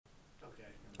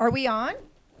Are we on?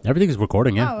 Everything's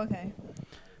recording, yeah. Oh, okay.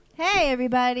 Hey,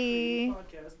 everybody.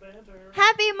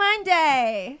 Happy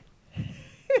Monday.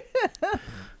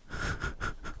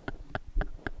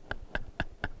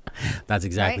 That's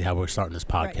exactly how we're starting this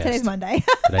podcast. Right, today's Monday.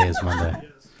 Today is Monday.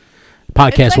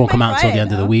 Podcast like won't come my out until the Friday,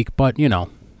 end of the though. week, but, you know,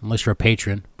 unless you're a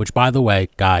patron, which, by the way,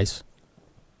 guys,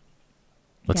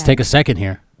 let's Yeah. take a second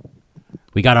here.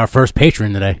 We got our first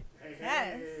patron today.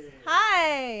 Yes.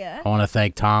 Hi. I want to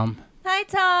thank Tom. Hi,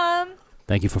 Tom.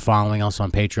 Thank you for following us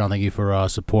on Patreon. Thank you for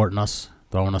supporting us,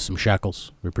 throwing us some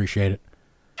shekels. We appreciate it.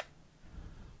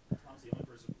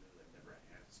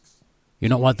 You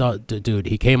know what, though? Dude,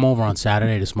 he came over on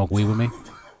Saturday to smoke weed with me.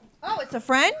 Oh, it's a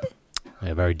friend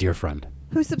A very dear friend.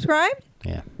 who subscribed?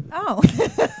 Yeah. Oh.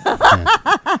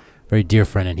 Very dear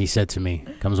friend. And he said to me,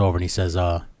 comes over and he says,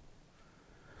 so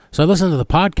I listened to the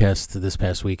podcast this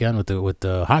past weekend with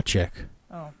the hot chick.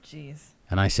 Oh, jeez.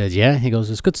 And I said, yeah. He goes,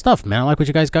 it's good stuff, man. I like what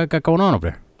you guys got going on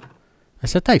over there. I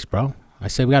said, thanks, bro. I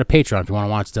said, we got a Patreon if you want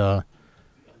to watch the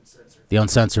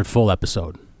uncensored full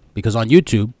episode. Because on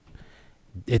YouTube,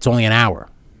 it's only an hour.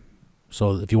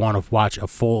 So if you want to watch a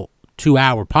full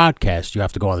 2-hour podcast, you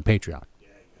have to go on the Patreon.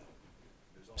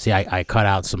 See, I cut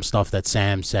out some stuff that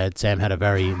Sam said. Sam had a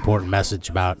very important message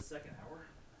about.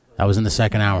 That was in the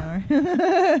second hour.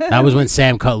 That was when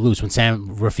Sam cut loose, when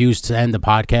Sam refused to end the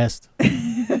podcast.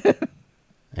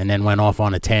 And then went off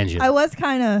on a tangent. I was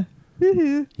kind of.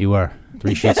 You were.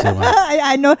 3 sheets to the wind.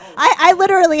 I know. I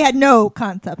literally had no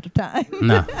concept of time.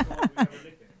 No.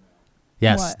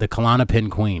 Yes, What? the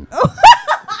Klonopin Queen.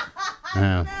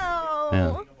 Yeah. No.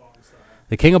 Yeah.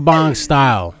 The King of Bong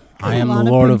style. I am the Klonopin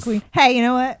Lord of Queen. Hey, you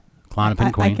know what?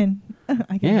 Klonopin Queen.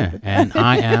 I can Yeah, do it. and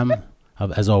I am,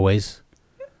 as always,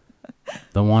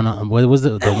 the one. What was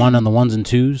the one on the ones and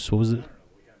twos? What was it?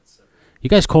 You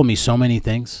guys called me so many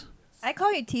things. I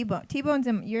call you T-Bone. T-Bone's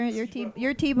in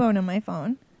you're T-Bone on my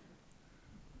phone.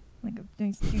 Like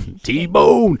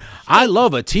T-bone. I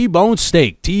love a T-bone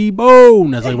steak. T-bone.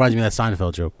 That's like reminds me of that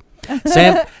Seinfeld joke.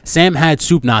 Sam had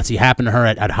Soup Nazi happen to her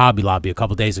at Hobby Lobby a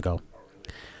couple days ago.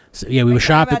 So, yeah, we were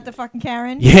shopping. About the fucking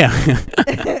Karen. Yeah.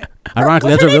 Ironically,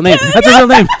 that's her real name. That's her real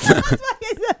name.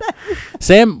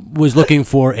 Sam was looking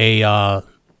for a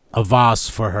vase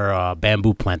for her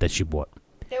bamboo plant that she bought.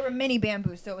 They were mini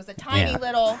bamboos, so it was a tiny Yeah.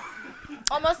 little,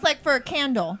 almost like for a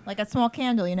candle, like a small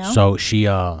candle, you know. So she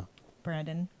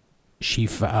Brandon. she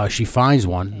finds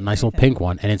one, a nice little pink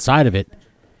one, and inside of it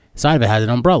had an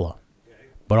umbrella,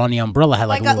 but on the umbrella had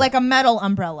Like a metal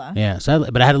umbrella. yeah,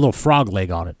 but it had a little frog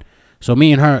leg on it. So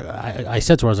me and her, I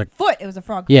said to her, I was like, Foot. It was a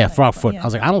frog. yeah, foot. frog foot. Yeah. I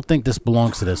was like, I don't think this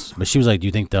belongs to this, but she was like, do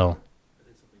you think they'll?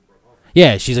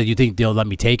 Yeah, she's like, you think they'll let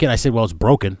me take it? I said, well, it's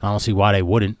broken. I don't see why they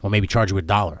wouldn't, or maybe charge you $1.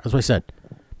 That's what I said.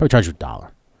 Probably charge you $1.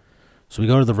 So we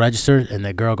go to the register, and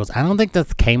the girl goes, I don't think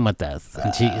this came with this.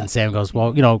 And Sam goes,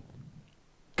 well, you know,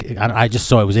 I just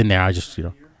saw it was in there. I just, you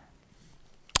know.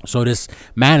 So this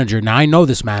manager, now I know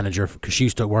this manager because she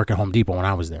used to work at Home Depot when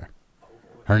I was there.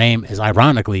 Her name is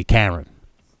ironically Karen.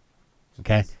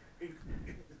 Okay?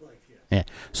 Yeah.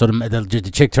 So the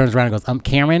chick turns around and goes,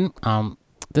 Karen,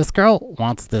 this girl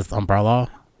wants this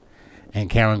umbrella. And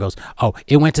Karen goes, oh,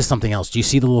 it went to something else. Do you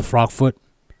see the little frog foot?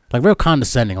 Like real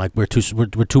condescending, like we're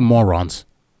two morons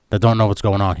that don't know what's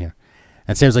going on here.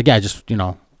 And Sam's like, yeah,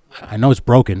 I know it's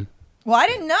broken. Well, I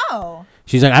didn't know.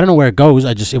 She's like, I don't know where it goes.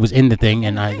 It was in the thing,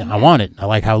 and I want it. I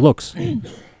like how it looks.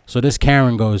 So this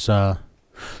Karen goes,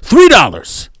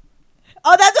 $3.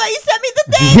 Oh, that's why you sent me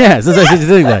the thing. Yes, that's why she's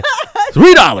saying that.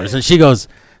 $3, and she goes,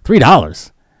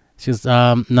 $3. She goes,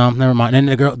 no, never mind. And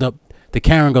then the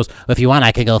Karen goes, well, if you want,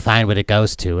 I can go find what it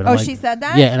goes to. And I'm like, she said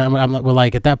that? Yeah, and I'm like, well,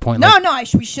 like at that point, No,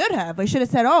 like, we should have. We should have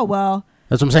said, oh, well.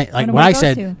 that's what I'm saying. Like Wonder what what I it goes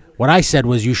said, to. what I said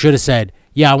was you should have said,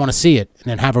 yeah, I want to see it, and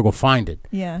then have her go find it.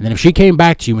 Yeah. And then if she came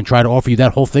back to you and tried to offer you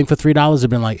that whole thing for $3, it'd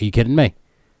been like, are you kidding me?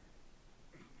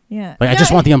 Yeah. Like I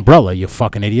just want the umbrella, you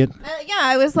fucking idiot. Yeah,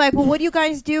 I was like, well, what do you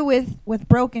guys do with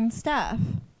broken stuff?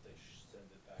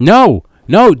 No,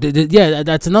 yeah,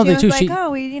 that's another She thing was too. like, oh,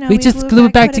 we we just glue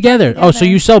it back together. Oh, so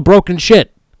you sell broken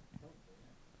shit,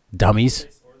 dummies.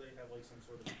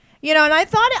 You know, and I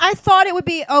thought it would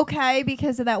be okay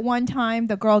because of that one time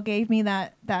the girl gave me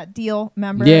that deal.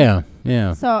 Remember?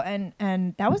 Yeah. So and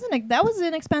that was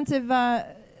an expensive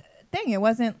thing. It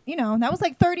wasn't, that was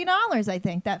like $30, I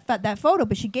think, that photo.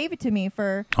 But she gave it to me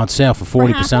for On sale for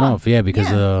 40% half off. Yeah, because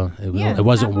it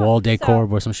wasn't half wall off. decor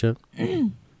or some shit.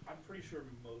 I'm pretty sure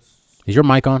Is your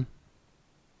mic on?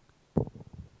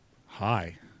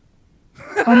 Hi.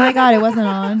 Oh my God, it wasn't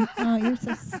on. Oh, you're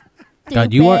so stupid.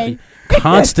 God, you are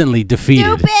constantly defeated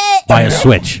Stupid. by a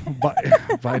switch.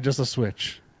 By just a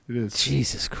switch. It is.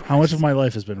 Jesus Christ. How much of my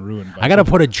life has been ruined by I got to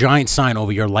put a giant sign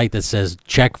over your light that says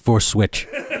check for switch.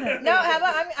 No, how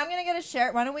about I'm gonna get a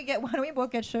shirt. Why don't we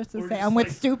both get shirts that Or say just I'm with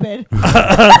like- stupid?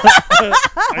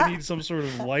 I need some sort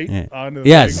of light on the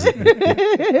Yes. thing.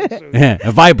 Yeah,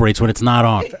 it vibrates when it's not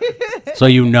on. So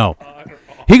you know.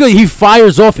 He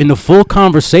fires off into full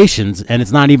conversations and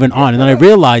it's not even on. And then I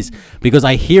realize because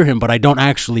I hear him, but I don't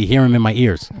actually hear him in my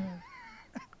ears.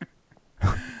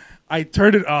 I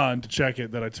turned it on to check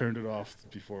it, then I turned it off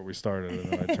before we started,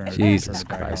 and then I turned Jesus it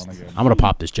back Christ. on again. I'm going to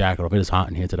pop this jacket off. It is hot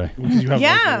in here today. Because you have like,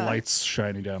 Yeah. the lights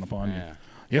shining down upon Yeah. you.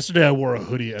 Yesterday I wore a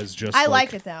hoodie as just I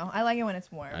like it though. I like it when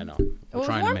it's warm. I know. It was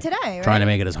warm today, right? Trying to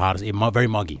make it as hot as very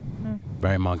muggy.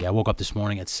 Very muggy. I woke up this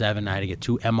morning at 7. I had to get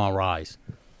 2 MRIs.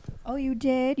 Oh, you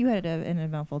did? You had an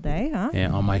eventful day, huh?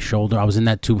 Yeah, on my shoulder. I was in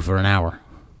that tube for an hour.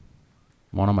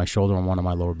 One on my shoulder and one on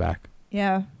my lower back.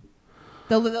 Yeah.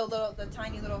 The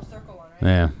tiny little circle one, right?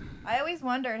 Yeah. I always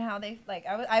wondered how they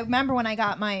I remember when I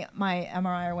got my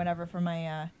MRI or whatever for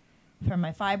my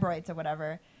fibroids or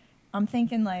whatever. I'm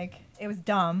thinking like it was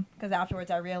dumb because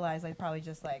afterwards I realized I'd probably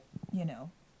just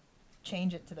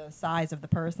change it to the size of the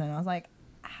person. I was like,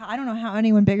 I don't know how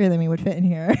anyone bigger than me would fit in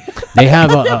here. They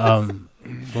have from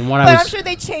what But I I'm was sure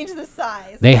they changed the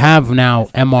size. they have now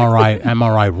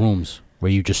MRI rooms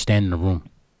where you just stand in a room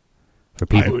for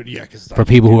people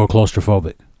who are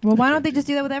claustrophobic. Well, why don't they just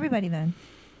do that with everybody then?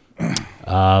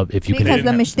 If you Because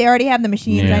can, they already have the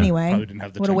machines Yeah. anyway. Probably didn't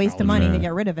have the What a waste of money technology. to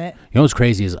get rid of it. you know what's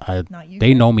crazy is Not you they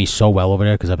guys. know me so well over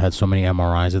there because I've had so many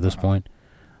MRIs at this point.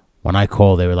 When I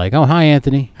called, they were like, "Oh, hi,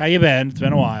 Anthony." How you been? It's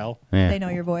been a while. Yeah. They know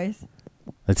your voice.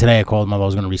 And today I called them up. I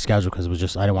was going to reschedule because it was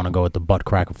just I didn't want to go at the butt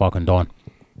crack of fucking dawn.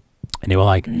 And they were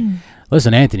like,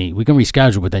 "Listen, Anthony, we can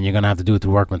reschedule, but then you're going to have to do it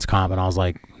through workman's comp." And I was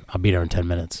like, "I'll be there in 10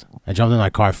 minutes." I jumped in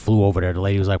my car, flew over there. The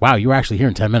lady was like, "Wow, you were actually here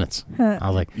in 10 minutes." I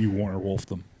was like, You Warner Wolf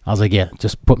them. "Yeah,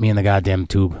 just put me in the goddamn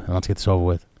tube and let's get this over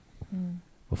with."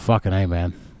 Well, fucking A,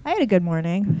 man. I had a good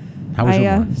morning. How was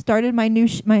your morning? Started my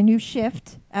new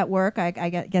shift at work. I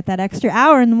get that extra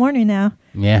hour in the morning now,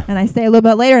 Yeah. and I stay a little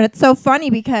bit later. And it's so funny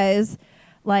because,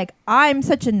 like, I'm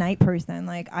such a night person.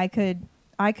 Like, I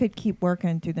could keep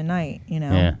working through the night. You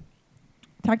know. Yeah.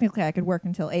 Technically, I could work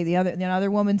until 8. The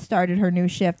other woman started her new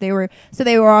shift. They were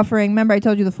offering. Remember, I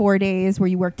told you the 4 days where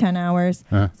you work 10 hours.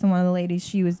 Huh. So one of the ladies,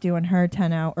 she was doing her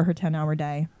 10-hour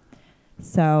day.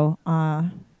 So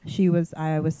I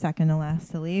was second to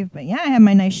last to leave. But yeah, I had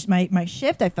my nice my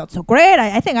shift. I felt so great.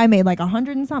 I think I made like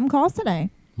 100 and something calls today.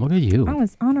 Look at you. I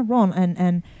was on a roll,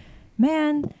 and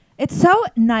man, it's so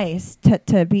nice to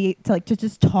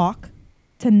just talk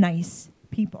to nice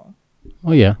people.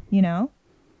 Oh, yeah. You know.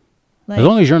 Like, As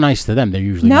long as you're nice to them, they're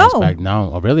usually No. nice back.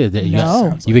 No. Oh, really?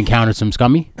 No. You've encountered some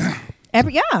scummy? I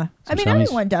mean, scummies?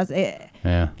 everyone does it.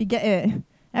 Yeah. If you get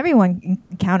everyone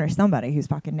encounters somebody who's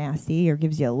fucking nasty or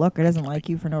gives you a look or doesn't like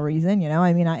you for no reason. You know,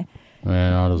 I mean,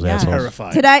 Man, all those Yeah. assholes.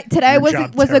 Terrified. today Your was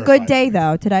job a good terrified day me.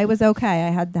 though. Today was okay. I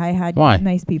had Why?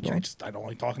 nice people. I don't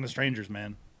like talking to strangers,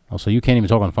 man. Oh, so you can't even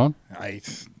talk on the phone?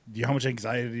 You know how much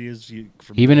anxiety it is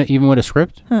for Even with a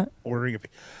script? ordering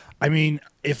I mean,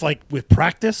 if like with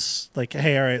practice, like,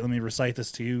 hey, all right, let me recite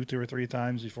this to you 2 or 3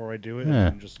 times before I do it. Yeah.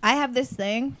 And just I have this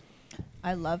thing.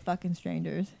 I love fucking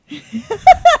strangers.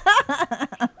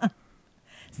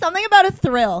 Something about a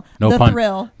thrill. No the pun.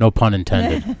 thrill. No pun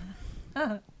intended.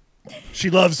 she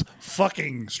loves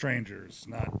fucking strangers.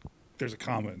 Not there's a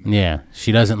comment. Yeah,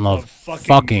 she doesn't love Love fucking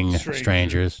fucking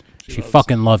strangers. She She loves-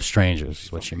 fucking loves strangers.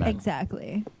 Is what she meant.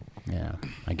 Exactly. Yeah,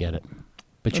 I get it.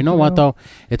 But you know what though?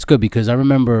 It's good because I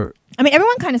remember. I mean,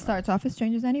 everyone kind of starts off as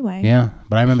strangers anyway. Yeah,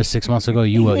 but I remember 6 months ago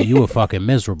you were fucking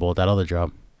miserable at that other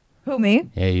job. Who, me?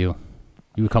 Yeah, you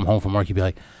would come home from work. You'd be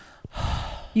like,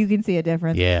 You can see a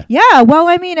difference. yeah. Yeah, well,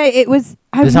 I mean, it was.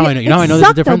 This is how I know- you know how I know there's a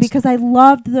sucked, though, difference? because I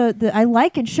loved I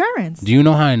like insurance. Do you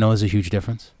know how I know there's a huge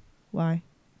difference? Why?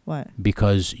 What?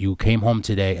 Because you came home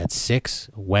today at 6,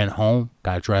 went home,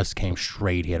 got dressed, came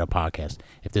straight here to podcast.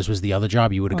 If this was the other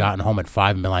job, you would have gotten home at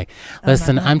 5 and been like,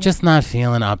 "Listen, I'm just not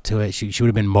feeling up to it." She would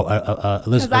have been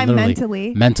I'm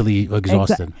mentally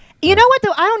exhausted. You know what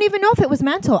though? I don't even know if it was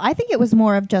mental. I think it was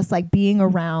more of just like being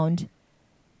around.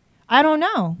 I don't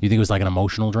know. You think it was like an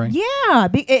emotional drain? Yeah,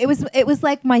 it was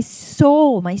like my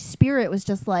soul, my spirit was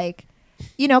just like,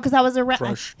 you know, because I was around.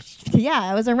 Crushed. Yeah,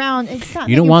 I was around. It's not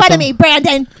You don't making want fun of them- me,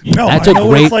 Brandon. No, That's I a know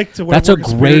what great- it's like to that's a work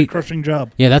great- spirit-crushing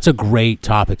job. Yeah, that's a great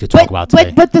topic to talk about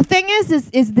today. But the thing is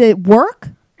the work.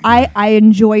 I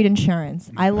enjoyed insurance.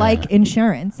 I like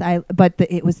insurance.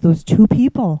 It was those two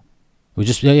people. We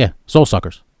just soul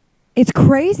suckers. It's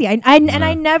crazy. And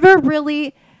I never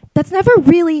really. That's never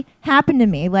really happened to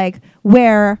me. Like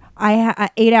where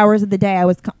 8 hours of the day I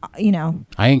was, you know.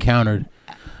 I encountered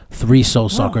 3 soul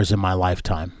suckers in my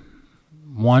lifetime.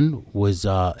 One was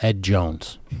Ed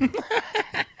Jones.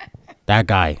 That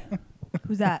guy.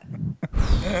 Who's that?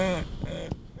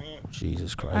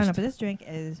 Jesus I don't know, Christ. but this drink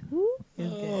is good. I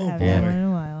haven't boy. had one in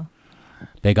a while.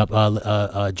 Big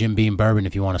up Jim Beam Bourbon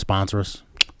if you want to sponsor us.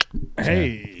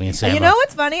 Hey. Me and Sam. You know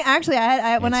what's funny? Actually,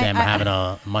 when Sam I are having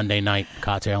a Monday night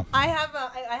cocktail. I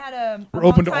had a We're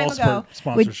long open to time all ago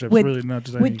sponsorships, with, really, not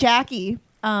just with any. Jackie,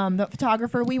 the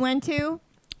photographer we went to.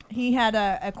 He had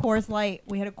a Coors Light.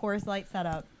 We had a Coors Light set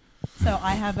up. So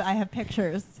I have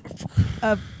pictures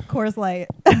of Coors Light.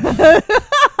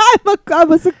 I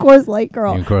was a Coors Light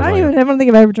girl. You're a Coors I Light. don't think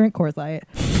I've ever drank Coors Light.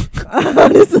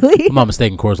 Honestly. If I'm not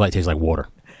mistaken, Coors Light tastes like water.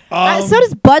 So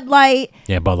does Bud Light.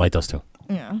 Yeah, Bud Light does too.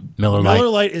 Yeah. Miller Miller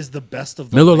Light. Light is the best of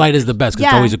the Miller Light is the best 'cause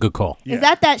it's Yeah. always a good call. Yeah. Is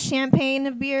that champagne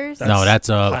of beers? No, that's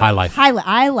High Life.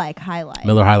 I like High Life.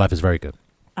 Miller High Life is very good.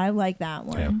 I like that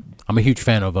one. Yeah. I'm a huge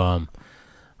fan of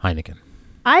Heineken.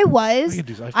 I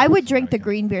would drink the Heineken.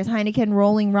 green beers, Heineken,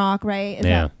 Rolling Rock, right?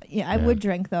 Yeah. I would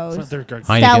drink those. They're great.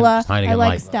 Heineken, Stella. Heineken I like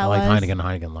Light. Stellas. I like Heineken and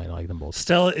Heineken Light. I like them both.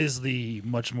 Stella is the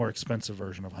much more expensive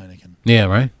version of Heineken. Yeah,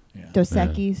 right? Yeah. Dos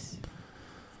Equis.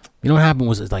 You know what happened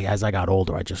was it's like as I got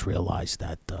older, I just realized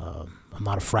that I'm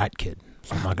not a frat kid.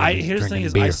 So I'm not going to be Here's the thing: drinking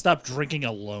is beer. I stopped drinking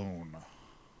alone.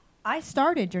 I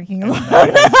started drinking a lot.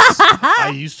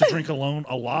 I used to drink alone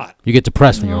a lot. You get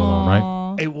depressed when you're alone,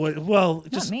 right? It was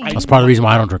just me. That's part of the reason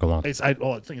why I don't drink alone.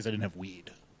 The thing is, I didn't have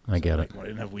weed. I get it. When I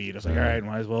didn't have weed, I was like, all right,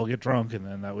 might as well get drunk, and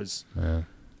then that was Yeah.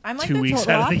 I'm like 2 the weeks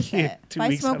total out of the opposite. year. 2 If I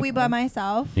weeks out smoke of weed the by month.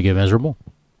 myself, You get miserable?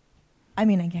 I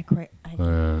mean, I get great.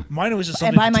 Mine was just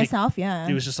And something by to take- myself, yeah.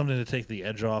 It was just something to take the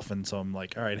edge off, and so I'm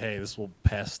like, all right, hey, this will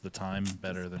pass the time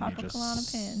better than me Pop a just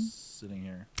Klonopin. sitting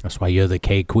here. That's why you're the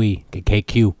KQ.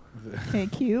 KQ.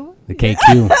 KQ. The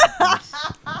KQ. That's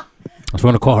what I'm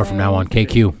going to call her from now on.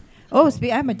 KQ. Oh, I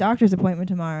have a doctor's appointment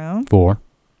tomorrow For?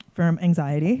 for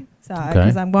anxiety. So Okay.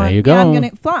 because I'm going, There you go.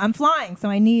 I'm flying, so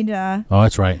I need. Oh,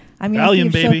 that's right. I'm gonna see Valium,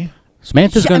 if she'll- baby.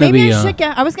 Samantha's going to maybe be I should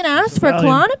get. I was gonna ask for a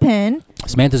Valium. Klonopin,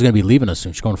 Samantha's going to be leaving us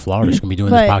soon. She's going to Florida. She's going to be doing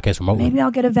but this podcast remotely. maybe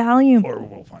I'll get a Valium. Or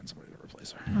we'll find somebody to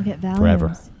replace her. I'll get Valium.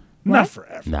 Forever. Not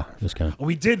forever. No, just kidding.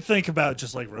 We did think about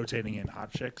just like rotating in hot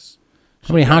chicks.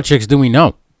 How many hot chicks do we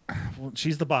know? Well,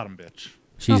 she's the bottom bitch.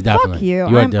 She's definitely. Fuck you.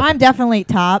 are I'm definitely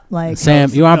top. Like Sam,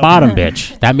 you are No. bottom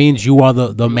bitch. That means you are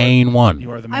the main one. You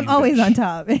are the main I'm always bitch. on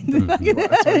top. That's why you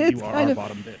It's are kind our of-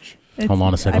 bottom bitch. Hold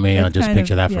on a second. Let me it's just kind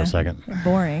picture of- that for yeah, a second.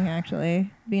 Boring, actually.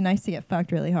 Be nice to get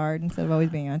fucked really hard instead of always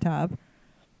being on top.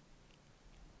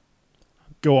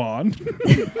 Go on.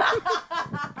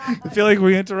 I feel like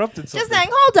we interrupted something. Just saying.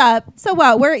 Hold up. So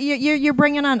what? Where you're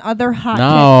bringing on other hot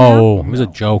No, chicks it was a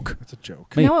joke. It's a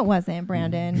joke. now? No, it wasn't,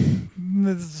 Brandon.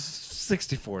 It's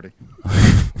 60-40.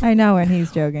 I know, and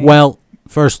he's joking. Well,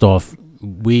 first off,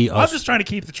 we I'm just trying to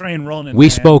keep the train rolling. we man.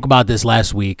 spoke about this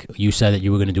last week. You said that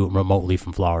you were going to do it remotely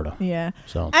from Florida. Yeah.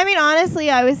 So I mean, honestly,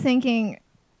 I was thinking.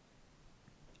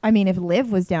 I mean, if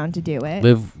Liv was down to do it,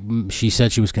 Liv, she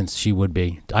said she was she would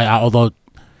be. Although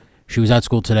she was at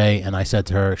school today, and I said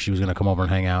to her she was going to come over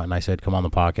and hang out, and I said come on the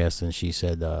podcast, and she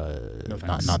said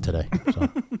thanks. not today.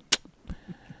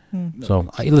 So,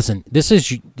 listen, this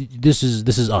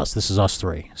is us. This is us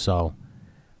three. So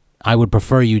I would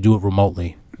prefer you do it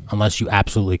remotely, unless you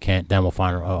absolutely can't. Then we'll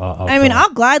find. I mean, I'll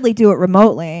gladly do it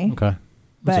remotely. Okay.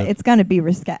 But it's gonna be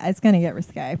risque. It's gonna get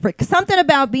risque. For something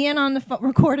about being on the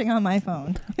recording on my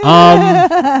phone.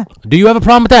 Do you have a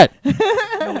problem with that?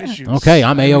 No issues. Okay,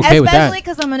 I'm A-okay with Especially that.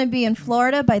 because I'm gonna be in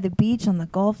Florida by the beach on the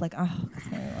Gulf. Like, oh,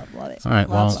 love it. All right,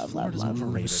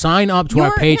 love. Sign up to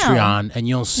our You're- Patreon, and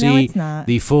you'll see it's not.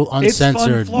 the full It's fun.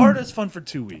 uncensored. Florida's fun for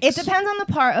 2 weeks. It depends on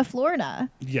the part of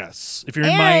Florida. Yes. If you're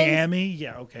in And- Miami,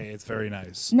 yeah, okay, it's very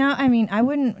nice. No, I mean, I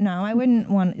wouldn't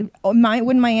want.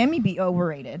 Wouldn't Miami be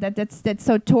overrated? That's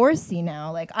so touristy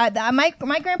now. Like,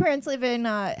 my grandparents live in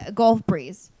Gulf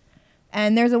Breeze,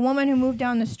 and there's a woman who moved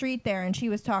down the street there, and she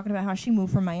was talking about how she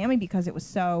moved from Miami because it was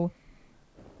so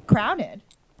crowded.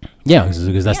 Yeah,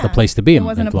 because that's the Yeah, place to be It in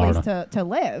wasn't Florida. a place to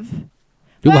live. Dude,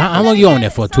 But how then long you on again, there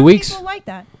for? 2 some weeks? People like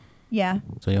that. Yeah.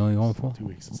 So you only going for? 2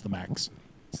 weeks. It's the max.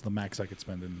 It's the max I could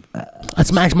spend in.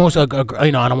 That's Max most. I don't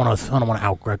want to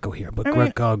out Greco here, but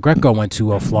Greco went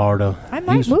to Florida. I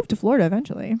might move to Florida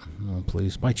eventually. Oh,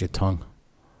 please bite your tongue.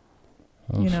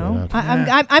 Don't You say know,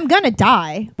 that. I'm gonna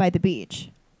die by the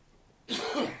beach.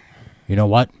 You know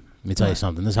what? Let me tell you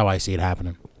something. This is how I see it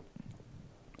happening.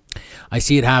 I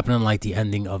see it happening like the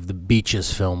ending of the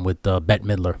Beaches film with Bette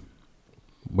Midler,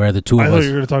 where the two I of thought us.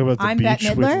 you were going to talk about the I'm Bette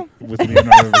beach Midler? with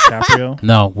Leonardo DiCaprio.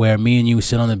 No, where me and you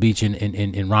sit on the beach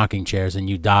in rocking chairs, and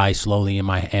you die slowly in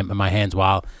my hands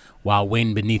while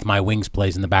wind beneath my wings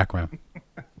plays in the background.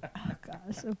 Oh God.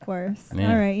 gosh, of course.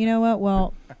 Yeah. All right, you know what?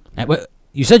 Well,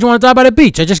 You said you want to die by the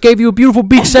beach. I just gave you a beautiful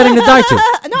beach setting to die to.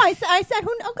 no, I said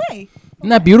who? Okay, Isn't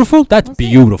that beautiful? That's We'll see.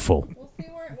 beautiful.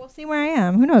 we'll see where I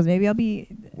am. Who knows? Maybe I'll be,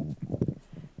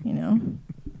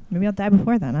 maybe I'll die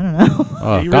before then. I don't know.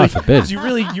 Oh, you God really, forbid.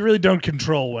 You really don't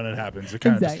control when it happens. It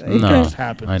kind of Exactly. just No,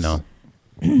 happens. I know.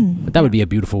 But that would be a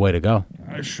beautiful way to go.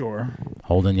 Sure.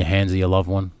 Holding your hands of your loved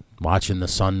one, watching the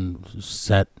sun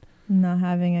set. Not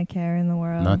having a care in the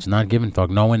world. Not giving a fuck,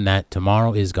 knowing that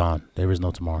tomorrow is gone. There is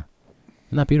no tomorrow.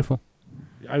 Isn't that beautiful?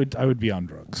 I would be on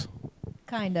drugs.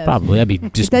 Kind of. Probably. I'd be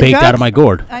just The baked out drugs- of my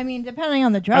gourd. I mean, depending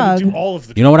on the I drug. would do all of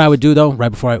the. You know what I would do though? Right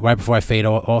before I fade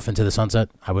off into the sunset,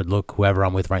 I would look whoever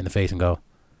I'm with right in the face and go,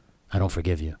 "I don't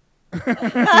forgive you."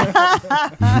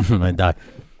 I'd die.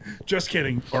 Just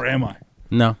kidding. Or am I?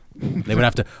 No, they would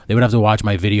have to watch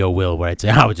my video will where I'd say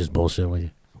I was just bullshit with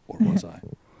you. Or was I?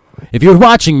 If you're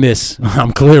watching this,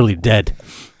 I'm clearly dead.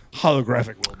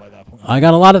 Holographic will by that point. I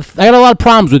got a lot of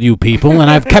problems with you people, and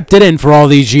I've kept it in for all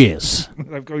these years.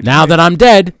 Now that I'm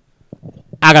dead,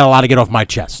 I got a lot to get off my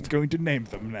chest. going to name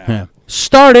them now. Yeah.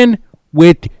 Starting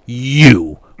with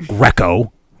you,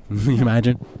 Greco. Can you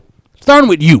imagine? Starting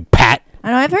with you, Pat.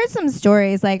 I know I've heard some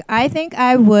stories. Like, I think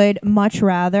I would much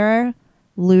rather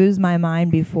lose my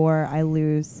mind before I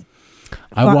lose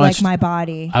my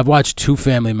body. I've watched 2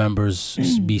 family members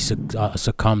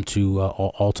succumb to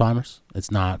Alzheimer's.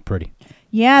 It's not pretty.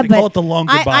 Yeah, They but call it the long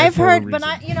goodbye I've for a heard, but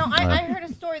reason. I heard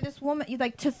a story. This woman,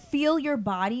 to feel your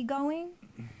body going.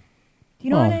 Do you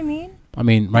know what I mean? I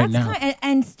mean, right That's now.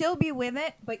 and still be with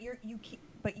it, but you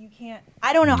can't.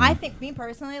 I don't know. I think me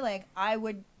personally, like, I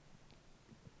would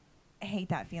hate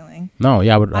that feeling. No,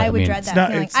 yeah, I would mean, dread that not-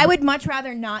 feeling. it's I not- would much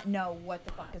rather not know what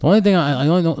the fuck is The only going thing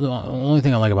on. the only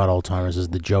thing I like about Alzheimer's is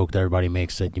the joke that everybody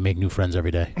makes that you make new friends every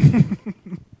day.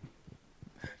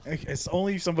 It's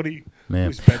only somebody Man,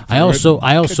 who's been I through it also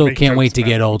could make can't wait jokes to about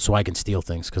get it. old so I can steal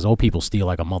things because old people steal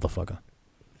like a motherfucker.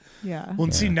 Yeah. Well,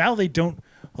 and see, now they don't.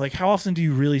 Like, how often do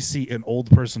you really see an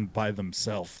old person by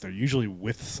themselves? They're usually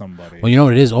with somebody. Well, you know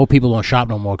what it is? Old people don't shop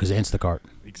no more because of Instacart,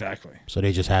 Exactly. so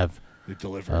they just have They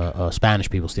deliver. Spanish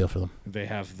people steal for them. They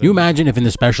have. You imagine if in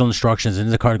the special instructions in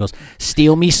the cart it goes,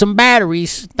 "Steal me some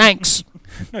batteries, thanks."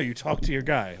 No, you talk to your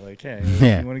guy. Like, hey,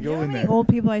 Yeah. you want to You go know how in many there? old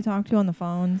people I talk to on the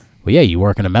phones? Well, yeah, you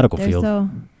work in a medical They're field, so.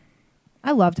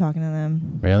 I love talking to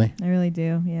them. really. I really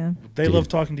do. Yeah. They Dude. love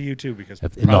talking to you too because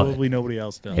If- probably nobody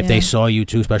else does. If Yeah. they saw you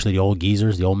too, especially the old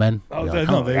geezers, the old men. Oh, you're they- like,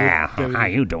 no, "Oh, they would- yeah, they would- how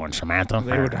you doing, Samantha?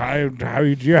 They would. How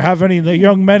do you have any of the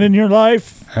young men in your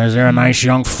life? Is there a nice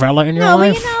young fella in your No,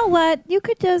 life? but you know what? You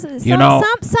could just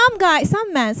some guys,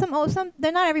 some men, some.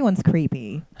 They're not everyone's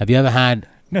creepy. Have you ever had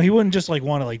No, he wouldn't just like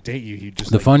want to like date you. He'd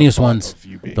just the like, funniest thought ones? of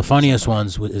you being The funniest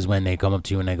somebody. ones is when they come up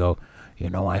to you and they go, "You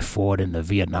know, I fought in the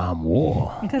Vietnam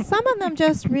War. Because some of them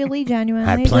just really genuinely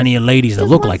Had plenty of ladies that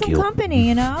just look want like some you." company,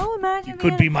 you know. Imagine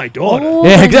Could being be my daughter. old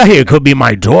Yeah, and- exactly. It could be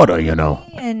my daughter, you know.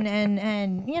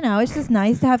 And you know, it's just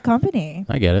nice to have company.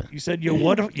 I get it. You said you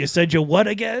what? You said you what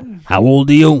again? How old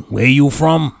are you? Where you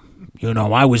from? You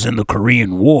know, I was in the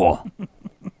Korean War.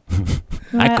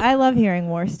 I love hearing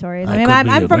war stories. I I mean, could be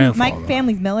I'm your from my grandfather.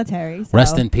 family's military. So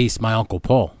Rest in peace, my Uncle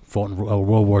Paul. Fought in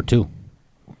World War II.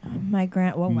 my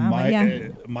Well, wow.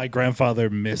 My grandfather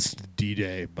missed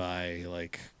D-Day by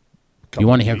like. You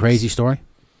want to hear a weeks. crazy story?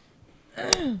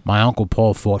 My Uncle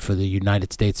Paul fought for the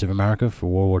United States of America for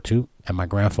World War II, and my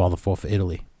grandfather fought for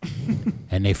Italy.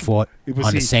 And they fought Was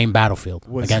on the he- same battlefield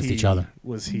Was against he- each other.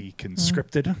 Was he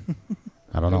conscripted?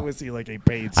 I don't Or know. was he like a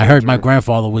paid? I heard my soldier?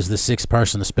 grandfather was the 6th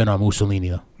person to spin on Mussolini,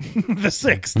 though. the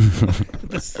sixth.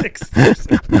 The sixth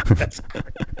person. That's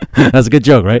great. That's a good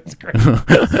joke, right?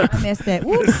 I missed it.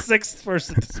 Woo. The sixth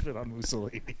person to spit on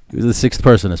Mussolini. He was the 6th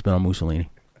person to spin on Mussolini.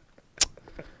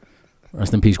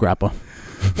 Rest in peace, Grappa.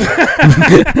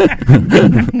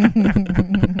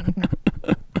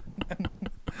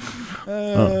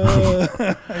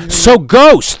 So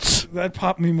ghosts. That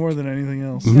popped me more than anything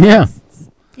else. Yeah.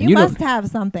 You, You don't- must have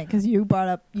something because you brought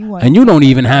up you want. And you don't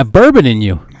even have bourbon in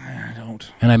you. I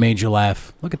don't. And I made you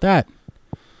laugh. Look at that.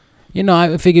 You know,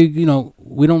 I figured, you know,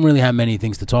 we don't really have many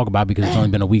things to talk about because it's only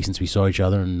been a week since we saw each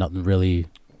other and nothing really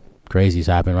crazy's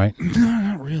happened, right?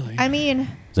 Not really. I mean,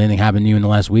 Has anything happened to you in the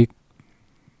last week?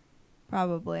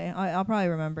 probably. I'll probably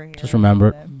remember here. Just remember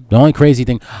it. The only crazy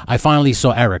thing, I finally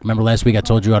saw Eric. Remember last week I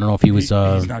told you, I don't know if he was He's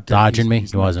not dead. dodging me?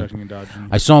 He's He not wasn't. ducking and dodging.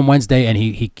 I saw him Wednesday and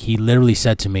he literally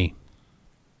said to me,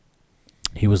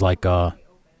 he was like,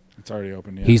 It's already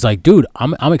open. Yeah. he's like, dude,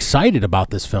 I'm excited about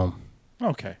this film.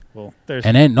 Okay. Well, there's.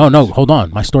 And then, no, hold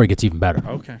on. My story gets even better.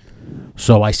 Okay.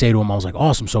 So I say to him, I was like,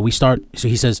 awesome. So he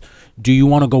says, do you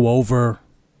want to go over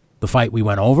the fight we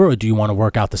went over, or do you want to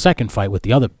work out the second fight with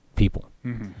the other people.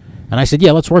 And I said,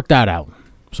 yeah, let's work that out.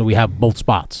 So we have both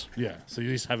spots. Yeah. So you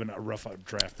at least having a rough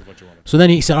draft of what you want to. So then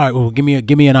he said, all right, well,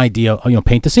 give me an idea.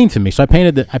 Paint the scene for me. So I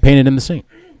painted him the scene.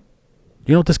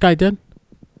 You know what this guy did?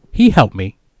 He helped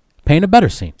me paint a better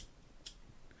scene.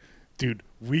 Dude,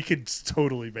 we could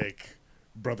totally make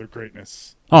Brother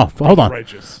Greatness. Oh, hold on.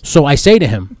 Righteous. So I say to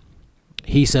him,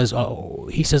 he says,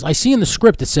 I see in the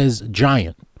script it says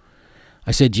giant.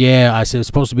 I said, yeah. I said it's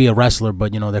supposed to be a wrestler,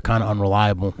 but they're kind of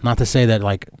unreliable. Not to say that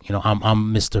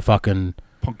I'm Mr. fucking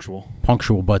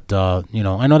punctual, but I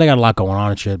know they got a lot going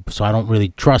on and shit, so I don't really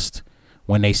trust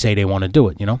when they say they want to do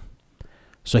it.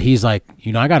 So he's like,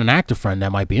 I got an actor friend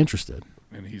that might be interested.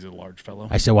 And he's a large fellow.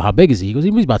 I said, well, how big is he? He goes,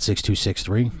 he's about 6'2",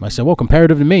 6'3". I said, well,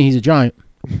 comparative to me, he's a giant.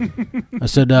 I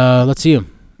said, let's see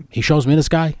him. He shows me this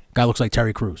guy. Guy looks like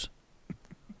Terry Crews.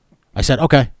 I said,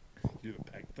 okay.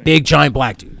 Big, giant,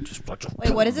 black dude.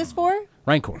 Wait, what is this for?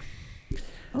 Rancor.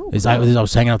 Oh, I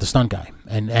was hanging out with the stunt guy.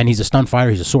 And he's a stunt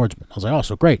fighter. He's a swordsman. I was like, oh,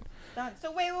 so great.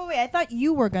 So wait. I thought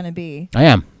you were going to be. I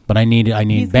am. But I need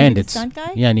He's bandits. Gonna be the stunt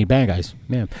guy? Yeah, I need bad guys.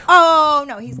 Yeah. Oh,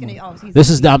 no, he's going to. Oh, he's This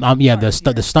is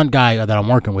the stunt guy that I'm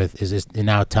working with is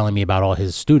now telling me about all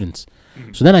his students.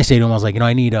 So then I say to him, I was like,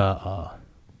 I need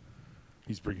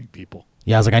He's bringing people.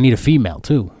 Yeah, I was like, I need a female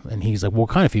too. And he's like, what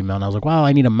kind of female? And I was like, well,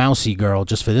 I need a mousy girl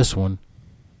just for this one.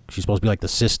 She's supposed to be like the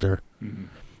sister. I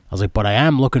was like, but I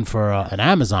am looking for an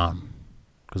Amazon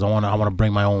because I want to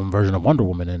bring my own version of Wonder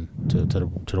Woman in to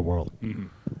the world. And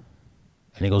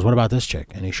he goes, what about this chick?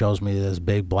 And he shows me this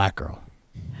big black girl.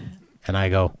 And I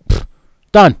go,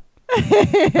 done.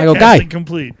 I go, guy.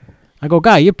 Complete. I go,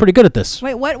 guy, you're pretty good at this.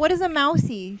 Wait, what is a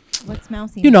mousy? What's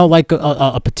mousy? Like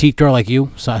a petite girl like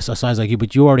you, size like you,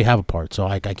 but you already have a part,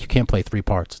 so you can't play 3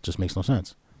 parts. It just makes no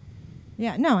sense.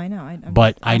 Yeah, no, I know.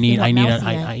 But I need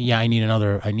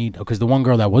another. Because the one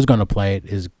girl that was gonna play it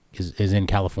is in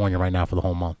California right now for the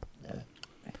whole month.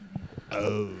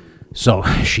 Oh. So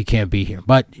she can't be here.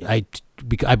 But I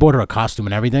bought her a costume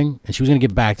and everything, and she was gonna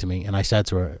give it back to me. And I said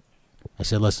to her, I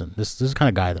said, listen, this is the kind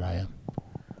of guy that I am.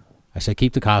 I said,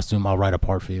 keep the costume. I'll write a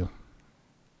part for you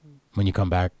when you come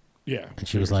back. Yeah. And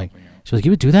she was like,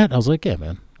 you would do that? I was like, yeah,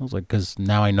 man. I was like, because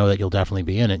now I know that you'll definitely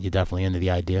be in it. You're definitely into the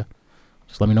idea.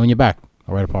 Just let me know when you're back.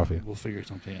 I'll write a part for you. We'll figure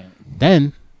something out.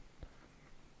 Then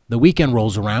the weekend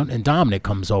rolls around and Dominic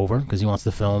comes over because he wants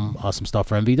to film some stuff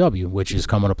for MVW, which is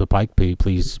coming up the pike.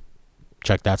 Please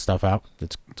check that stuff out.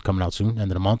 It's coming out soon, end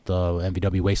of the month,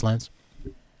 MVW Wastelands.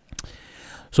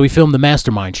 So we filmed the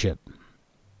Mastermind shit.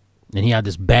 And he had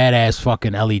this badass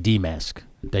fucking LED mask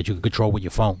that you could control with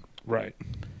your phone. Right.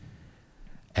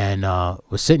 And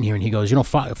was sitting here, and he goes,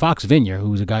 Fox Vineyard,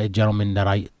 who's a gentleman that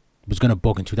I was going to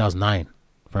book in 2009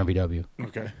 for MVW.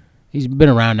 Okay. He's been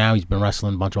around now. He's been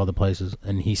wrestling a bunch of other places.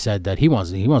 And he said that he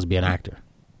wants to be an actor.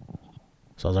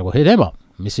 So I was like, well, hit him up.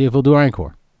 Let me see if he'll do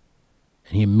Rancor.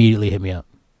 And he immediately hit me up.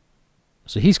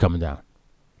 So he's coming down.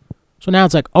 So now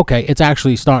it's like, okay, it's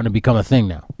actually starting to become a thing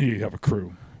now. You have a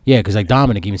crew. Yeah, because like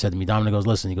Dominic even said to me, Dominic goes,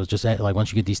 listen, he goes, just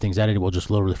once you get these things edited, we'll just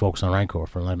literally focus on Rancor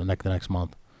for the next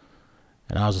month.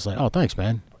 And I was just like, oh, thanks,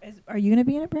 man. Are you going to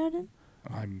be in it, Brandon?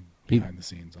 I'm behind the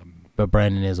scenes. But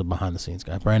Brandon is a behind the scenes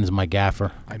guy. Brandon's my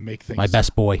gaffer. I make things. My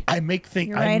best boy. I make things.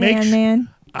 Your right-hand man.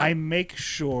 I make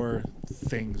sure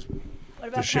things. What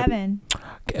about Kevin?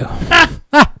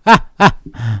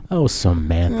 Oh,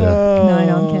 Samantha. No, I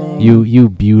know, I'm kidding. You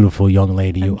beautiful young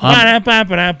lady. You.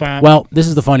 Well, this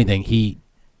is the funny thing. He,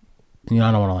 I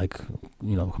don't want to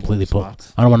completely pull. I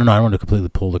don't want to completely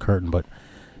pull the curtain, but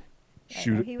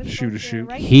shoot a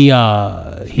shoot. He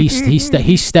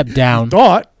stepped down.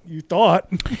 You thought.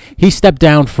 He stepped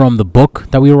down from the book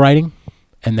that we were writing,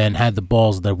 and then had the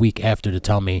balls the week after to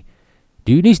tell me,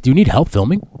 "Do you need help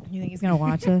filming?" You think he's gonna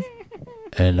watch this?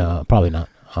 And probably not.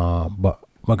 But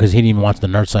because he didn't even watch the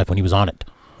Nerd Site when he was on it.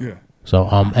 Yeah. So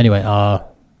anyway,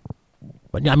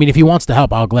 but I mean, if he wants to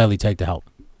help, I'll gladly take the help.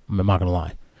 I'm not gonna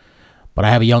lie. But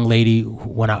I have a young lady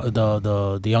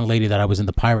the young lady that I was in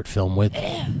the pirate film with.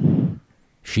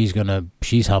 She's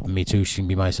helping me too. She can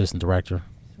be my assistant director.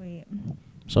 Sweet.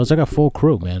 So it's like a full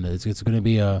crew, man. It's gonna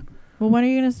be a. Well, when are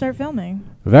you gonna start filming?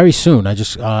 Very soon.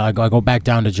 I go back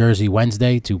down to Jersey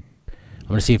Wednesday I'm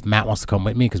gonna see if Matt wants to come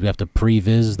with me because we have to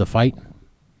pre-viz the fight.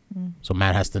 So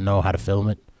Matt has to know how to film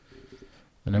it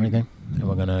and everything. And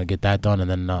we're gonna get that done, and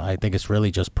then I think it's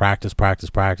really just practice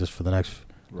for the next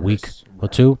week or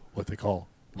two. What they call.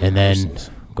 And then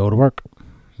go to work.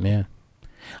 Yeah.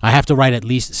 I have to write at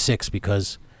least 6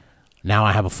 because now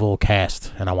I have a full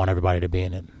cast and I want everybody to be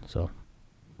in it. So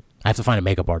I have to find a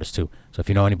makeup artist too. So if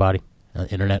you know anybody on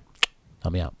the internet,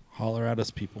 help me out. Holler at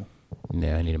us, people.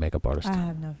 Yeah, I need a makeup artist. I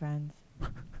have no friends.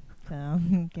 So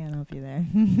can't help you there.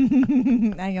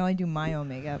 I can only do my own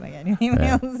makeup. I got anything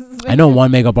Yeah. else. I know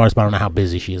one makeup artist, but I don't know how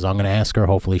busy she is. I'm going to ask her.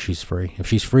 Hopefully she's free. If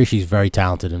she's free, she's very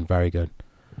talented and very good.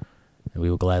 And we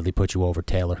will gladly put you over,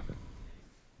 Taylor.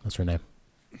 That's her name.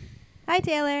 Hi,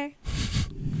 Taylor.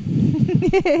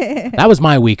 That was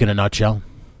my week in a nutshell.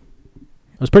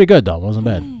 It was pretty good, though. It wasn't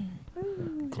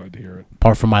bad. Glad to hear it.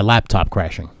 Apart from my laptop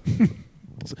crashing.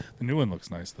 The new one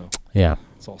looks nice though. Yeah.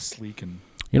 It's all sleek and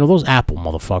You know, those Apple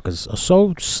motherfuckers are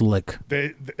so slick.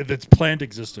 it's planned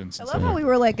existence. I love how we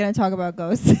were like going to talk about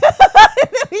ghosts.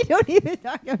 We don't even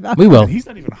talk about. We will. He's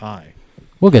not even high.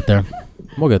 We'll get there.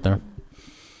 We'll get there.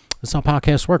 That's how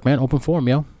podcasts work, man. Open forum,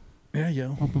 yo. Yeah,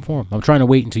 yo. Open forum. I'm trying to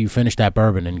wait until you finish that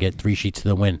bourbon and get 3 sheets to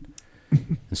the wind.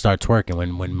 And start twerking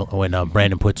when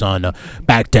Brandon puts on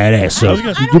back that ass up. I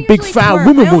You don't big usually foul twerk.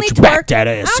 woman, I won't you only back twerk. that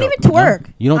ass I don't up? even twerk.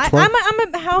 No? You don't twerk?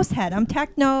 I'm a house head. I'm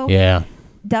techno. Yeah.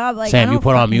 Dub. Like, I Sam, you don't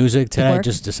put on fucking music today twerk.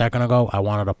 just a second ago. I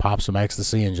wanted to pop some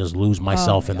ecstasy and just lose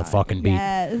myself Oh in my the God. fucking beat.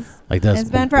 Yes. Like this. It's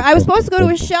been for. I was supposed to go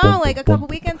to a show like a couple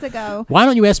weekends ago. Why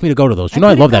don't you ask me to go to those? You I know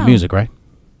I couldn't love that go. music, right?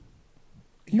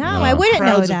 No, I wouldn't know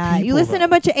Crowds of that. You people, listen to though. a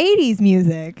bunch of 80s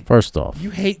music. First off.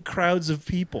 You hate crowds of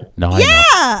people. No, I know.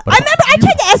 Yeah. But I remember I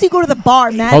tried to ask you to go to the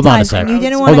bar mad Hold on a times sec. and you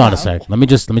didn't want Hold to on go. a sec. Let me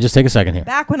just take a second here.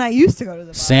 Back when I used to go to the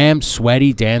bar. Sam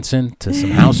sweaty dancing to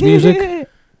some house music.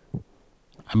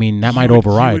 I mean, that might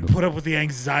override. You would put up with the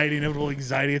inevitable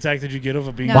anxiety attack that you get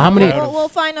over being. No, Well, how many- we'll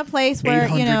find a place where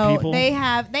 800 people. they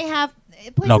have places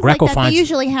like Greco that. finds- They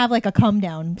usually have like a come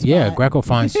down. Spot. Yeah, Greco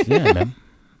finds. Yeah, man.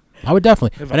 I would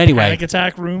definitely. Have But a anyway, panic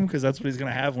attack room because that's what he's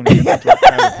gonna have when he gets into a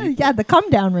crowd of people. Yeah, the come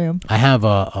down room. I have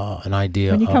an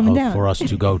idea When you coming down. for us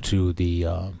to go to the.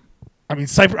 I mean,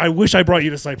 I wish I brought you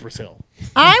to Cypress Hill.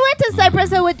 I went to Cypress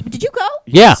Hill. Did you go?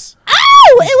 Yeah. Yes.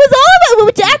 Oh, it was all about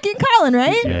with Jackie and Colin,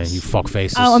 right? Yeah, you fuck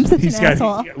faces. Oh, I'm such He's an got.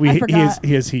 asshole. He I forgot.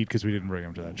 has heat because we didn't bring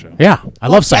him to that show. Yeah, I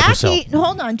love Cypress Hill. Jackie,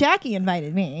 hold on, Jackie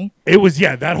invited me. It was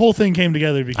that whole thing came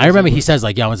together because I remember it he was- says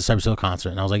like, "Yeah, I went to Cypress Hill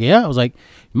concert," and I was like, "Yeah," I was like,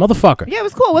 "Motherfucker," Yeah, it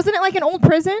was cool. Wasn't it like an old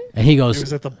prison? and he it goes,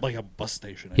 was at a bus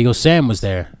station. he goes, "Sam was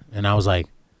there," and I was like,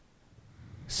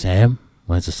 "Sam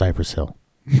went to Cypress Hill,"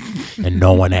 and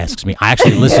no one asks me. I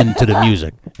actually listened to the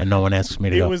music, and no one asks me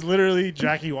to It go. was literally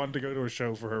Jackie wanted to go to a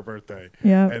show for her birthday.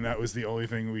 Yeah. And that was the only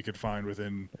thing we could find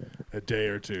within a day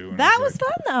or two. And That it was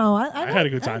like- fun though. I had a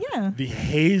good time. Yeah. The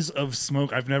haze of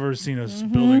smoke. I've never seen a Mm-hmm.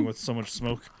 building with so much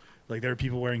smoke. Like there are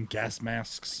people wearing gas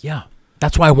masks. Yeah,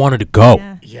 that's why I wanted to go.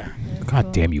 Yeah. Yeah.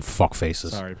 God damn you, fuck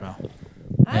faces. Sorry, pal.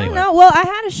 I Anyway. don't know. Well, I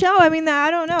had a show. I mean,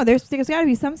 I don't know. There's got to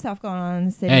be some stuff going on in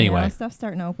the city. Anyway. now. Stuff's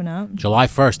starting to open up. July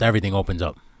 1st, everything opens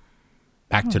up,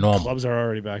 back to normal. Clubs are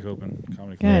already back open.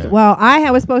 Comedy Good. clubs. Yeah. Well, I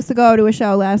was supposed to go to a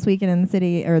show last weekend in the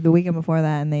city, or the weekend before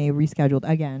that, and they rescheduled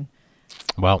again.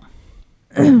 Well,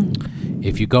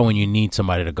 if you go and you need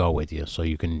somebody to go with you, so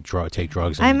you can take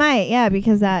drugs. I And, might, yeah,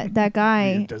 because that Need a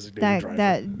guy, designated driver.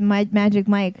 that my Magic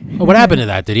Mike. Oh, what happened to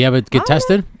that? Did he ever I get don't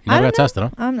tested? He I never don't got tested, huh?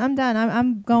 I'm done.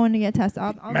 I'm going to get tested.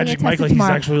 I'll go Magic get Mike, tested like he's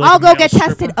tomorrow. actually like I'll a go male get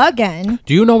tested stripper? again.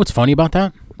 Do you know what's funny about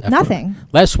that? Nothing.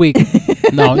 Last week,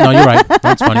 no, you're right.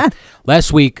 That's funny.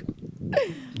 Last week,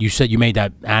 you said you made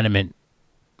that animate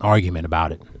argument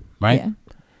about it, right? Yeah.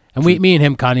 And me and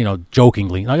him kind of,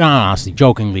 jokingly, like honestly,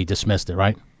 jokingly dismissed it,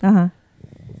 right? Uh-huh.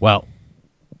 Well,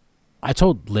 I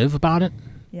told Liv about it,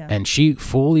 Yeah. and she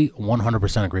fully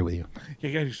 100% agreed with you.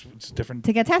 Yeah, it's different.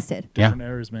 To get tested. Different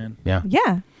areas, man. Yeah.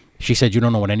 Yeah. She said you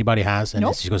don't know what anybody has, and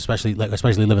Nope. she goes, especially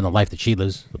living the life that she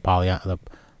lives, the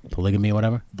polygamy or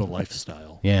whatever. The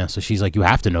lifestyle. Yeah, so she's like, you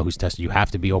have to know who's tested. You have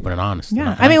to be open and honest.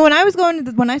 Yeah. And I mean, when I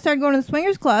started going to the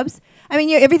swingers clubs, I mean,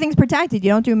 everything's protected.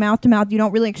 You don't do mouth to mouth. You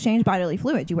don't really exchange bodily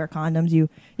fluids. You wear condoms. You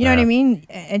know what I Yeah. mean?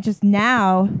 And just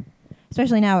now,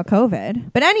 especially now with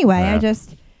COVID. But anyway, Yeah.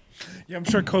 Yeah, I'm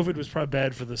sure COVID was probably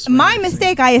bad for this. My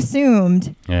mistake. I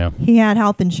assumed yeah. he had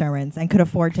health insurance and could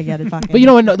afford to get a fucking. But you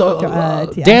know what? Damn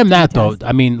STD that though. test.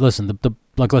 I mean, listen.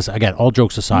 Listen again. All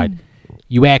jokes aside,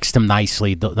 you asked him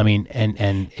nicely. I mean, and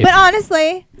if But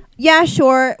honestly, yeah,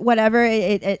 sure, whatever.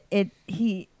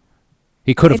 He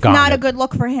he could have it's gone. not a good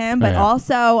look for him. But Yeah.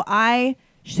 also, I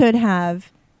should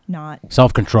have not.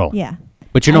 Self-control. Yeah.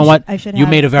 But you know I what? I should You have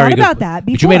made a very thought good. about that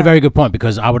But you made a before. very good point,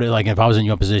 because I would like, if I was in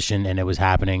your position and it was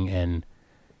happening and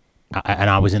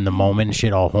I was in the moment and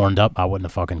shit all horned up, I wouldn't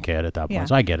have fucking cared at that point. Yeah.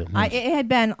 So I get it. It had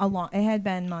been It had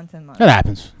been months and months. It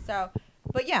happens. So,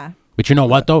 but yeah, But you know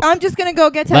what though? I'm just gonna go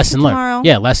get tested Lesson tomorrow. learned.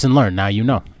 Yeah, lesson learned. Now you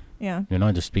know. Yeah. You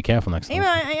know, just be careful next time.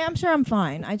 Anyway, I'm sure I'm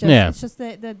fine. I just Yeah. it's just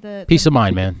the Peace of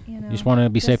mind, man. you know, You just want to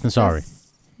be safe than sorry.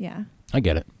 Yeah. I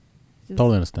get it. Just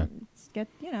Totally understand. Get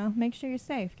make sure you're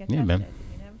safe. Get Yeah, tested. man.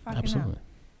 You never fucking Absolutely.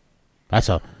 That's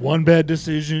a One bad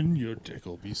decision, your dick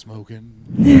will be smoking.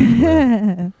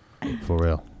 know. For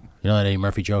real. You know that Eddie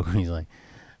Murphy joke? He's like,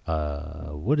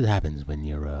 what happens when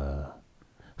your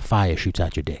fire shoots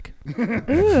out your dick?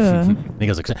 And he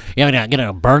goes like, you ever get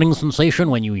a burning sensation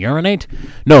when you urinate?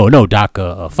 No, Doc,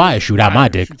 a fire shoot out my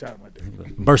dick.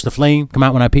 Burst of flame, come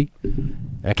out when I pee.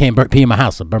 I can't pee in my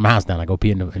house. I burn my house down. I go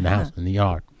pee in the house, in the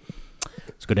yard.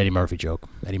 It's a good Eddie Murphy joke.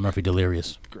 Eddie Murphy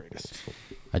delirious. Greatest.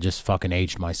 I just fucking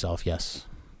aged myself, yes.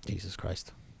 Jesus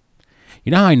Christ.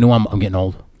 You know how I knew I'm getting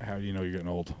old? How do you know you're getting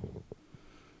old?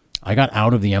 I got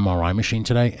out of the MRI machine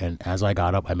today, and as I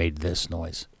got up, I made this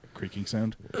noise. Creaking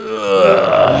sound.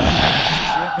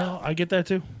 Yeah, no, I get that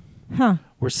too. Huh.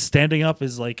 Where standing up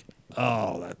is like,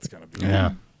 oh, that's gonna be.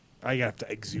 Yeah. I have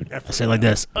to exude effort. I say it like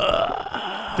this.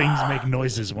 Things make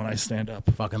noises when I stand up.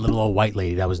 Fucking little old white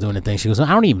lady that was doing the thing. She goes, I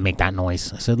don't even make that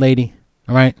noise. I said, lady,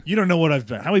 all right? You don't know what I've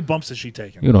been. How many bumps has she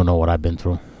taken? You don't know what I've been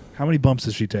through. How many bumps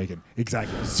has she taken?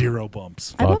 Exactly. 0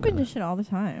 bumps. I bump Fuck. into shit all the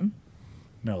time,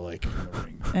 No, like in the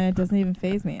ring. and it doesn't even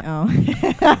faze me. Oh.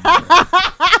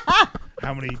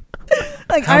 How many?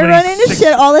 Like, How I many run into six-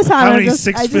 shit all the time. How I many just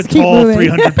 6 keep foot tall, moving.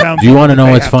 300 pound? Do you want to know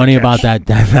they what's have to funny catch? about that?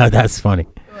 That's funny.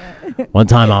 One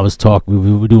time I was talking,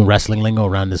 we were doing wrestling lingo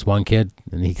around this one kid,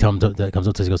 and he comes up to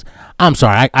us, he goes, I'm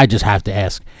sorry, I just have to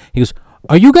ask. He goes,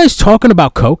 are you guys talking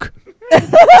about coke?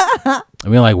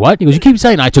 And we're like, what? He goes, you keep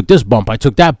saying I took this bump, I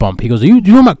took that bump. He goes, do you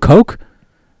know about coke?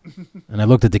 And I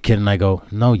looked at the kid and I go,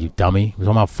 no, you dummy. He was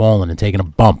talking about falling and taking a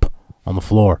bump on the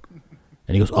floor.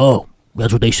 And he goes, oh,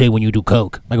 that's what they say when you do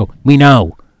coke. I go, we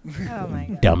know, Oh my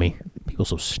god. dummy. People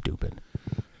so stupid.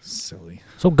 Silly.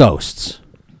 So ghosts.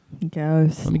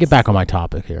 Ghosts. Let me get back on my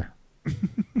topic here.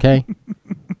 Okay?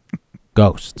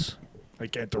 Ghosts. I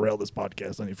can't derail this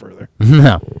podcast any further.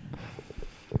 No.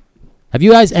 Have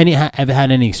you guys ever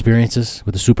had any experiences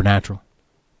with the supernatural?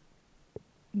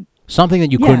 Something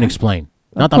that you couldn't Yeah. explain.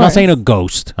 Of I'm not saying a course.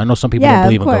 ghost. I know some people Yeah, don't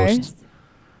believe of in course. ghosts.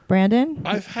 Brandon?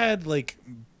 I've had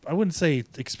I wouldn't say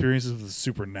experiences with the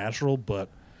supernatural, but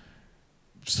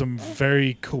some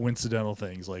very coincidental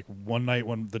things. Like one night,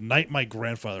 the night my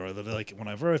grandfather, or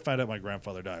whenever I found out my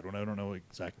grandfather died, when I don't know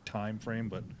exact time frame,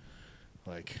 but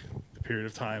like the period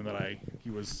of time that I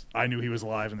knew he was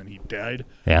alive and then he died.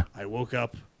 Yeah. I woke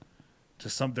up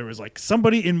to there was like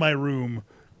somebody in my room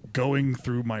going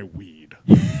through my weed.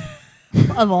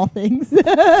 Of all things.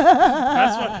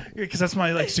 Because that's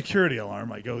my like security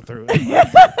alarm. I go through.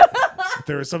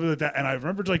 There was something like that, and I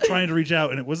remember like trying to reach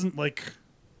out, and it wasn't like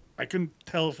I couldn't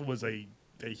tell if it was a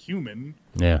human.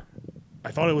 Yeah.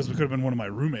 I thought it could have been one of my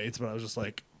roommates, but I was just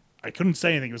like I couldn't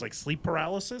say anything. It was like sleep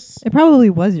paralysis. It probably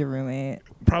was your roommate.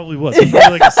 Probably was. It was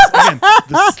probably like again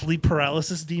the sleep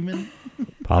paralysis demon.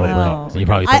 Probably. Oh. So you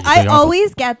probably think it's I your uncle.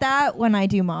 always get that when I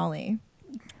do Molly.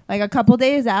 Like a couple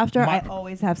days after, I Mine-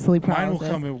 always have sleep Mine will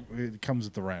paralysis. come. It comes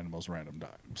at the most random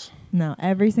times. No,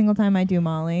 every single time I do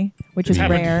Molly, which is It's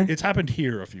rare, It's happened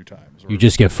here a few times. You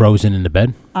just get frozen in the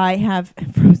bed? I have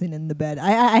frozen in the bed.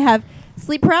 I have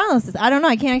sleep paralysis. I don't know.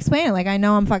 I can't explain it. Like I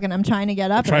know I'm trying to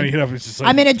get up. trying to and get up. It's just like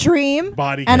I'm in a dream,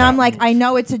 body and I'm cannot like, move. I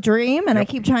know it's a dream, and I Yep.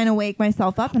 keep trying to wake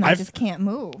myself up, and I I've- just can't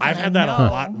move. I've And had I that a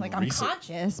know, lot Like I'm recent-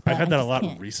 conscious, but I've had I that a just lot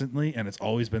can't. recently, and it's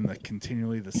always been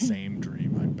continually the same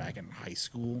dream. I'm back in high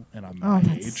school, and I'm Oh, my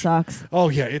that age. sucks. Oh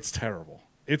yeah, it's terrible.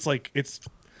 It's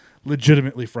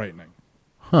legitimately frightening.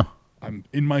 Huh. I'm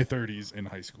in my 30s in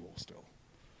high school still.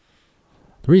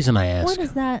 The reason I ask What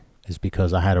is that? is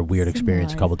because I had a weird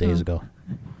experience a couple Symbolize, days huh?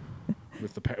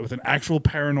 ago. With an actual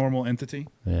paranormal entity.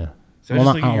 Yeah. So Well,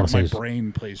 I I just don't wanna thinking say my it's-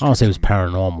 brain plays. I don't say it was tricks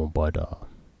on me. paranormal, but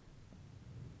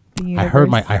The I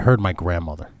heard my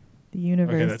grandmother. The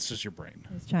universe Okay, that's just your brain.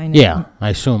 is trying to. Yeah, I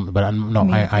assume, but no, I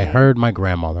Communicate. heard my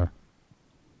grandmother,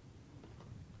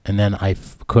 and then I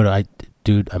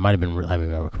might have been. I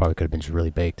mean, I probably could have been just really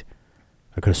baked.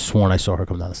 I could have sworn I saw her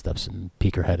come down the steps and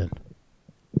peek her head in.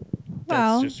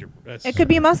 Well, that's just that's it could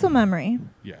be muscle memory,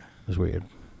 Yeah. It was weird.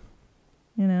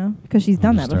 you know, because she's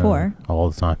done that Just, before. all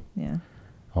the time, Yeah.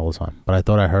 all the time. But I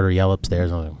thought I heard her yell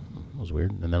upstairs. And I was like, it was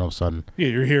weird. And then all of a sudden, Yeah,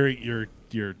 you're hearing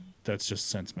you're that's just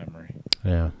sense memory.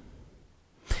 yeah.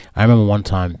 I remember one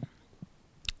time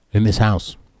in this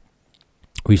house,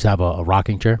 we used to have a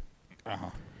rocking chair, Uh-huh.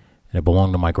 and it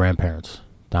belonged to my grandparents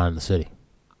down in the city.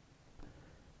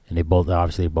 And they both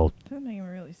That's making me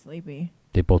really sleepy.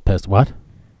 passed. What?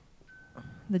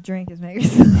 The drink is making me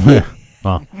sleepy.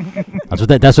 Well, that's what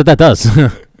that does.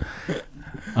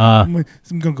 I'm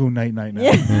gonna go night now.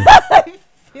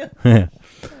 Yeah.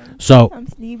 So I'm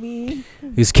sleepy.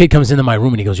 this kid comes into my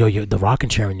room and he goes, "Yo, the rocking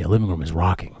chair in your living room is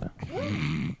rocking."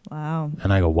 Wow.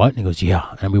 And I go, "What?" And he goes,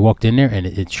 "Yeah." And we walked in there, and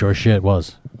it sure shit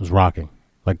was rocking,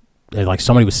 like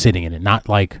somebody was sitting in it. Not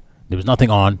like there was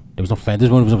nothing on. There was no fan.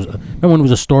 Remember when it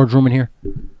was a storage room in here?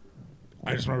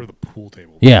 I just remember the pool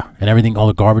table. Yeah, and everything, all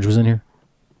the garbage was in here.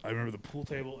 I remember the pool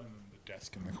table and then the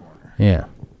desk in the corner. Yeah,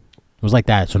 it was like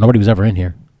that. So nobody was ever in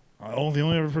here. The only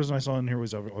other person I saw in here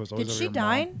was always Did she your mom.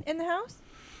 dine in the house?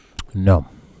 No,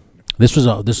 this was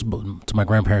to my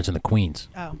grandparents in the Queens.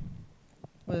 Oh.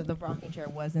 Well, the rocking chair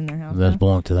was in their house. That huh?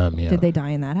 belonged to them. Yeah. Did they die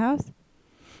in that house?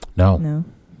 No, No.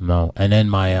 no. And then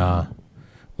my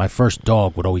first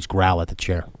dog would always growl at the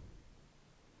chair.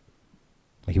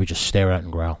 Like he would just stare at it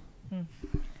and growl.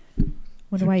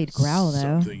 Wonder why he'd growl though.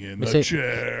 Something in They the say-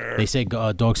 chair. They say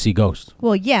dogs see ghosts.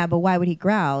 Well, yeah, but why would he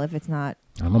growl if it's not?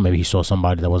 I don't know. Maybe he saw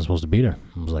somebody that wasn't supposed to be there.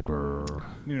 It was like, "Rrr."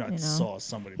 You not you know. saw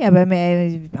somebody. Yeah, but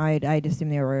I'd assume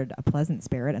they were a pleasant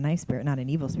spirit, a nice spirit, not an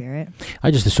evil spirit. I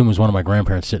just assumed it was one of my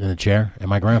grandparents sitting in the chair. And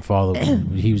my grandfather,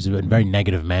 he was a very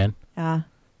negative man.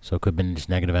 So it could have been just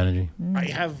negative energy. I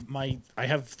have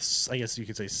I guess you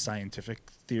could say scientific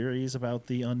theories about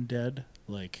the undead.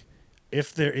 Like,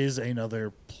 if there is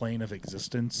another plane of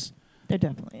existence, There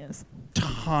definitely is.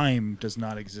 time does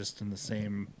not exist in the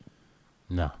same.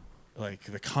 No. Like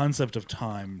the concept of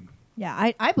time,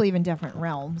 Yeah, I believe in different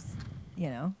realms,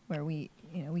 where we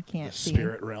can't the see.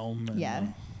 spirit realm. And, Yeah.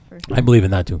 For sure. I believe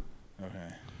in that too.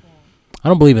 Okay. I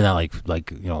don't believe in that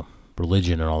like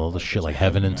religion and all this shit like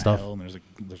heaven and stuff. Hell, and there's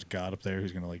a God up there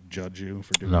who's gonna like judge you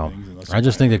for doing No. things. unless I you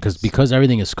just think die. that because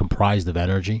everything is comprised of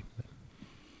energy,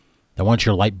 that once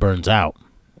your light burns out,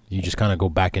 you just kind of go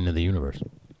back into the universe.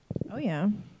 Oh yeah.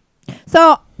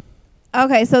 So,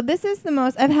 okay, so this is the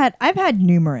most I've had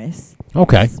numerous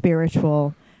Okay.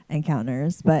 spiritual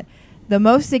encounters, but the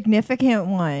most significant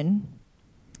one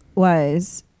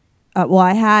was,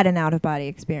 I had an out of body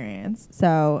experience.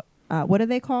 So, what do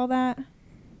they call that?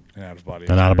 An out of body.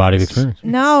 An out of body experience.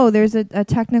 No, there's a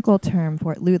technical term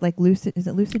for it. Like lucid. Is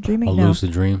it lucid dreaming? A No.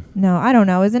 lucid dream. No, I don't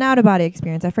know. It's an out of body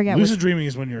experience. I forget. Lucid dreaming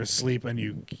is when you're asleep and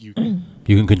you You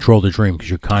can control the dream because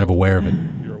you're kind of aware of it.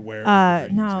 you're aware. of the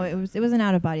dream. No, it was an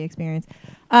out of body experience.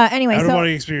 Anyway, Out of so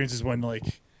body experience is when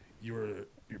like you're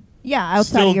yeah,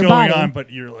 outside still of your going body. on, but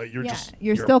you're Yeah, just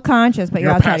you're still conscious, but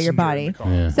you're a outside of your passenger in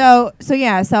body. the car.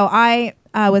 Yeah. So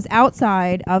I was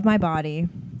outside of my body.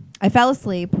 I fell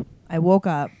asleep. I woke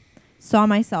up, saw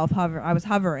myself I was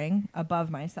hovering above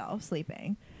myself,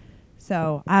 sleeping.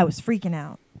 So I was freaking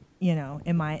out.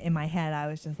 In my head, I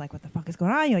was just like, "What the fuck is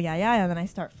going on?" Yeah. And then I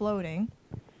start floating.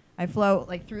 I float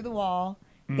like through the wall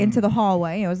into the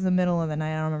hallway. It was in the middle of the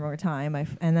night. I don't remember what time.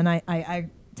 And then I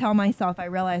tell myself, I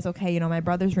realize, okay, my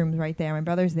brother's room's right there. My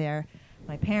brother's there.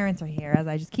 My parents are here. As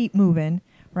I just keep moving,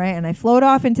 right? And I float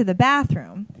off into the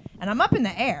bathroom. And I'm up in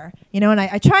the air, and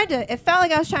I tried to, it felt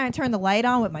like I was trying to turn the light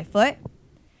on with my foot.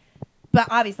 But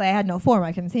obviously I had no form.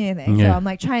 I couldn't see anything. Yeah. So I'm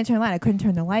like trying to turn the light. I couldn't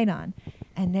turn the light on.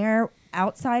 And there,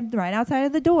 right outside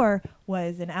of the door,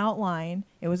 was an outline.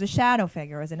 It was a shadow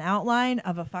figure. It was an outline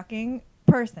of a fucking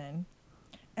person.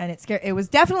 And it scared. It was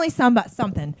definitely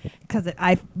something, because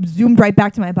I zoomed right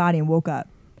back to my body and woke up.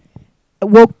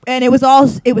 And it was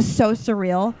so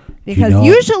surreal, because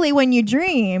usually when you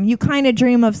dream, you kind of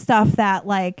dream of stuff that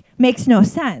like makes no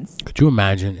sense. Could you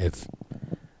imagine if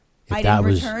I that didn't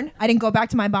was return. I didn't go back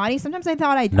to my body. Sometimes I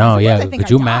thought I died. no, Sometimes yeah. I think Could I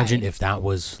you died. imagine if that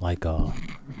was like now?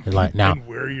 And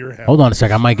where you're headed. Hold on a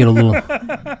second. I might get a little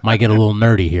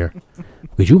nerdy here.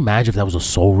 Could you imagine if that was a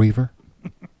soul reaver?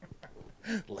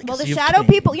 Well, the shadow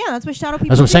people. Yeah, that's what shadow people.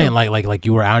 That's what I'm saying. do. Like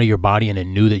you were out of your body and it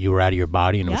knew that you were out of your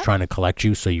body and it was Yeah. trying to collect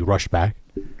you, so you rushed back.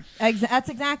 That's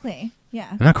exactly. Yeah.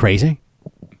 Isn't that crazy?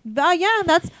 Yeah.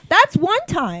 That's one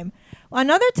time.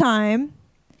 Another time.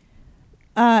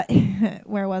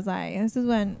 Where was I? This is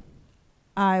when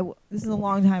this is a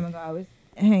long time ago. I was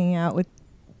hanging out with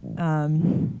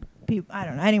people. I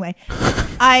don't know. Anyway,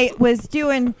 I was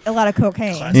doing a lot of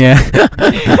cocaine. Yeah.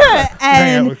 Hang out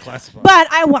and with classified. but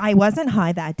I wasn't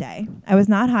high that day. I was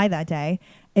not high that day.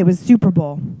 It was Super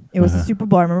Bowl. It was a Super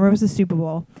Bowl. I remember it was a Super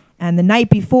Bowl. And the night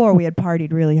before, we had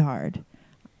partied really hard.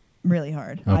 Really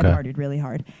hard. I Okay. partied really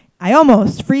hard. I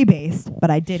almost freebased, but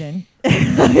I didn't.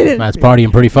 That's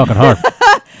partying pretty fucking hard.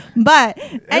 But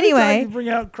Anytime anyway, you bring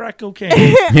out crack cocaine.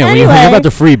 Yeah, when you're about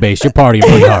to free base, you're partying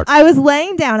pretty hard. I was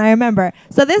laying down. I remember.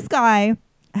 So this guy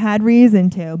had reason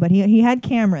to, but he had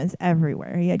cameras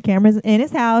everywhere. He had cameras in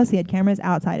his house. He had cameras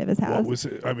outside of his house. What was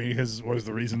it? I mean, what was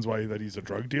the reasons why that he's a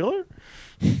drug dealer?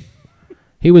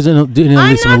 He was doing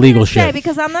I'm some not illegal gonna say, shit.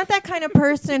 because I'm not that kind of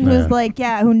person Yeah. who's like,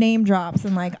 who name drops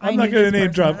and like. I'm I not knew gonna this name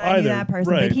person, drop I knew either, that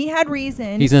person, right. but he had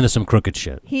reason. He's into some crooked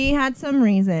shit. He had some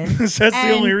reason. That's the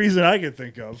And- only reason I can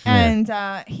think of. And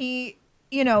he,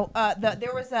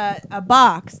 there was a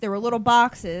box. There were little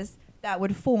boxes that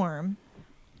would form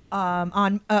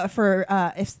on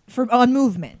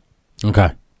movement.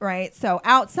 Okay. right? So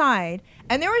outside,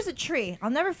 and there was a tree. I'll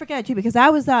never forget it too, because I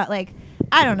was like,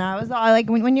 I don't know, I was like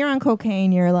when you're on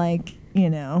cocaine, you're like, you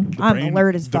know, I'm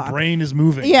alert as fuck. The brain is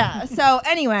moving. Yeah. So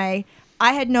anyway,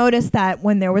 I had noticed that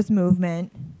when there was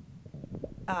movement,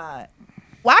 well,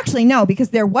 actually no, because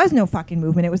there was no fucking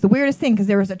movement. It was the weirdest thing, because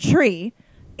there was a tree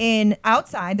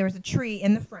outside. There was a tree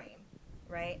in the frame,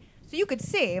 right? So you could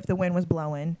see if the wind was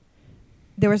blowing.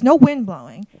 There was no wind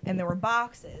blowing, and there were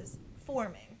boxes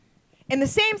forming in the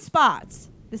same spots,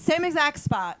 the same exact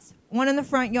spots, one in the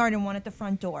front yard and one at the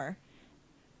front door.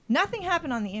 Nothing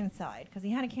happened on the inside, because he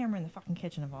had a camera in the fucking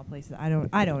kitchen of all places. I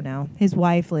don't know. His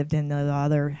wife lived in the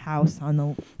other house on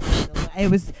the it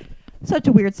was such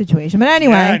a weird situation. But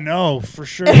anyway. Yeah, I know, for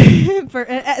sure.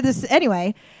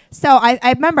 Anyway, so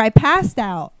I remember I passed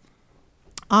out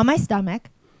on my stomach.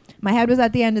 My head was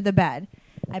at the end of the bed.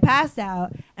 I passed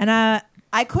out, and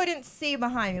I couldn't see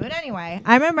behind me. But anyway,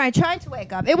 I remember I tried to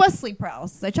wake up. It was sleep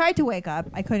paralysis. I tried to wake up.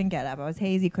 I couldn't get up. I was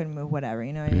hazy, couldn't move, whatever,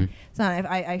 you know what I mean? So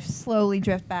I slowly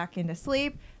drift back into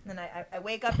sleep. And then I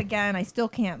wake up again. I still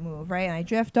can't move, right? And I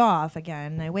drift off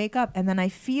again. And I wake up, and then I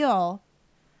feel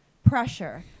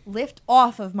pressure lift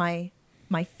off of my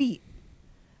feet.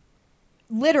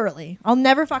 Literally. I'll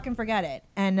never fucking forget it.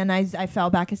 And then I fell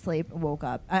back asleep, woke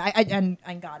up.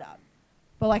 I got up.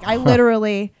 But like I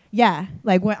literally, yeah,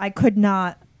 like when I could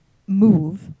not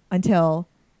move until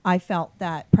I felt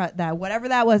that whatever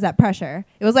that was, that pressure.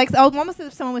 It was like almost as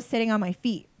if someone was sitting on my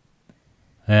feet.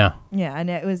 Yeah. Yeah, and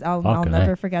it was I'll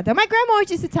never forget that. My grandma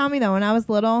always used to tell me though when I was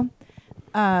little,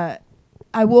 I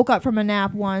woke up from a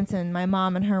nap once and my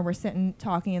mom and her were sitting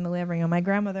talking in the living room. My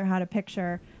grandmother had a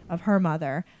picture of her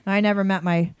mother. And I never met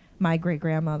my great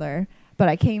grandmother, but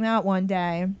I came out one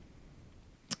day.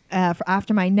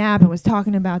 After my nap and was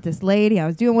talking about this lady. I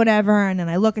was doing whatever, and then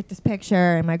I look at this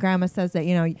picture, and my grandma says that,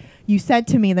 you know, you said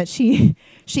to me that she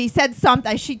said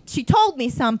something. She told me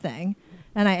something,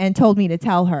 and told me to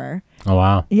tell her. Oh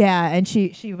wow. Yeah, and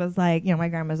she was like, you know, my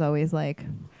grandma's always like,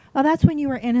 oh, that's when you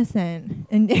were innocent,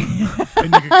 and you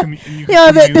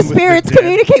know, the spirits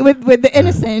communicate with the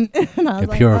innocent. And I was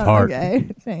like, pure of heart. Okay,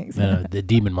 thanks. The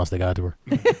demon must have got to her.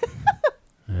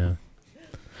 Yeah.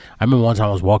 I remember one time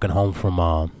I was walking home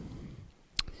from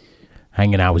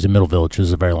hanging out. It was in Middle Village. This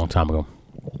is a very long time ago.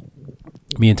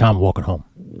 Me and Tom were walking home,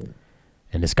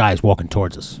 and this guy is walking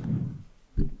towards us.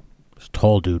 This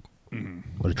tall dude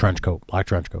with a trench coat, black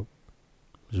trench coat.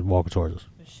 He's walking towards us.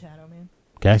 The Shadow Man.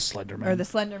 Okay? Slender Man. Or the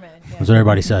Slender Man. Yeah. That's what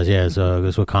everybody says. Yeah,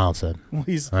 that's what Colin said. Well,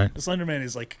 right? The Slender Man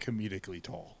is like comedically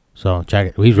tall. So check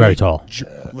it. He's very tall.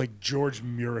 Like George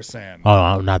Murasan.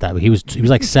 Oh, not that. But he was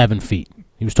like 7 feet.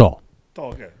 He was tall.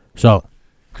 Oh, okay. So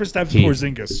Kristaps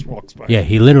Porzingis walks by. Yeah,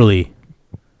 he literally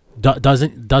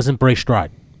doesn't break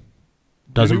stride.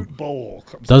 Doesn't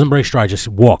break stride. Just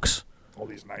walks all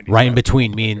these 90s right in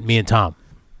between me and Tom.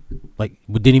 Like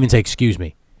we didn't even say excuse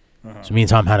me. So me and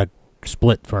Tom had a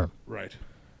split for him. Right.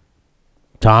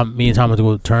 Me and Tom had to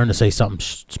go turn to say something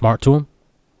smart to him.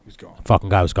 He's gone. The fucking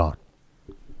guy was gone.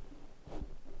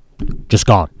 Just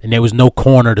gone, and there was no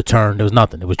corner to turn. There was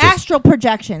nothing. It was just astral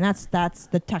projection. That's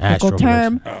the technical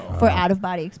term projection. for out of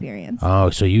body experience.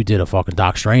 Oh, so you did a fucking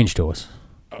Doc Strange to us.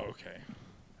 Oh, okay.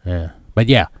 Yeah, but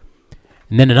yeah,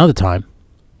 and then another time,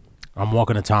 I'm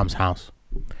walking to Tom's house,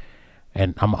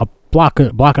 and I'm a block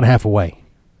and a half away,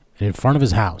 and in front of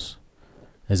his house,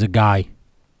 there's a guy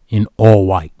in all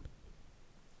white.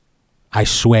 I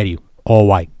swear to you, all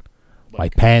white,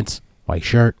 white pants, white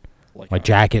shirt, white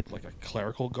jacket. Like a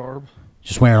clerical garb?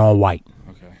 Just wearing all white.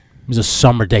 Okay. It was a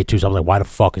summer day, too, so I was like, why the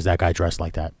fuck is that guy dressed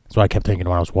like that? That's what I kept thinking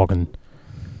when I was walking,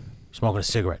 smoking a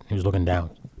cigarette. He was looking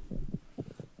down.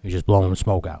 He was just blowing the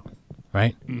smoke out,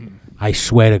 right? I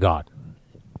swear to God,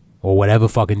 or whatever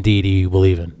fucking deity you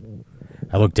believe in.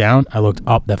 I looked down, I looked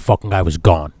up, that fucking guy was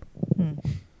gone.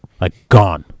 Like,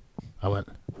 gone.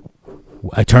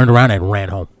 I turned around and ran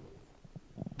home.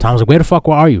 Tom was like, where the fuck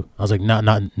are you? I was like,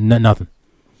 nothing.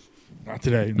 Not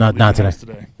today. Not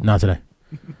today. Not today.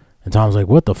 And Tom was like,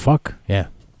 what the fuck? Yeah.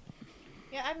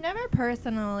 Yeah, I've never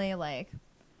personally, like,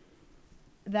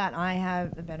 that I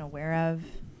have been aware of,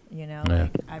 you know. Yeah.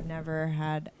 Like, I've never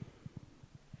had...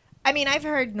 I mean, I've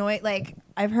heard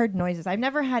noises. I've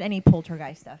never had any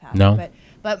poltergeist stuff happen. No.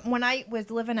 But when I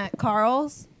was living at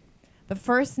Carl's, the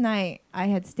first night I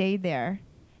had stayed there,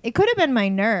 it could have been my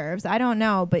nerves. I don't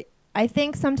know. But I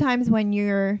think sometimes when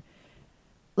you're...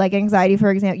 like anxiety, for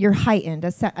example, you're heightened.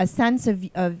 A sense of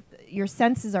your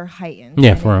senses are heightened.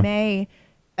 Yeah,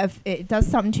 if it does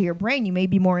something to your brain, you may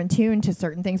be more in tune to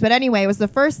certain things. But anyway, it was the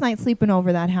first night sleeping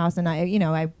over that house, and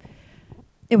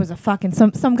it was a fucking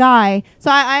some guy.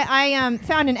 So I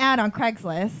found an ad on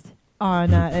Craigslist on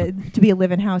to be a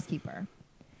live-in housekeeper,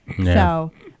 Yeah.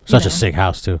 So Such you a know. sick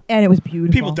house too. And it was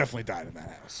beautiful. People definitely died in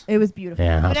that house. It was beautiful.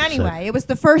 Yeah, But house was anyway, sick. it was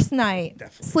the first night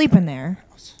Definitely sleeping there.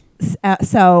 House.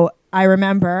 So I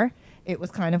remember it was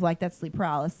kind of like that sleep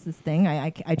paralysis thing.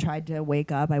 I tried to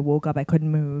wake up. I woke up. I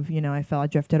couldn't move. You know, I felt I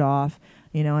drifted off.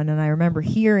 You know, and then I remember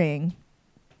hearing,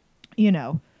 you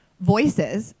know,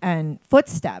 voices and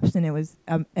footsteps, and it was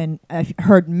and I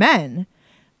heard men,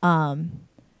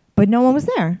 but no one was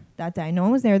there that day. No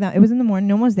one was there. That it was in the morning.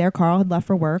 No one was there. Carl had left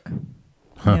for work.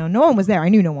 Huh. You know, no one was there. I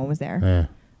knew no one was there. Yeah.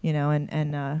 You know,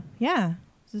 and yeah,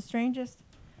 it's the strangest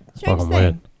fucking thing.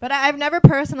 weird. But I've never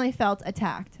personally felt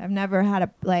attacked. I've never had a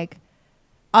like,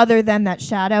 other than that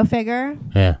shadow figure.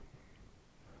 Yeah.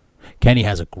 Kenny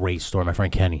has a great story. My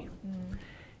friend Kenny.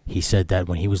 He said that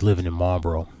when he was living in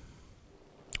Marlboro,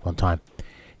 one time,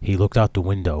 he looked out the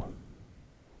window,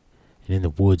 and in the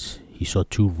woods, he saw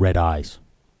two red eyes.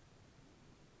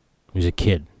 He was a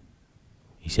kid.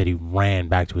 He said he ran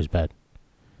back to his bed,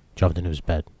 jumped into his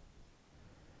bed,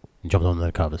 and jumped under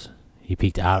the covers. He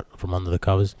peeked out from under the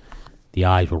covers. The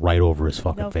eyes were right over his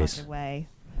fucking No face. fucking way.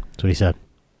 That's what he said.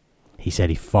 He said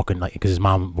he fucking, like, because his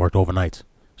mom worked overnights,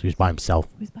 so he was by himself.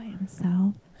 He was by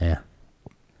himself. Yeah.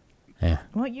 Yeah.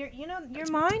 Well, your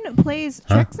mind plays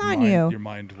tricks on you. Your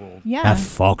mind will Yeah. That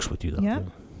fucks with you, though. Yeah.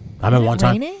 Dude. I remember one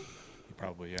time. Raining?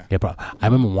 probably, yeah. Yeah, bro. I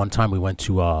remember one time we went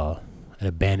to an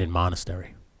abandoned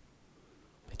monastery.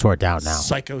 They tore it down now.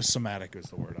 Psychosomatic is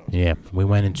the word I was Yeah, we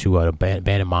went into an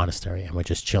abandoned monastery and we're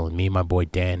just chilling. Me, my boy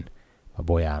Dan, my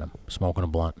boy Adam, smoking a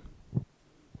blunt,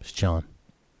 just chilling.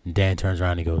 And Dan turns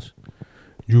around and he goes,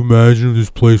 "Can you imagine if this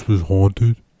place was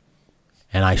haunted?"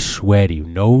 And I swear to you,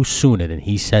 no sooner than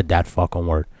he said that fucking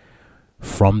word,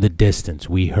 from the distance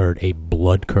we heard a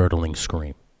blood-curdling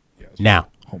scream. Yeah, it's Now,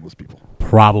 homeless people.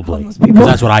 probably, Homeless people. 'cause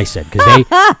that's what I said. Because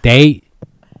they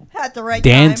At the right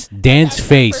Dan's time. Dan's That's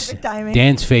face perfect timing.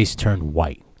 Dan's face turned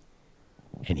white,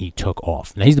 and he took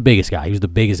off. Now he's the biggest guy. He was the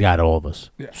biggest guy to all of us.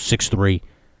 Yeah. 6'3",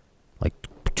 like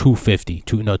 250,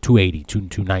 280,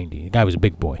 290. The guy was a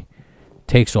big boy.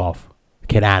 Takes off.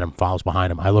 Kid Adam follows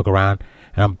behind him. I look around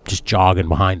and I'm just jogging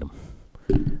behind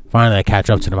him. Finally, I catch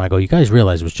up to them. I go, "You guys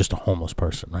realize it was just a homeless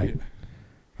person, right?" Yeah.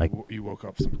 Like- You woke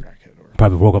up some crackhead or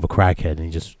Probably woke up a crackhead and he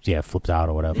just flipped out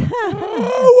or whatever.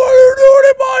 Oh, what are you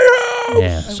doing in my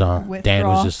house? Yeah. So Dan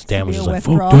was Withdraw. just like,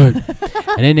 Withdraw. "Fuck that."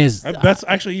 And then there's That's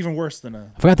actually even worse than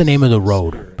a I forgot the name of the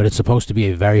road, but it's supposed to be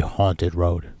a very haunted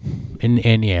road in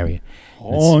the area.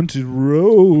 haunted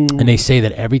road. And they say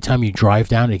that every time you drive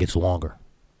down, it gets longer.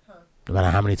 No matter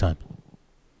how many times.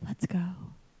 Let's go.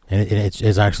 And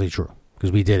it's actually true.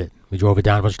 Because we did it. We drove it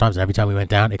down a bunch of times, and every time we went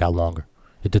down, it got longer.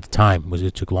 It did the time.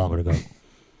 It took longer to go.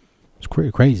 It's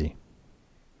crazy.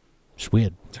 It's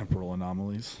weird. Temporal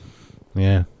anomalies.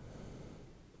 Yeah.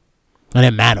 And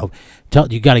then Matt,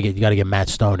 you gotta get Matt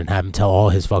Stone and have him tell all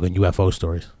his fucking UFO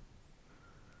stories.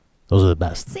 Those are the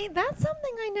best. See, that's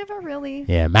something I never really.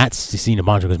 Yeah, Matt's seen a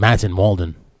bunch of because Matt's in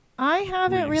Walden. I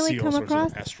haven't Where you really see all come sorts of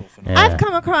across. astral phenomena. Yeah. I've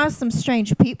come across some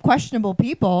strange, questionable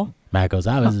people. Matt goes,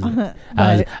 I was But-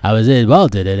 in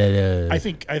Walden. I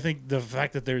think the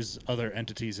fact that there's other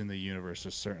entities in the universe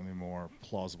is certainly more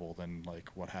plausible than like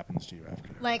what happens to you after.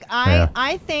 Like Yeah.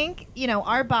 I think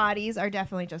our bodies are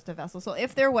definitely just a vessel. So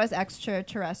if there was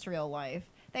extraterrestrial life,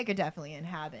 they could definitely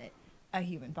inhabit a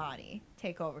human body,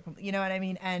 take over. You know what I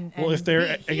mean? And Well, if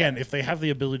they're be again, here. if they have the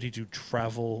ability to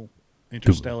travel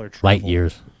interstellar travel, light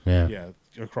years. Yeah. yeah,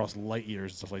 across light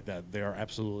years and stuff like that, they are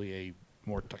absolutely a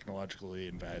more technologically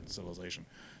advanced civilization.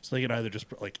 So they can either just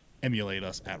like emulate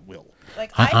us at will.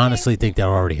 like I think- honestly think they're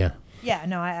already here. yeah,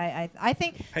 no, I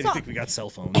think. How do So, you think we got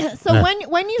cell phones? so Yeah.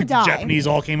 when you The die, Japanese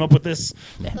all came up with this.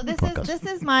 Yeah, so fuck us. this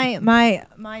is my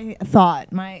thought.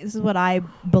 This is what I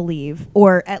believe,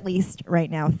 or at least right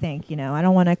now think. I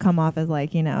don't want to come off as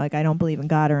like like I don't believe in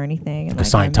God or anything. And Like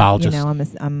a like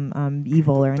Scientologist. I'm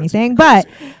evil or That's anything. crazy.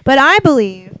 But I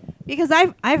believe because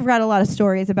I've read a lot of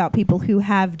stories about people who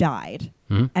have died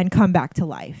Mhm. and come back to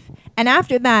life, and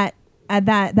after that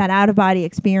that out of body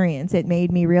experience, it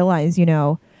made me realize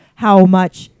how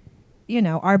much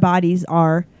our bodies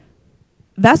are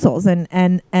vessels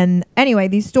and anyway,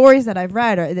 these stories that I've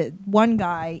read are that one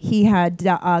guy, he had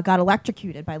got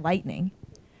electrocuted by lightning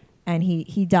and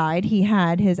he died. He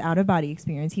had his out of body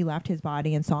experience. He left his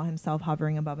body and saw himself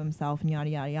hovering above himself and yada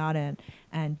yada yada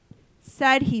and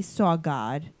said he saw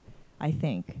God, I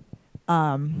think.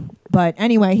 But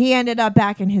anyway, he ended up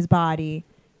back in his body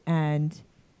and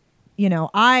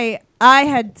I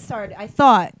had started, I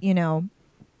thought,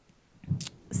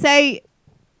 say,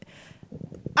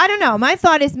 I don't know. My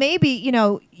thought is maybe,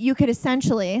 you could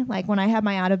essentially, like when I have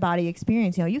my out of body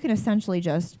experience, you can essentially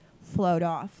just float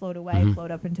off, float away, Mhm.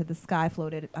 float up into the sky,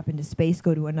 float it up into space,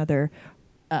 go to another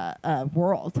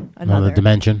world, Another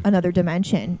dimension. another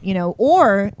dimension, you know.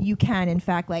 Or you can, in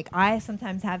fact, like I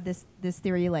sometimes have this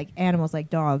theory, like animals, like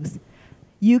dogs,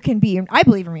 you can be. I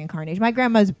believe in reincarnation. My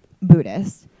grandma's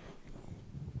Buddhist.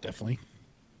 Definitely.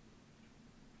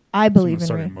 I believe in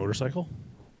Starting a motorcycle.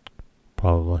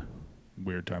 Probably.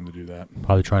 Weird time to do that.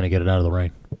 Probably trying to get it out of the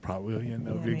rain. Probably, yeah,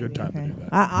 that would Yeah, be a good maybe, time okay. to do that.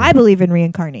 I believe in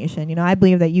reincarnation. You know, I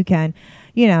believe that you can,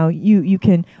 you know, you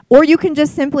can, or you can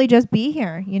just simply just be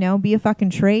here. You know, be a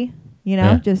fucking tree. You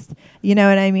know, Yeah. just, you know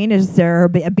what I mean? Is there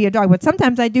be a dog? But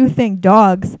sometimes I do think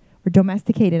dogs are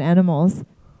domesticated animals.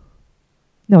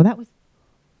 No, that was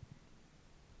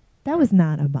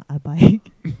not a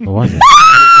bike. What was it?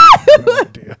 No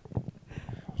idea.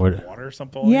 What? Water or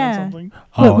something? Yeah. Something?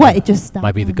 What? It just stopped.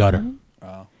 Might be the all of a gutter. sudden?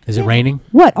 Oh, Is it Yeah. raining?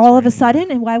 What? All of a raining.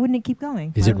 sudden? And why wouldn't it keep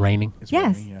going? Is Why it would- raining? it's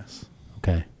Yes. raining, yes.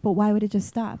 Okay. But why would it just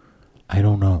stop? I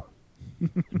don't know.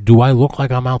 Do I look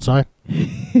like I'm outside?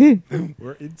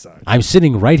 We're inside. I'm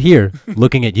sitting right here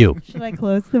looking at you. Should I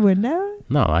close the window?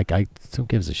 No, I who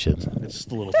gives a shit? It's just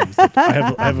the little things. That I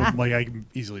have like I can very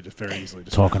easily just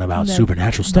Talking about That's-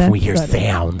 supernatural stuff and we hear that's funny.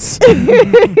 sounds.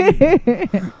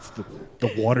 It's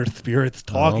the water spirits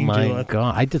talking oh to my us.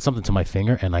 god. I did something to my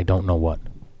finger and I don't know what.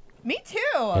 Me too.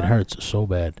 It hurts so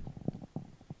bad.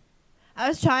 I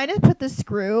was trying to put the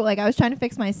screw, like I was trying to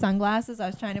fix my sunglasses. I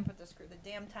was trying to put the screw, the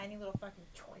damn tiny little fucking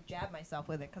toy, jab myself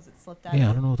with it because it slipped out. Yeah, I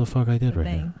of don't know what the fuck I did the right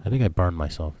here. thing. I think I burned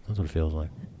myself. That's what it feels like.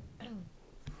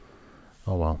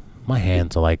 Oh well. My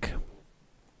hands are like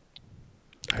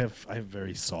I have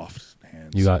very soft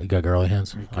hands. you got girly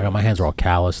hands? I got my hands are all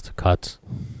calloused, cuts.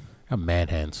 I got man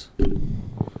hands.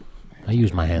 I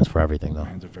use my hands for everything My though.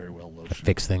 hands are very well I lotioned.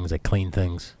 fix things, I clean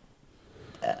things.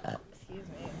 Excuse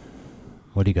me.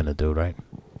 What are you gonna do, right?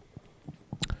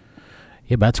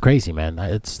 Yeah, but that's crazy, man.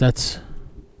 I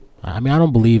mean, I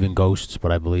don't believe in ghosts,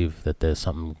 but I believe that there's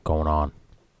something going on.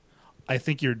 I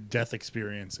think your death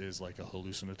experience is like a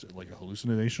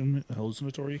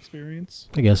hallucinatory experience.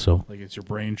 I guess so. Like it's your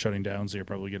brain shutting down, so you're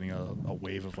probably getting a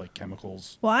wave of like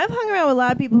chemicals. Well, I've hung around with a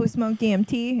lot of people who smoke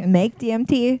DMT and make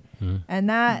DMT, Mhm. and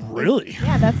that Really?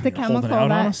 yeah, that's the You're holding chemical out on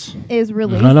that us? is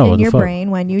released I know, what in the your fuck?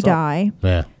 brain when you What's up? die.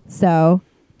 Yeah. So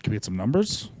Can we get some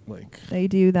numbers? Like they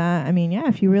do that. I mean, yeah,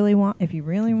 if you really want Yes. to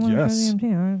try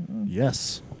DMT.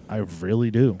 yes, I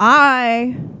really do.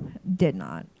 I did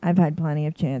not. I've had plenty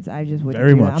of chance. I just wouldn't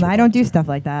Very do much that. I don't do would. stuff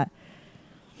like that.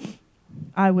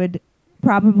 I would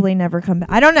probably never come back.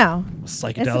 I don't know. It's a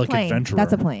Psychedelic plane. adventurer.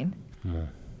 That's a plane.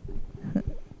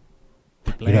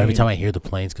 You know, every time I hear the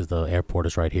planes, because the airport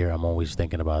is right here, I'm always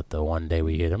thinking about the one day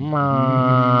we hear them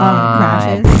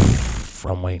Crashes.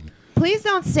 I'm waiting. Please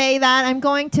don't say that. I'm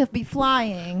going to be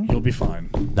flying. You'll be fine.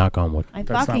 Knock on wood. I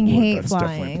That's fucking not wood. hate That's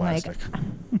definitely flying. Like plastic.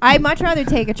 I'd much rather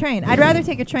take a train. I'd rather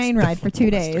take a train ride for 2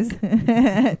 days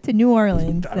to New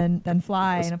Orleans than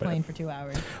fly That's in a bad. plane for 2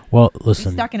 hours. Well, Be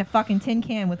listen, stuck in a fucking tin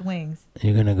can with wings.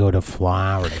 you're gonna go to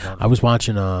Florida. I was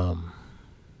watching what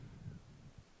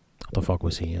the fuck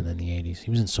was he in the 80s?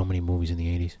 He was in so many movies in the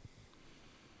 80s.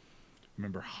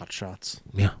 Remember Hot Shots?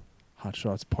 Yeah. Hot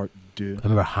Shots Part 2. I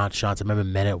remember Hot Shots. I remember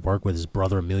Men at Work with his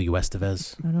brother Emilio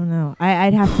Estevez. I don't know.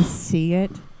 I'd have to see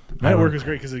it. That work is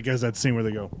great because it has that scene where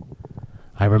they go.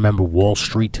 I remember Wall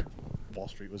Street. Wall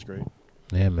Street was great.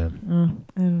 Yeah, man.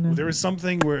 I don't know. There was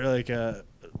something where like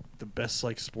the best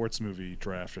like sports movie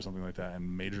draft or something like that,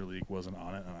 and Major League wasn't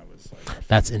on it, and I was like,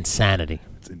 That's insanity.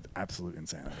 it's absolute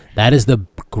insanity. That is the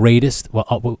greatest.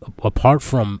 Well, apart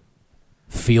from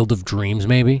Field of Dreams,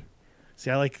 maybe. See,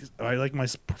 I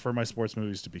prefer my sports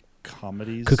movies to be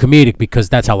comedies. Comedic, because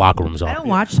that's how locker rooms I are. don't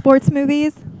watch sports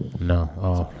movies. No.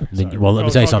 Oh. Sorry. Well, let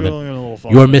me tell you Going something. a little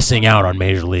far. You're missing out on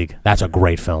Major League. That's a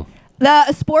great film.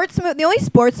 The only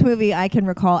sports movie I can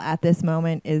recall at this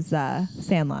moment is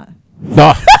Sandlot.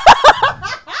 No,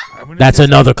 I wouldn't that's say-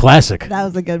 another classic. That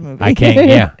was a good movie. I can't.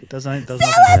 Yeah. It doesn't.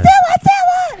 Sandlot.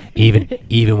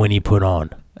 Even when you put on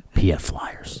PF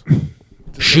Flyers,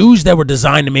 shoes that were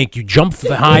designed to make you jump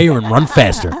higher and run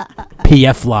faster.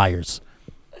 PF Flyers.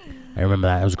 I remember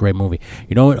that. It was a great movie.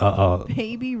 You know what?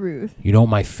 Baby Ruth. You know what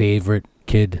my favorite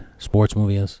kid sports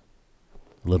movie is?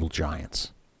 Little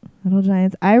Giants. Little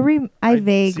Giants. I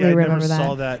vaguely I remember never that.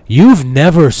 saw that. You've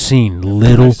never seen I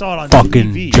Little saw it on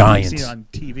fucking TV. Giants. I've seen it on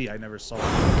TV. I never saw it.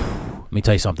 Let me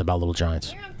tell you something about Little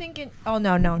Giants. Here I'm thinking. Oh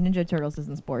no, Ninja Turtles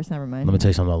isn't sports. Never mind. Let me tell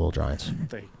you something about Little Giants.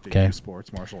 They Okay. do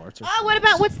sports, martial arts. Or Oh, what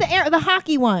about what's the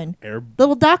hockey one? Air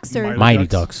Little Ducks or Mighty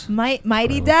Ducks. Ducks.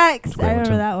 Mighty Great one. Ducks. Great I one,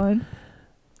 remember too. that one.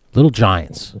 Little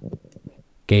Giants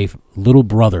gave little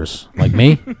brothers like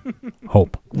me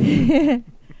hope. Yeah.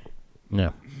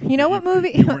 You know what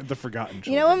movie? You weren't the forgotten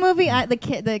children. You know what movie?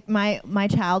 My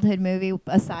childhood movie,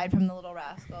 aside from the Little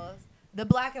Rascals, the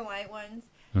black and white ones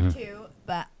too.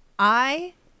 But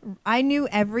I knew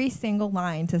every single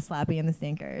line to Slappy and the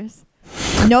Stinkers.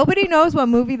 Nobody knows what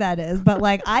movie that is, but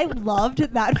like I loved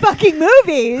that fucking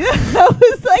movie. That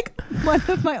was like one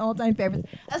of my all-time favorites.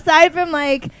 Aside from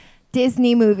like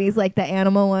Disney movies, like the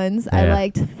animal ones, I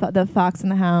liked the Fox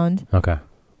and the Hound. Okay.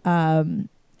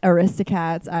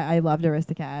 Aristocats. I loved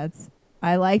Aristocats.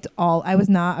 I liked all. I was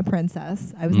not a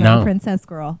princess. I was not a princess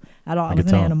girl at all. I was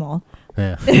an animal.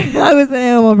 Yeah. I was an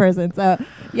animal person. So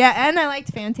yeah, and I liked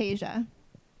Fantasia.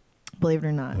 Believe it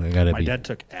or not. Well, my dad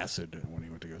took acid when he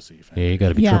went to go see Fantasia. Yeah, you got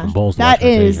to be tripping balls. That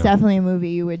is definitely a movie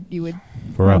you would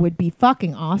would be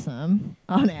fucking awesome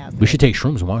on acid. We should take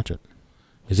shrooms and watch it.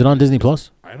 Is it on Disney Plus?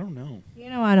 I don't know. You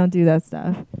know I don't do that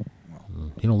stuff.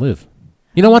 You don't live.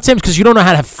 You know what, Sam? Because you don't know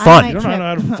how to have fun. You don't know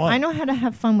how to have fun. I know how to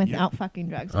have fun without fucking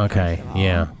drugs. Okay,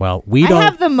 yeah. Well, we don't. I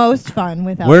have the most fun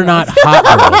without We're drugs. not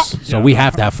hot girls, so we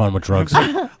have to have fun with drugs.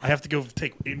 I have to go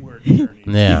take inward journeys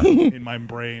Yeah. in my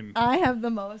brain. I have the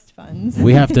most fun.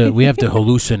 We have to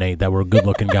hallucinate that we're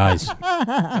good-looking guys.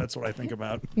 That's what I think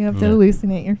about. You have to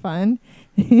hallucinate your fun.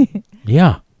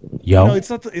 Yeah. Yo. No, it's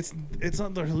not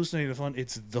the hallucinating fun.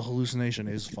 It's the hallucination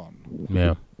is fun.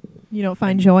 Yeah. You don't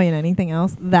find joy in anything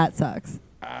else? That sucks.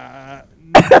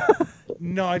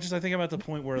 No, I think about the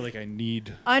point where like I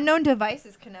need Unknown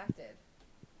devices connected.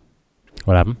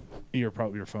 What happened? your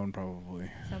phone probably.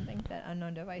 Something said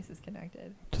unknown devices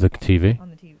connected To the TV? on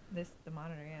the TV. The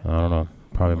monitor. I don't know.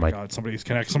 Probably Oh my God,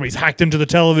 somebody's hacked into the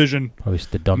television. Probably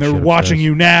the dumb And shit. they're watching upstairs.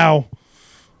 you now.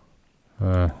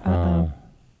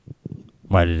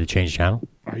 Why did it change channel?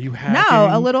 Are you hacking? No,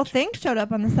 a little thing showed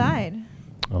up on the side.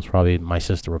 That was probably my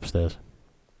sister upstairs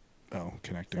Oh,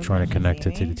 connecting. So- trying to Can connect she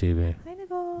it see to the TV. Hi,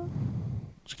 Nicole.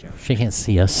 She can't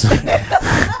see us.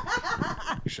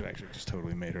 We should actually just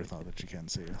totally made her thought that she can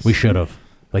see us. We should have.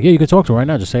 Like, yeah, you could talk to her right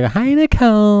now. Just say, hi,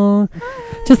 Nicole.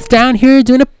 Just down here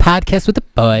doing a podcast with the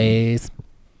boys.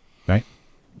 Right?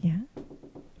 Yeah.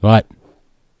 What?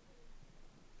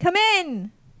 Come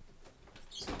in.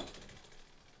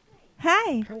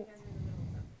 Hi.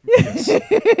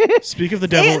 Speak of the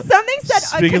devil. Something said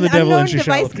Speak of the devil unknown and she shall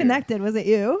device appear. connected. Was it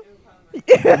you?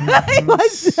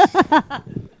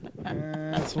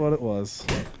 That's what it was.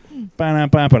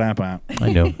 Ba-da-ba-ba-da-ba.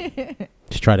 I know.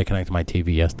 Just tried to connect to my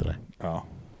TV yesterday. Oh.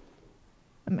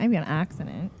 Maybe an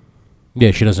accident.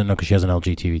 Yeah, she doesn't know because she has an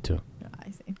LG TV too. Oh,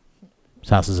 I see. This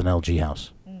house is an LG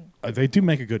house. They do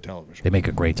make a good television. They make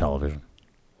a great television.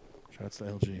 Shouts to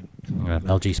LG. Yeah,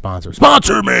 LG sponsor.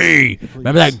 Sponsor me!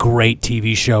 Remember that great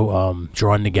TV show,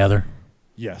 Drawn Together?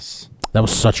 Yes. That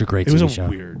was such a great It was TV a show.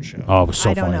 weird show. Oh, it was so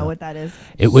I don't funny. know what that is.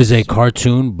 It was a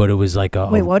cartoon, but it was like a...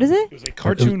 Wait, what is it? It was a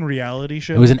cartoon reality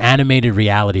show. It was an animated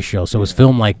reality show, so it was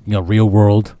filmed like real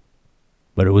world,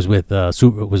 but it was with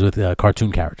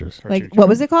cartoon characters. Like, what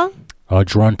was it called?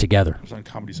 Drawn Together. It was on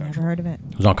Comedy Never Central. heard of it.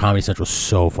 It was on Comedy Central.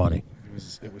 So funny. It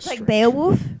was It's like strange.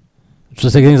 Beowulf.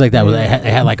 Just like things like that. It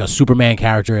had like a Superman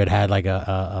character. It had like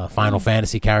a Final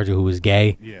Fantasy character who was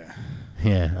gay. Yeah.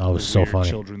 Yeah, oh, it was so Weird funny.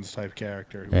 Children's type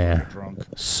character. Who Yeah. was like drunk.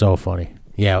 So funny.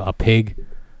 Yeah, a pig.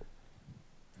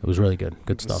 It was really good.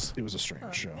 Good stuff. It was a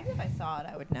strange show. Maybe if I saw it,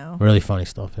 I would know. Really funny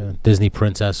stuff. Yeah. Disney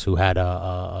princess who had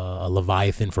a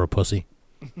Leviathan for a pussy.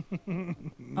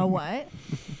 A what?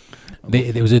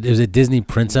 It was a Disney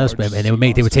princess, and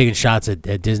they were taking shots at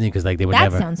Disney because like they would That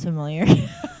never. sounds familiar.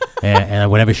 And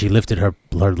whenever she lifted her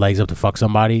legs up to fuck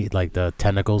somebody, like the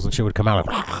tentacles and shit would come out.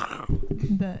 Like,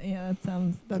 Yeah, that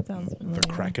sounds familiar.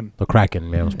 They're cracking. the Kraken,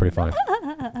 man, it was pretty funny.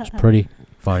 It's pretty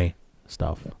funny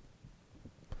stuff.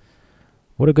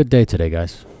 What a good day today,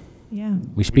 guys. Yeah. We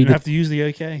We speak. didn't have to use the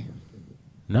AK.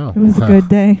 No, It was a good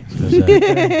day.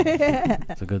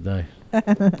 It's a good day.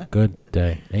 Good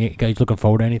day. Are you guys looking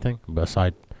forward to anything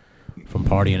aside from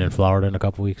partying in Florida in a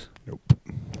couple weeks?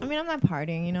 I mean, I'm not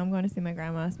partying. You know, I'm going to see my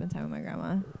grandma, spend time with my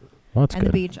grandma. Well, that's And good.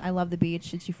 the beach. I love the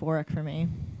beach. It's euphoric for me.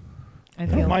 I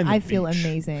don't feel mind the I feel beach.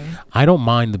 amazing. I don't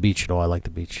mind the beach at all. I like the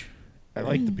beach. I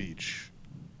like the beach.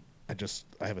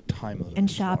 I have a time limit. And in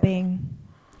Florida. shopping.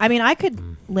 I mean, I could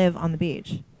live on the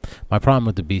beach. My problem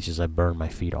with the beach is I burn my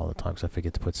feet all the time because I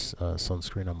forget to put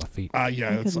sunscreen on my feet. Yeah,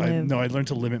 You could live. I learned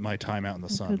to limit my time out in the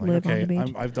sun. could Like, live on okay, the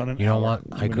beach. I've done it. You know what?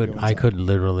 I could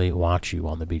literally watch you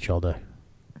on the beach all day.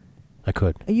 I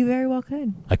could. You very well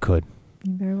could. I could.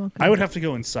 You very well could. I would have to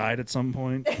go inside at some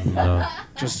point, No.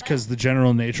 just because the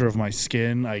general nature of my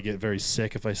skin, I get very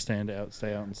sick if I stay out.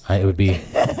 It would be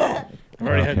I've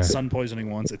already Okay. had sun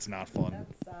poisoning once. It's not fun.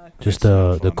 just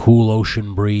the cool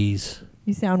ocean breeze.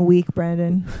 You sound weak,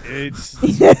 Brandon. It's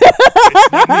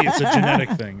not me. It's a genetic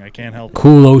thing. I can't help it.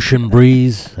 Cool ocean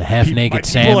breeze, a half My naked people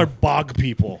Sam, are bog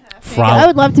people. I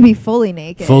would love to be fully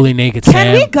naked. fully naked Can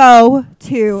Sam. we go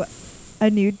to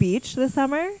a nude beach this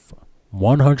summer?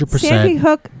 100%. Sandy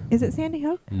Hook. Is it Sandy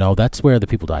Hook? No, that's where the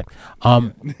people died.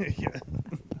 Yeah.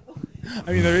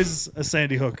 I mean, there is a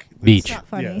Sandy Hook Beach. Not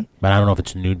funny. Yeah. But I don't know if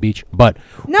it's a nude beach. But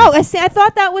No, I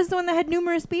thought that was the one that had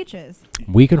numerous beaches.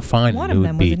 we can find One a of nude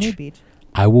them was a beach. nude beach.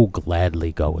 I will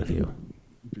gladly go with you.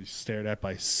 Be stared at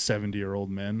by 70-year-old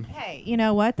men. Hey, you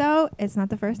know what though? It's not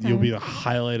the first time. You'll be the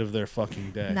highlight of their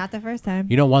fucking day. Not the first time.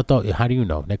 You know what though? How do you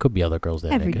know? There could be other girls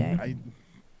there Every naked. day.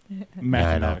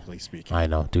 Mathematically speaking. I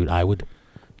know, dude. I would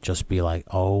just be like,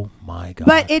 oh my god.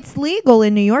 But it's legal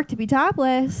in New York to be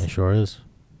topless. It sure is.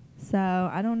 So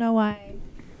I don't know why.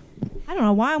 I don't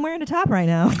know why I'm wearing a top right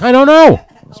now. I don't know.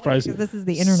 Surprise! Because this is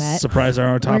the internet. Surprise!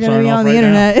 Our We're tops gonna aren't be off on right the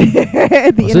now.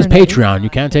 internet. This is Patreon. You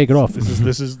can't take it off.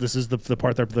 This is the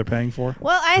part that they're paying for.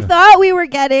 Well, I thought we were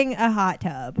getting a hot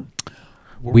tub.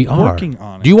 We're are working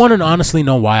on it. Do you want to honestly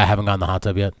know why I haven't gotten the hot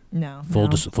tub yet? No. Full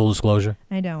no. full disclosure.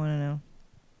 I don't want to know.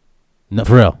 No,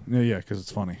 for real. Yeah, because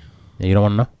it's funny. Yeah, you don't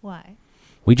want to know. Why?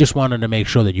 We just wanted to make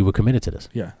sure that you were committed to this.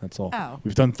 Yeah, that's all. Oh.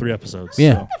 We've done 3 episodes.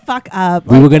 Yeah. So. Fuck up.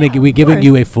 We were gonna Yeah, we of giving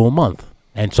you course. a full month,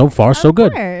 and so far so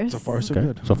good. Course. So far, so Okay.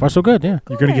 good. So far so good. Yeah.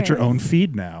 You're gonna get your course. own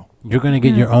feed now. You're gonna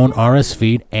get your own RS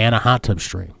feed and a hot tub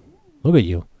stream. Look at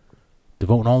you,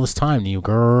 devoting all this time to you,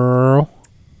 girl.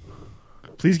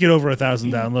 Please get over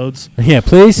 1,000 downloads. Yeah,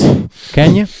 please.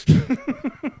 Can you?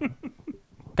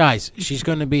 Guys, she's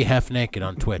gonna be half naked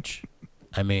on Twitch.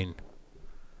 I mean,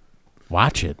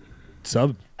 watch it.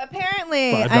 Sub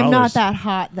Apparently, $5. I'm not that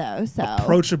hot though. So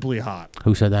approachably hot.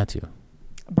 Who said that to you?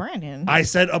 Brandon. I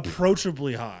said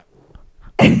approachably hot.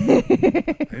 I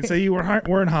didn't say you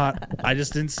weren't hot. I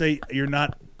just didn't say you're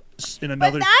not in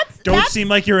another. Don't seem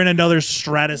like you're in another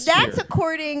stratosphere. That's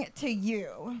according to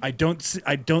you. I don't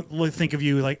think of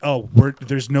you like, oh,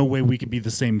 there's no way we could be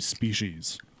the same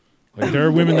species. Like there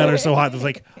are women that are so hot that's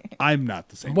like, I'm not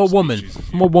the same. What woman? species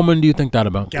as you. What woman do you think that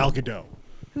about? Gal Gadot.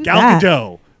 Who's Gal that?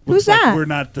 Gadot. Who's Looks like that? we're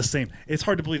not the same. It's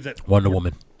hard to believe that Wonder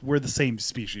Woman. we're the same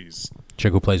species.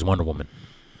 Chick who plays Wonder Woman.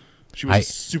 She was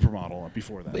a supermodel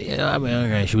before that. Yeah, I mean,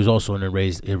 okay, she was also an Israeli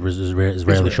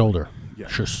Israeli. shoulder. Yeah.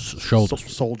 Shoulder.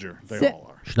 Soldier. They So- all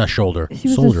are. She's not shoulder. She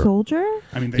was soldier. a soldier.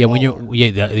 I mean, they Yeah, all when are.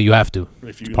 you have to.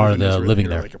 If It's you part live of in the Israel, living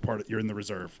you're there. Like you're in the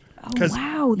reserve. Oh, Because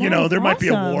wow, you that know is there might be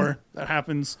a awesome. war that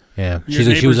happens. Yeah, Your she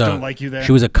was neighbors a don't like you there.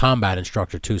 she was a combat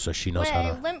instructor too, so she knows how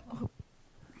to.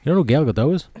 You know who Gail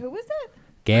Gadot is? Who was it?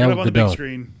 Bring Gail it up on the big Gadot.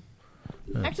 screen.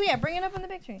 Actually, yeah, bring it up on the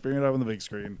big screen. Bring it up on the big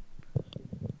screen.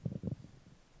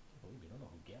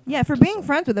 Yeah, for being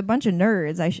friends with a bunch of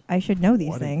nerds, I should know these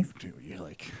What do things. you do? You're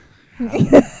like,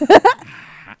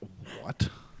 what?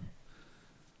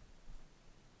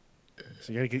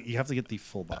 So you have to get the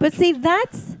full body. But see,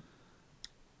 that's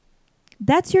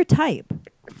your type.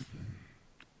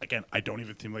 Again, I don't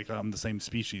even think like I'm the same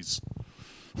species.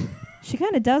 She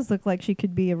kind of does look like she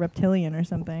could be a reptilian or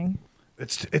something.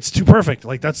 It's too perfect.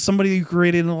 Like that's somebody you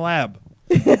created in a lab.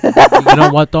 You know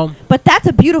what though? But that's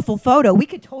a beautiful photo. We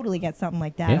could totally get something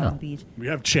like that Yeah. on the beach. We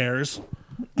have chairs.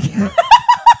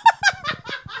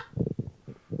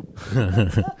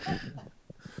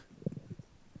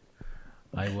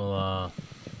 I will.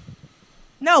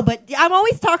 No, but I'm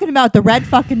always talking about the red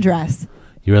fucking dress.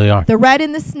 You really are. The red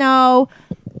in the snow.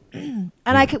 And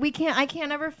I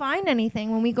can't ever find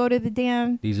anything when we go to the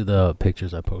damn These are the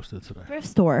pictures I posted today. thrift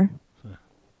store.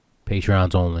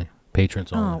 Patreons only.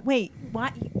 Patrons only. Oh, wait.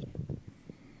 What?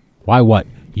 Why? What?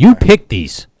 You picked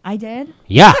these. I did?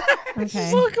 Yeah.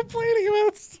 Okay. Complaining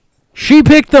about. She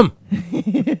picked them.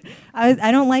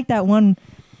 I don't like that one,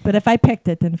 but if I picked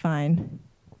it, then fine.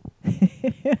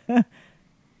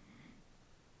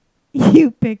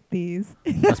 You picked these.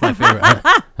 That's my favorite.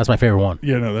 That's my favorite one.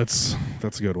 Yeah, no, that's a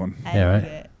good one. I Yeah, love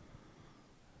right?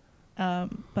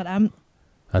 it. But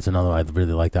That's another one. I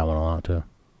really like that one a lot too.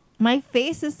 my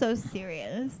face is so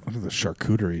serious. Look at the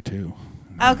charcuterie too.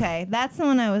 Okay, that's the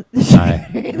one I was.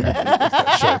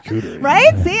 Charcuterie.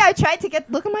 Right? See, I tried to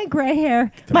look at my gray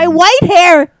hair, my white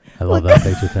hair. I love that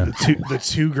picture too. The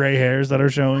two gray hairs that are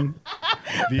showing.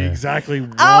 The exactly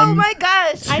one. Oh my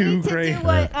gosh! I two need to gray do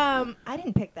what? I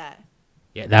didn't pick that.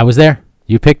 Yeah, that was there.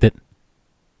 You picked it.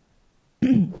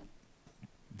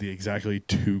 The exactly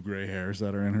 2 gray hairs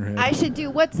that are in her head. I should do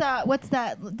what's that?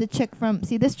 The chick from?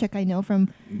 See, this chick I know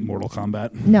from. Mortal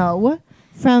Kombat. No,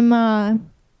 from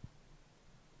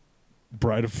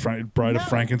Bride of No.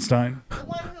 Frankenstein. the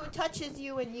one who touches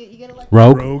you and you get electrocuted.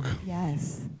 Rogue. Rogue.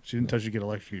 Yes. She didn't touch you, get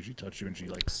electrocuted. She touched you and she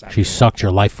like sacked She you. sucked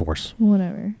your life force.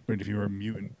 Whatever. But if you were a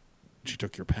mutant. She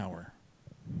took your power.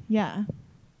 Yeah.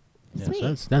 Yeah,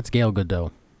 Sweet. so that's Gail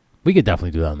Godot. We could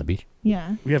definitely do that on the beach.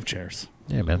 Yeah. We have chairs.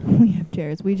 Yeah, man. We have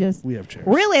chairs. We just We have chairs.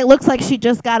 really. It looks like she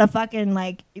just got a fucking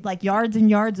like yards and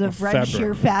yards of red fabric.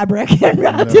 sheer fabric and And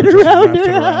wrapped then it just around wrapped it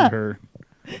her. around her.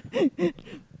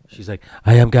 She's like,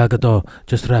 I am Gal Gadot.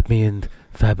 Just wrap me in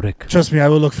fabric. Trust me, I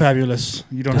will look fabulous.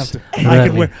 You don't Just have to. I wrap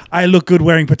can me. wear. I look good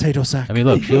wearing potato sack. I mean,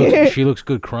 look, she looks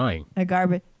good crying. A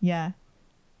garbage. Yeah.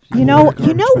 I You will know. wear a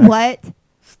You know garbage bag. what?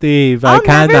 Steve, I'll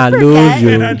never forget.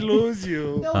 And I'd lose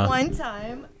you. The Huh? one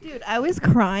time, dude, I was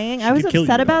crying. I She was could kill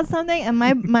upset you, about something, and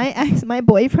my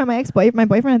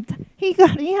boyfriend, he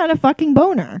had a fucking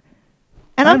boner,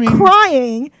 and I I'm mean-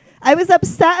 crying. I was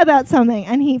upset about something,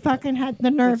 and he fucking had the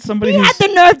nerve. That's somebody He had who's-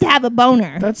 the nerve to have a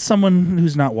boner. That's someone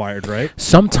who's not wired, right?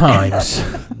 Sometimes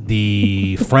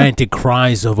the frantic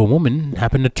cries of a woman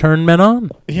happen to turn men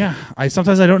on. Yeah.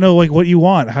 Sometimes I don't know like what you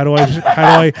want. How do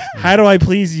I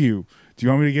please you? Do you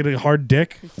want me to get a hard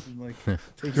dick? Like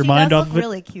take your She mind does off look of it.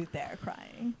 really cute there,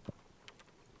 crying.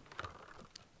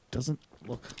 Doesn't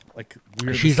look like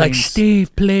we're She's the like, same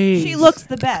Steve, please. She looks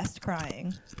the best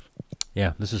crying.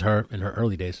 Yeah, this is her in her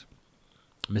early days.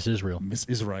 Miss Israel. Miss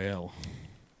Israel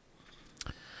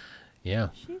Yeah.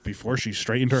 before she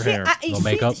straightened her hair. No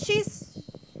makeup? She's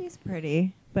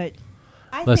pretty, but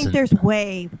I Listen. think there's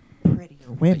way prettier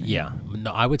women. Yeah.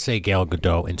 No, I would say Gail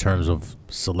Godot in terms of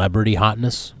celebrity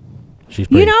hotness. She's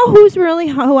pretty. You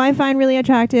know who I find really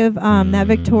attractive? That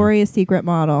Victoria's Secret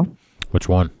model. Which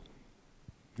one?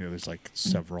 Yeah, there's like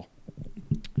several.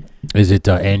 Is it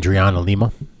Adriana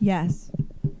Lima? Yes.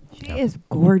 She Yeah. is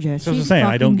gorgeous. So I was She's saying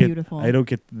I don't fucking get beautiful. I don't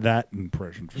get that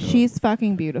impression. From her. She's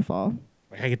fucking beautiful.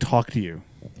 Like I could talk to you.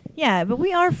 Yeah, but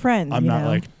we are friends. I'm you not know?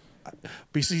 like.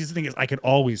 But see, the thing is, I could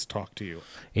always talk to you.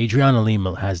 Adriana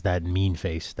Lima has that mean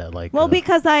face that like. Well,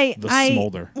 because The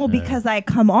smolder. because I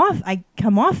come off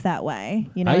that way.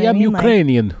 You know, I what am mean? Like,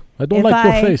 Ukrainian. I don't if like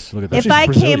your I- face. Look at that. if She's I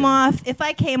Brazilian.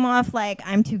 came off like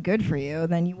I'm too good for you,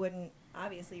 then you wouldn't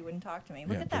talk to me.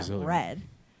 Look Yeah, at that Brazilian. red.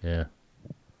 Yeah.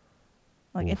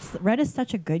 Like red is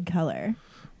such a good color.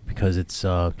 Because it's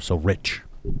so rich,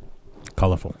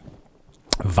 colorful,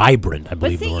 vibrant. I But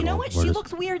believe see, the word you know word what? She is.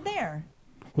 looks weird there.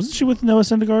 Wasn't she with Noah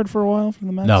Syndergaard for a while from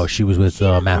the Mets? No, she was with She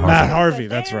doesn't Matt look Harvey. Matt Harvey. But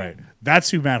That's there- right. That's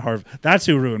who Matt Harvey. That's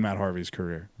who ruined Matt Harvey's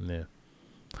career. Yeah.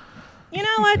 You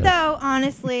know what though?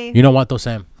 Honestly, You know what though,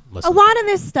 Sam? a Listen, lot of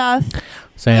this stuff,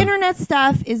 Sam. internet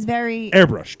stuff, is very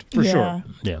Airbrushed for yeah. sure.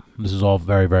 Yeah, this is all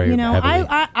very, very You know, heavily.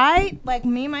 I like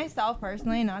me myself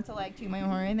personally, not to like toot my own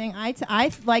horn or anything.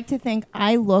 I like to think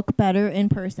I look better in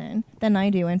person than I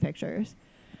do in pictures.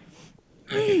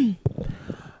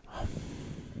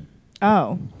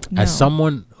 Oh, no. As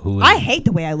someone who is, I hate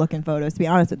the way I look in photos. To be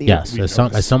honest with you. yes, We as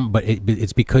some, noticed. but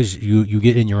it's because you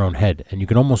get in your own head and you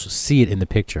can almost see it in the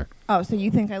picture. Oh, so you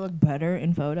think I look better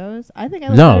in photos? I think I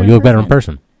look No, better you look better in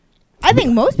person I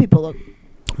think most people look.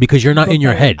 because you're not in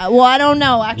your better. head. Well, I don't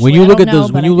know. Actually, When you I look don't at know, those,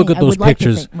 but when I you look think at I those would like to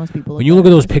pictures, think most people when you better look at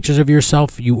in those person. pictures of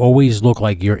yourself, you always look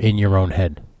like you're in your own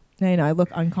head. You know, I look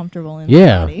uncomfortable in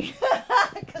Yeah. my body.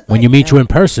 'Cause When I you meet do. you in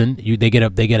person, they get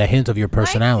a hint of your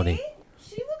personality. Like,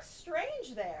 see? She looks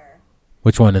strange there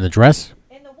Which one in the dress?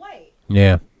 in the white.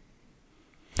 Yeah.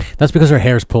 That's because her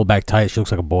hair is pulled back tight. She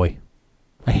looks like a boy.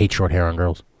 I hate short hair on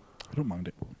girls. I don't mind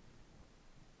it.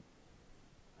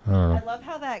 I don't know. I love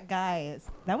how that guy is.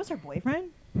 That was her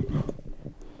boyfriend.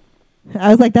 I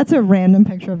was like, that's a random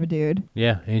picture of a dude.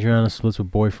 Yeah, Adriana splits with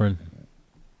boyfriend.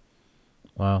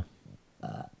 Wow.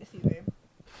 Excuse me.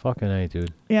 Fucking A,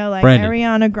 dude. Yeah, like Brandon.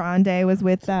 Ariana Grande was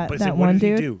with that But see, that what one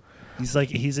did dude. he do?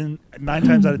 He's in 9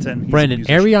 times out of 10. He's a Brandon,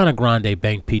 musician. Ariana Grande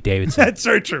banged Pete Davidson. That's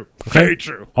very true. Very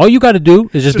true. All you got to do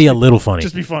is just Just be a be- little funny.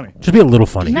 Just be funny. Just be a little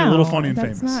funny. be a No, little funny and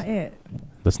that's famous. not it.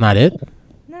 That's not it?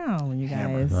 No, you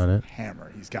Hammer. guys. Not it?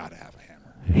 Hammer. He's got to have a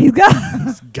hammer. He's got.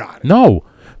 He's got it. No,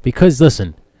 because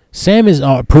listen, Sam is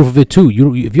proof of it too.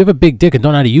 If you have a big dick and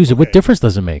don't know how to use it, what Okay. difference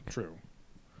does it make? True.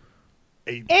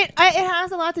 It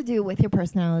has a lot to do with your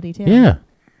personality too. Yeah.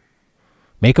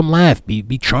 Make them laugh. Be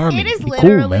charming. It is be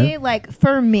literally cool, man. like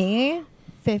for me,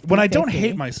 50. When I don't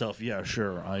hate myself, yeah,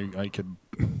 sure, I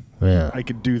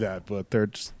could do that, but they're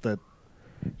just that.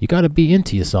 You got to be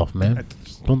into yourself, I man.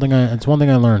 just, It's one thing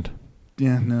I learned.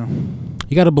 yeah, no.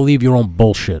 You got to believe your own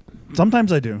bullshit.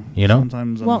 Sometimes I do. You know?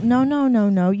 Sometimes. Well,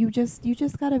 no. You just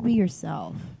gotta be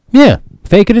yourself. Yeah.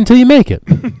 Fake it until you make it.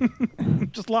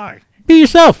 just lie. Be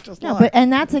yourself. Just No, lie.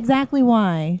 and that's exactly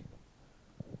why.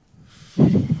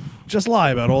 Just lie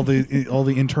about all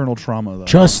the internal trauma, though.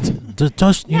 Just you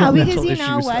Yeah, know, because mental you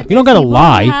know issues. what? You don't gotta People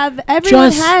lie.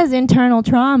 Everyone Just- has internal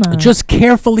trauma. just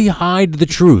carefully hide the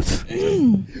truth.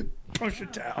 Push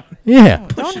it down. Yeah.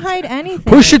 Don't hide anything.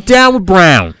 Push it down with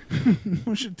Brown.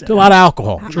 Push it down. There's a lot of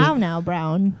alcohol. How now,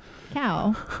 Brown?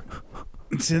 Cow.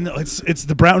 It's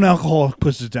the brown alcohol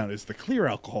pushes it down. It's the clear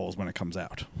alcohol is when it comes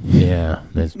out. Yeah,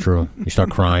 that's true. You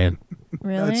start crying.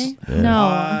 Really? Yeah.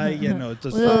 No. Yeah, no, it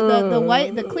does. The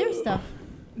white, the clear stuff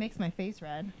makes my face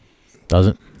red. Does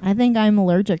it? I think I'm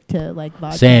allergic to like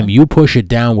vodka. Sam, you push it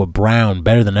down with Brown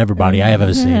better than everybody I have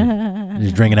ever seen.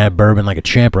 He's drinking that bourbon like a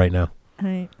champ right now.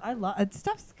 I love it.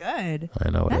 Stuff's good. I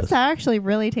know it That's is. actually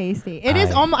really tasty. It is.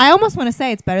 I almost want to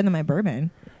say it's better than my bourbon.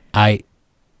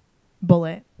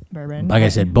 Bullet bourbon. Like I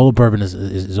said, Bullet bourbon is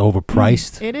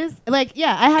overpriced. It is like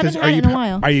I haven't had it in a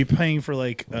while. Are you paying for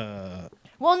like Well,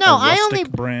 no, a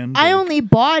rustic brand? I only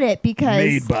bought it because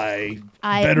made by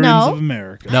veterans of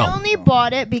America. No. I only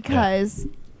bought it because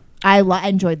I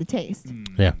enjoyed the taste.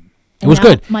 Yeah. It And was now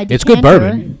good. My It's good decanter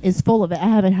bourbon. Is full of it. I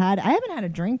haven't had a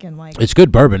drink in like It's good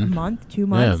a bourbon. month, 2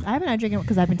 months. Yeah. I haven't had a drink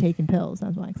because I've been taking pills.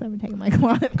 That's why, because I've been taking my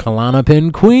Klonopin.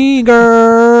 Klonopin Queen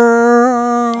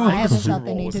girl. I haven't Super felt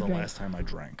the Bowl need was to the drink. last time I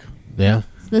drank. Yeah.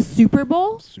 The Super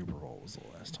Bowl? Super Bowl was the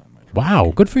last time I drank.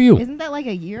 Wow. Good for you. Isn't that like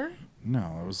a year?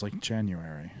 No, it was like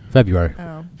January, February.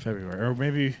 Oh, February, or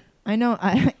maybe I know.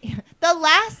 The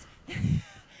last,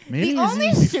 maybe the it was only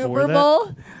even before Super that.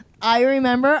 Bowl I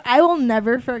remember, I will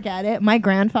never forget it. My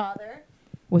grandfather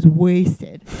was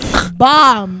wasted,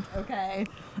 bombed. Okay,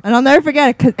 and I'll never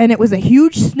forget it. And it was a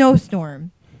huge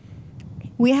snowstorm.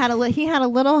 He had a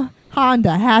little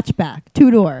Honda hatchback,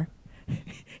 2-door.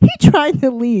 He tried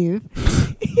to leave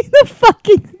in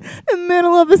the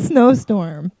middle of a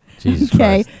snowstorm. Jesus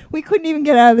Okay, Christ. we couldn't even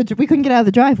get out of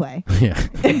the driveway. Yeah.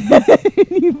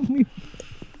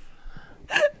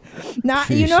 Not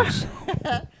Jesus.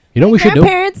 You know what we should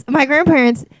do? My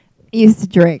grandparents used to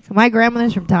drink. My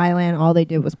grandmother's from Thailand. All they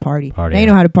did was party. Party, They yeah.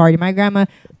 know how to party. My grandma,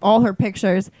 all her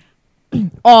pictures,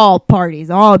 all parties,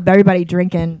 everybody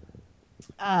drinking.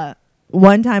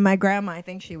 One time, my grandma, I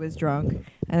think she was drunk.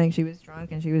 And she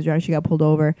got pulled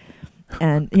over,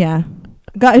 and she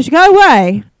got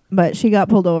away, but she got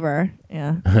pulled over.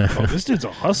 Yeah. Oh, this dude's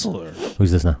a hustler.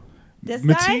 Who's this now? This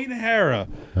guy? Metin Hara,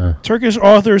 Turkish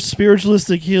author,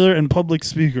 spiritualistic healer, and public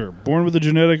speaker. Born with a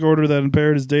genetic order that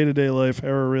impaired his day-to-day life,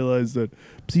 Hara realized that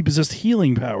he possessed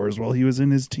healing powers while he was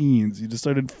in his teens. He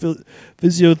decided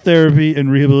physiotherapy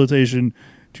and rehabilitation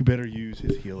to better use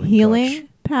his healing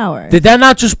power. Did that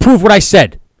not just prove what I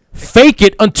said? Fake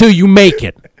it until you make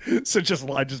it. touch. So just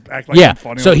act like Yeah. I'm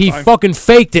funny. So all the he time. fucking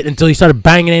faked it until he started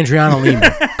banging Adriana Lima.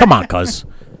 Come on, cuz.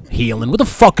 Healing. What the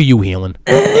fuck are you healing?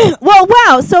 Well,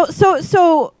 wow.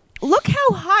 So look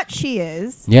how hot she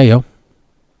is, Yeah, yo.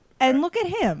 and look at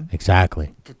him.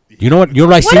 Exactly. Do you know what I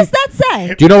What see? does that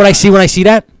say? Do you know what I see when I see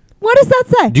that? What does that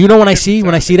say? Do you know what I see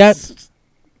when I see that?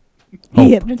 He Hope.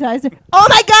 hypnotized her. Oh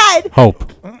my God!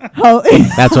 Hope. Oh.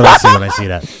 That's what I see when I see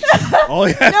that. All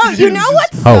you have No, to do you is know just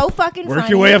what's so Hope. fucking work funny?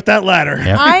 your way up that ladder.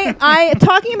 Yeah. I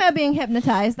talking about being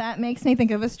hypnotized, that makes me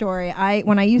think of a story.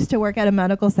 When I used to work at a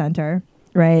medical center,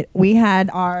 right? We had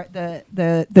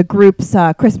the group's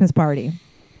Christmas party.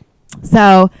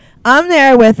 So I'm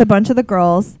there with a bunch of the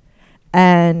girls,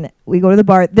 and we go to the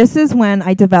bar. This is when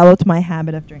I developed my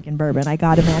habit of drinking bourbon. I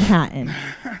got a Manhattan,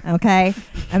 okay,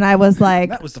 and I was like,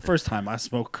 That was the first time I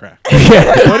smoked crack.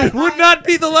 But it would not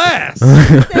be the last.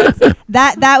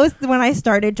 that was when I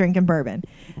started drinking bourbon.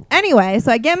 Anyway,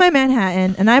 so I get my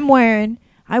Manhattan, and I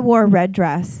wore a red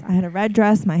dress. I had a red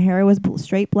dress. My hair was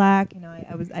straight black. You know,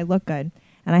 I looked good,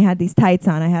 and I had these tights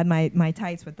on. I had my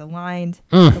tights with the lines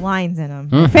in them.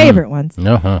 My favorite ones.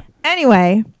 Uh-huh.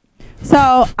 Anyway,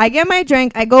 so I get my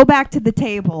drink. I go back to the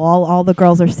table. All the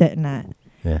girls are sitting at.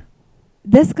 Yeah.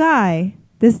 This guy,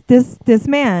 this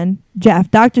man,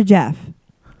 Jeff, Dr. Jeff.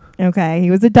 Okay,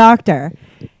 he was a doctor.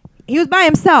 He was by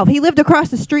himself. He lived across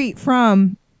the street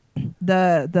from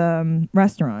the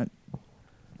restaurant.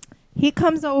 He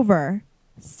comes over,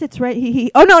 sits right.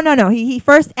 He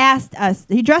first asked us.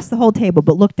 He addressed the whole table,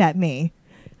 but looked at me.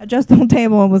 Addressed the whole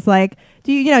table and was like,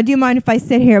 "Do you mind if I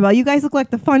sit here? Well, you guys look like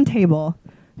the fun table.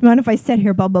 Do you mind if I sit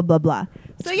here? Blah blah blah blah."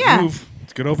 So yeah. Move.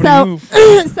 It's a good opening move.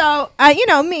 So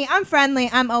me, I'm friendly,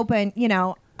 I'm open.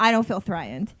 I don't feel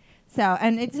threatened. So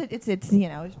and it's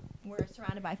we're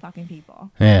surrounded by fucking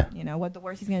people. Yeah. What the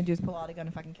worst he's gonna do is pull out a gun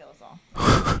and fucking kill us all.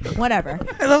 Whatever.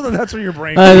 I love that. That's where your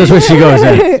brain. That's where she goes.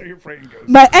 Yeah. That's where your brain goes.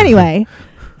 But anyway,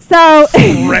 so What's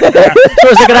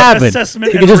it gonna happen?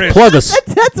 Assessment You and can just risk. plug us.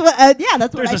 that's what. That's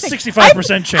what There's I a think.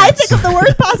 65% chance. I think of the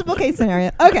worst possible case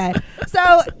scenario. Okay.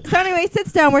 So anyway, he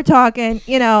sits down. We're talking.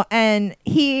 And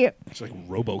he. It's like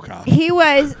RoboCop. He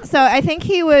was I think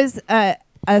he was a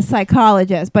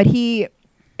psychologist, but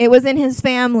it was in his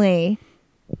family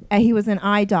he was an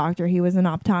eye doctor. He was an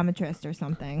optometrist or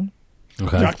something.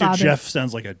 Okay. Dr. father- Jeff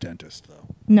sounds like a dentist, though.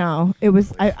 No, it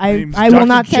was I Name's will Dr.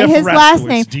 not say Jeff his last Raskowitz,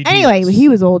 name. DDS. Anyway, he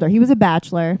was older. He was a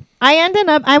bachelor. I ended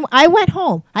up I went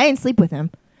home. I didn't sleep with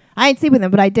him.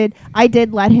 But I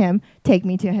did let him take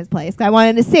me to his place. I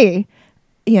wanted to see,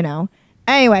 you know.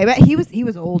 Anyway, but he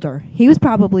was older. He was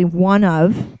probably one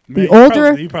of the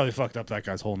older. You probably fucked up that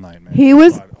guy's whole night, man. He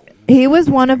was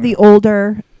one of the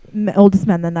oldest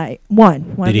men the night.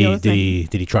 One of the oldest men.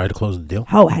 Did he try to close the deal?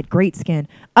 Oh, had great skin.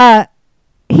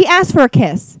 He asked for a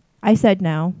kiss. I said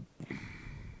no.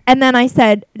 And then I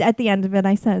said, at the end of it,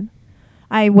 I said,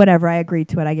 I agreed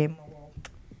to it. I gave him a little,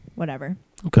 whatever.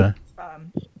 Okay.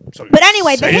 So But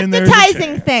anyway, the saying there's a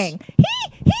hypnotizing chance. thing.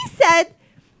 He said,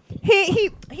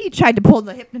 he tried to pull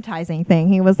the hypnotizing thing.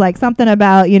 He was like something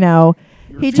about, you know,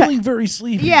 You're feeling very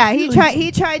sleepy. yeah,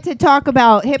 he tried to talk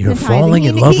about hypnotizing. falling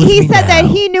in he love with he me said that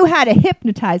now. he knew how to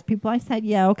hypnotize people. I said,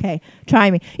 yeah, okay,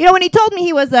 try me. You know, when he told me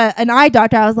he was an eye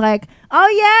doctor, I was like, oh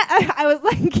yeah. I was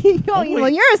like, well,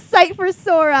 you're a sight for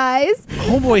sore eyes.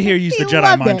 Homeboy here used He the Jedi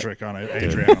loved mind it. trick on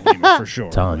Adriana Lima for sure.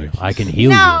 Telling you, I can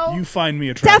heal No, You find me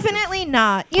attractive. definitely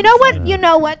not. You know what? You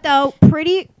know what though?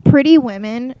 Pretty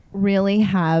women really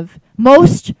have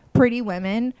most pretty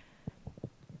women.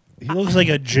 He looks like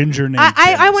a ginger named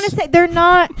I want to Dennis. say they're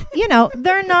not. You know,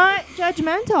 they're not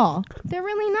judgmental. They're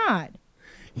really not.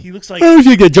 He looks like you. If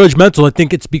you get judgmental, I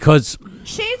think it's because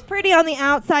She's pretty on the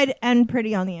outside and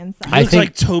pretty on the inside. he I looks think-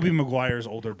 like Toby Maguire's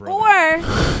older brother.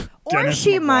 Or Dennis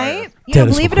she McGuire. might,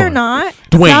 Dennis believe it or McGuire. not,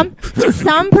 Dwayne.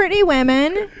 some pretty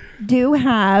women do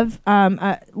have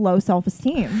low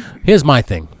self-esteem. here's my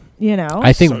thing. You know,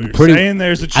 I think So you're pretty. saying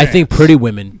there's a chance. I think pretty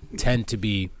women tend to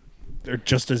be They're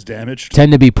just as damaged.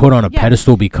 put on a Yeah.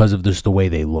 pedestal because of just the way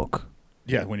they look.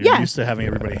 Yeah, when you're Yeah. used to having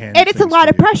everybody hand. and it's a things lot to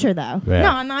of you. pressure, though. Yeah. No,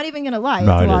 I'm not even gonna lie.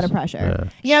 No, it's a it lot is. of pressure. Yeah.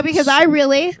 You know, because I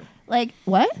really like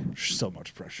what? So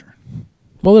much pressure.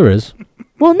 Well, there is.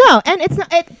 Well, no, and it's not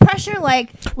pressure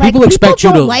like People expect you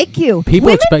don't to- like you. people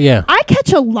Women, expect- yeah. I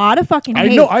catch a lot of fucking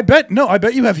hate. I know. I bet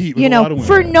you have heat with you a lot know, of women.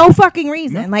 for no fucking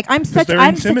reason. No, Like I'm 'cause such they're a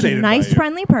intimidated by nice, you.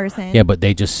 friendly person. Yeah, but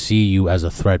they just see you as a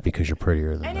threat because you're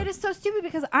prettier than And them. it is so stupid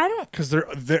because I don't. Because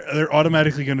they're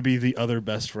automatically going to be the other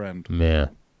best friend. Yeah.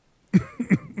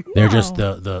 They're just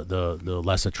No. the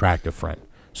less attractive friend.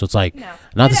 So it's like, No.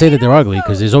 not to But say it that they're ugly, also-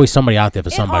 because there's always somebody out there for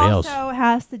somebody it else. also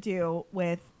has to do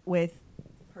with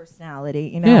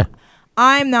personality. You know, Yeah.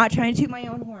 I'm not trying to toot my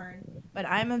own horn, but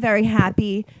I'm a very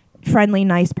happy, friendly,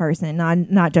 nice person, not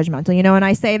judgmental. You know, and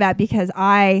I say that because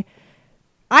I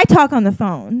talk on the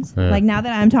phones. Yeah. Like now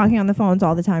that I'm talking on the phones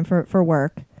all the time for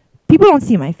work, people don't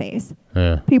see my face.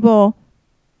 Yeah. People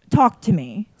talk to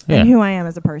me Yeah. and who I am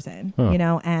as a person, Huh. you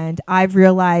know, and I've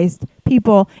realized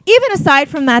people, even aside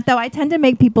from that though, I tend to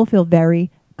make people feel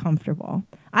very comfortable.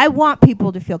 I want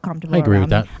people to feel comfortable. I agree around with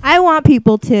that. me. I want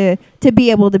people to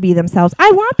be able to be themselves.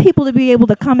 I want people to be able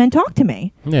to come and talk to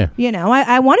me. Yeah. You know,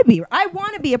 I want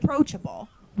to be approachable.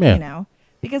 Yeah. You know,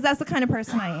 because that's the kind of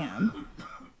person I am.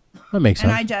 That makes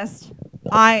And sense.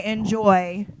 I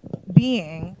enjoy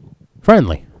being,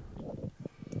 Friendly.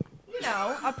 you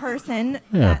know, a person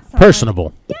Yeah. that someone,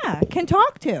 Personable. yeah, can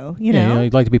talk to, you Yeah, know.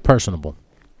 you'd like to be personable.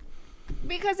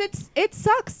 Because it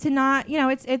sucks to not, you know,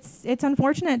 it's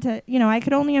unfortunate to, you know, I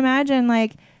could only imagine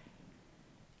like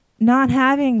not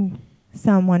having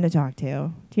someone to talk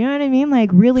to. Do you know what I mean? Like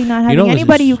really not having know, it's-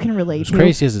 anybody you can relate as to.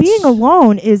 crazy as Being it's-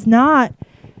 alone is not.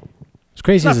 As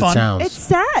crazy It's as not it fun. sounds. It's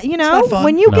sad, you know. not fun.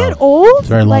 When you No, get old, it's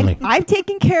very like lonely. I've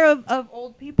taken care of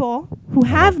old people who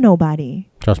have nobody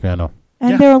Trust me, I know.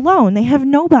 and Yeah. they're alone. They have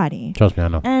nobody, Trust me, I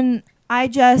know. and I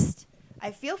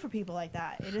feel for people like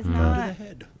that. It is not,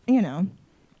 you know.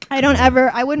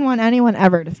 I wouldn't want anyone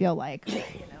ever to feel like, you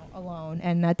know, alone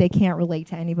and that they can't relate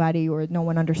to anybody or no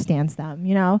one understands them,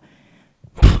 you know?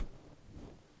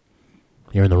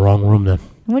 You're in the wrong room then.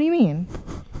 What do you mean?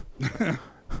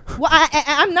 Well,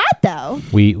 I'm not though.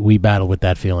 We battle with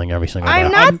that feeling every single day.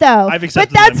 I'm not though. I've But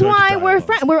accepted that that's I'm going to why die we're alone.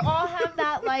 friends. We're all have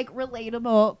that like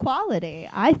relatable quality,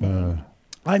 I think.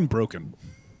 I'm broken.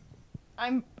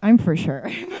 I'm for sure.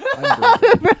 I'm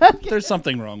broken. There's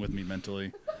something wrong with me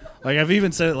mentally. Like I've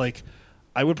even said it. Like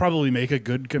I would probably make a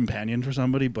good companion for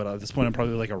somebody, but at this point I'm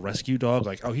probably like a rescue dog.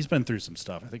 Like, oh, he's been through some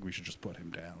stuff. I think we should just put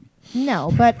him down.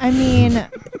 No, but I mean,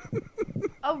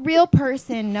 a real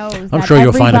person knows. I'm that sure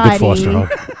you'll find a good foster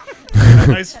everybody- home.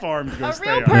 Nice farm to go A stay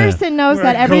real on. person knows Where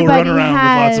that I go everybody run around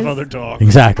has with lots of other dogs.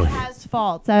 Exactly. has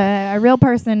faults. A real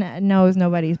person knows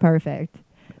nobody's perfect.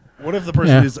 What if the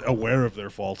person Yeah. is aware of their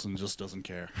faults and just doesn't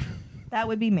care? That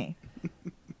would be me.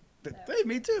 Hey,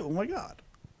 me too. Oh my god.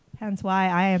 Hence why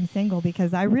I am single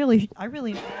because I really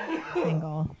am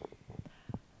single.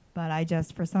 but I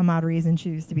just, for some odd reason,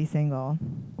 choose to be single.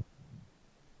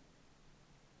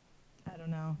 I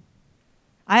don't know.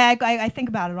 I think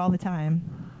about it all the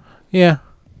time. Yeah.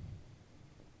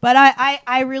 But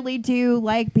I really do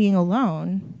like being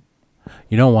alone.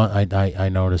 You know what? I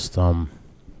noticed.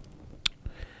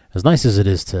 As nice as it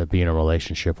is to be in a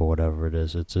relationship or whatever it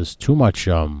is, it's just too much.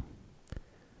 There's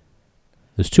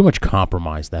too much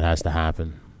compromise that has to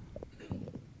happen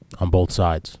on both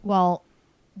sides. Well,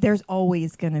 there's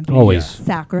always going to be Always.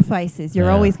 sacrifices. You're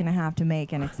Yeah. always going to have to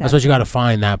make an exception. That's what you got to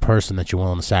find, that person that you're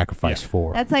willing to sacrifice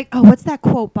for. That's like, oh, what's that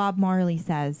quote Bob Marley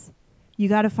says? You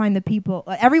got to find the people.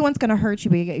 Everyone's going to hurt you,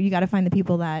 but you got to find the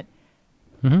people that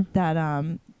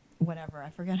whatever. I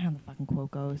forget how the fucking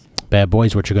quote goes. Bad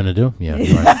boys, what you gonna do? Yeah,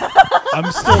 you're right.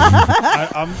 I'm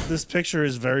still. This picture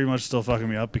is very much still fucking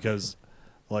me up because,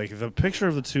 like, the picture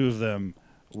of the two of them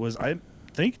was, I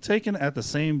think, taken at the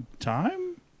same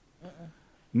time.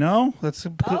 No, that's.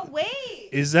 Oh wait.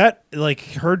 Is that like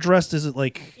her dressed? Is it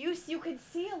like? You could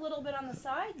see a little bit on the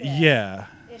side there. Yeah.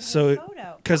 In So his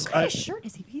photo. because What kind of shirt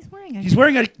is he? he's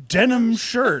wearing a denim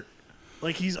shirt.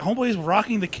 Like homeboy's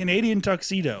rocking the Canadian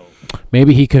tuxedo.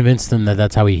 Maybe he convinced them that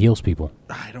that's how he heals people.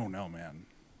 I don't know, man.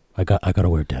 I gotta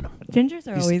wear denim. Gingers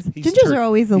are He's gingers are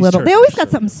always a he's little. They always got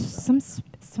Turkish,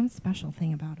 some special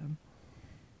thing about them.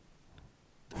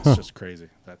 It's just crazy.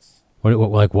 That's What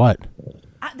like what?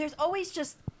 There's always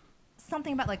just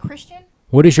something about like Christian.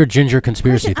 What is your ginger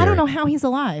conspiracy Christian, I theory? don't know how he's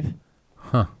alive.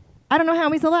 Huh? I don't know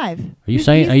how he's alive. Are you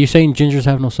saying gingers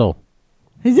have no soul?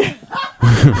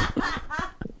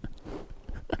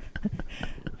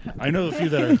 I know a few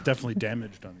that are definitely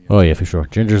damaged on the Oh yeah, for sure.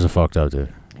 Gingers are fucked up,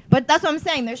 dude. But that's what I'm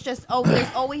saying. There's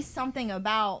always something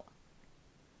about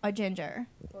a ginger.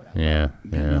 Yeah,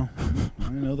 yeah. I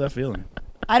know that feeling.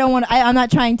 I don't want. I'm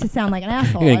not trying to sound like an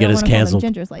asshole. You're gonna I get don't us wanna call them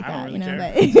canceled. Gingers like I that, don't you know.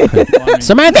 really But Well, I mean,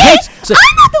 Samantha hates. I'm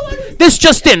not the one. Who This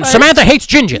Justin. Samantha hates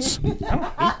gingers.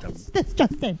 That's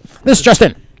Justin. This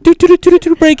Justin.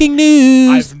 Breaking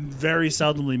news. I've very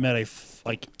seldomly met a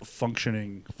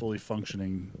fully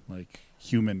functioning like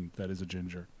human that is a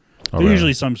ginger. Oh, They're really?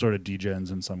 usually some sort of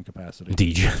degens in some capacity.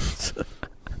 Degens.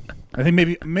 I think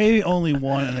maybe only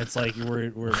one, and it's like we're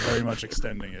very much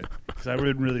extending it because I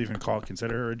wouldn't really even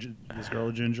consider her this girl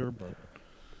a ginger, but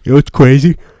You know what's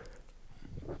crazy?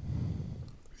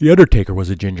 The Undertaker was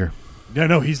a ginger.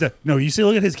 no, he's that. No, you see,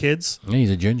 look at his kids. Yeah,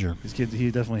 he's a ginger. His kids, he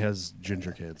definitely has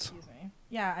ginger kids.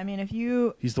 Yeah, I mean, if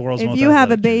you He's the world's most have a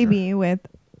athletic baby with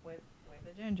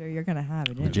a ginger, you're gonna have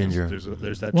a ginger. Ginger.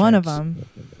 There's that One of chance. them.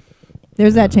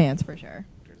 There's that chance for sure.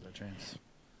 There's that chance.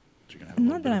 You're gonna have a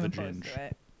Not little that bit I'm of the opposed ginge. to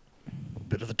it.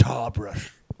 Bit of the tar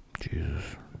brush. Jesus.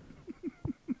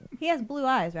 He has blue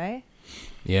eyes, right?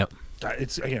 Yep.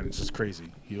 It's just crazy.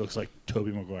 He looks like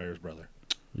Tobey Maguire's brother.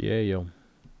 Yeah, yo.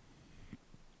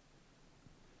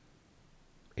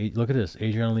 Look at this.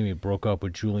 Adriana Lima broke up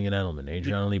with Julian Edelman.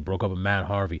 Adriana Lima broke up with Matt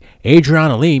Harvey.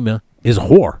 Adriana Lima is a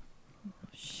whore.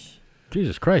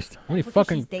 Jesus Christ. What are you Look who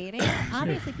fucking... she's dating.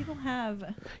 Obviously, people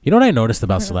have. You know what I noticed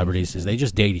about celebrities is they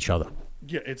just date each other.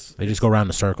 Yeah, They just go around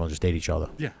the circle and just date each other.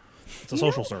 Yeah, it's a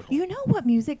social circle. You know what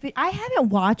music? I haven't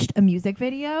watched a music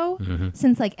video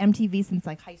since like MTV, since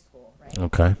like high school, right?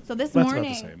 Okay. So this That's about the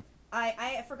morning, same.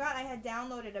 I forgot I had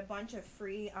downloaded a bunch of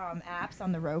free apps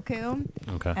on the Roku,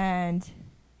 Okay. and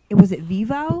it was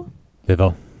Vivo.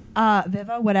 Vivo.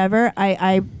 Vivo, whatever.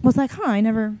 I was like, I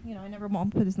never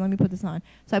won't put this. Let me put this on.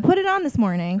 So I put it on this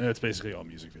morning. It's basically all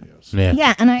music videos. Yeah.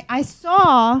 Yeah, and I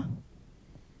saw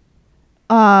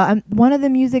one of the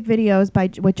music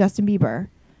videos with Justin Bieber.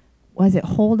 Was it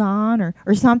Hold On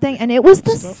or something? And it was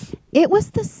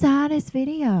the saddest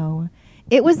video.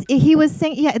 He was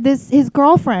saying his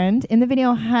girlfriend in the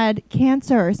video had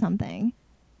cancer or something,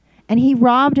 and he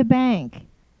robbed a bank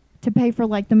to pay for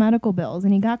like the medical bills,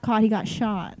 and he got caught. He got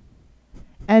shot,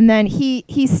 and then he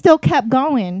still kept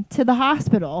going to the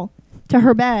hospital, to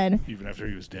her bed, Even after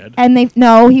he was dead. and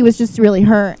he was just really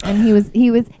hurt, and it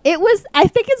was I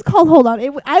think it's called Hold On. I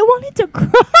wanted to cry.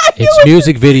 It's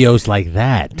music videos like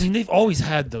that I mean, they've always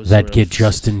had those. that sort get of-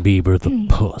 Justin Bieber the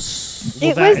puss.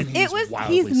 Well, that, and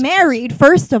wildly he's married.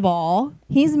 First of all,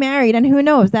 he's married, and who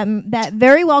knows, that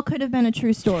very well could have been a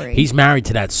true story. He's married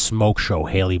to that smoke show,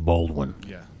 Haley Baldwin.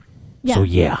 Yeah. yeah. So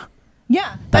yeah.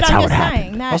 Yeah, That's but I'm how it just happened.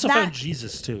 saying that Also that found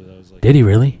Jesus too. That was like. Did he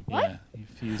really? Yeah.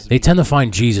 They tend to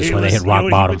find Jesus It when they was- hit rock you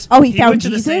know, bottom. He found went to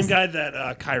Jesus? the same guy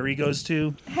that Kyrie goes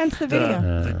to. hence the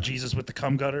video. The Jesus with the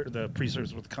cum gutter, the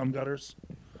preachers with the cum gutters.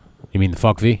 You mean the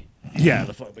fuck V? Yeah,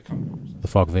 the cum gutters. The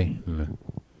fuck V?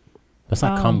 That's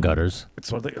not cum gutters.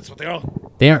 It's what they are.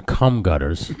 They aren't cum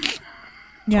gutters.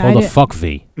 Yeah, Called a fuck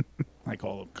V. I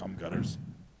call them cum gutters.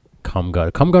 Cum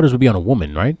gutter. Cum gutters would be on a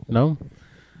woman, right? No?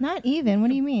 Not even. What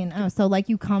do you mean? Oh, so like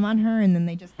you come on her and then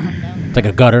they just come down. It's like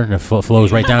a gutter and it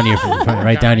flows right down to your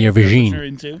right down to your What vagine, you're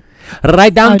into.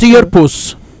 right down Oh, to your true.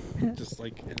 puss. Just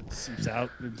like it seeps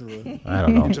out into the I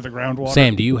don't know. into the groundwater.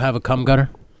 Sam, do you have a cum gutter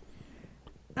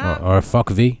or a fuck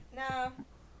V? No.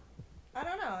 I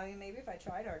don't know. I mean, maybe if I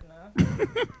tried hard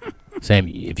enough. Sam,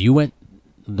 if you went,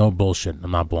 no bullshit.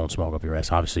 I'm not blowing smoke up your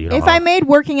ass. Obviously, you know. If I made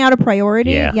working out a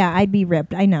priority, Yeah. yeah, I'd be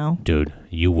ripped. I know. Dude,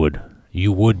 you would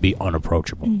be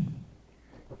unapproachable.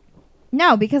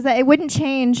 No, because it wouldn't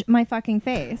change my fucking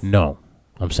face. No,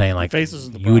 I'm saying like Face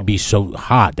isn't the you would be so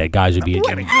hot that guys would be. I'm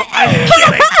kidding.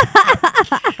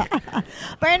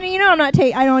 Brandon, you know I'm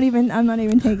not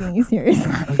even taking you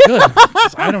seriously. Good.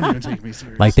 'Cause I don't even take me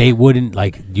serious. Like they wouldn't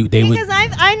like you. They Because would.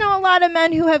 I know a lot of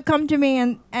men who have come to me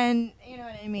and you know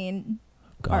what I mean,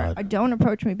 or God. don't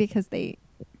approach me because they.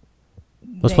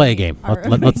 Let's play a game. Are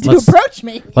Let's afraid to approach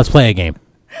me. let's play a game.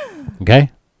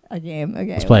 Okay. A game.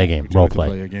 Okay. Let's play a game. Would you Role like to play.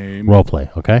 play a game. Role play.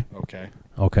 Okay. Okay.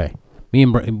 Okay. Me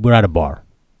and we're at a bar.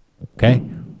 Okay.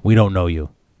 We don't know you.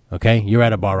 Okay. You're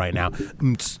at a bar right now.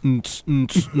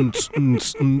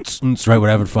 Right.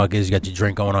 Whatever the fuck is, you got your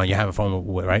drink going on. You're having fun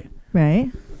with right.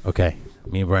 Right. Okay.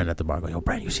 Me and Brandon at the bar go. Yo,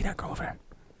 Brandon, you see that girl over there?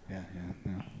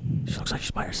 Yeah. She looks like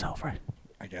she's by herself, right?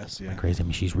 I guess. Yeah. Crazy. I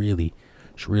mean, she's really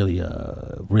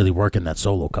working that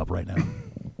solo cup right now.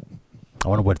 I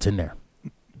wonder what's in there.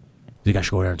 Do you guys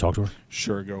should go there and talk to her?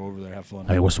 Sure. Go over there. Have fun.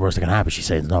 I mean, what's the worst that can happen? She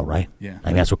says no, right? Yeah. I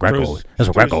mean, that's what Greco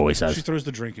always She says. throws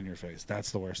the drink in your face. That's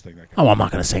the worst thing that can Oh, I'm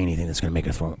not gonna say anything that's gonna make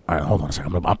it throw. All right, hold on a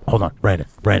second. Hold on,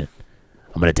 Brandon.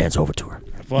 I'm gonna dance over to her.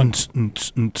 have fun.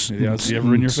 Maybe I'll see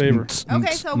ever in your favor.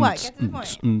 Okay, so what? Get to the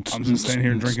point. I'm just standing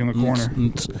here and drinking in the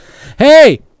corner.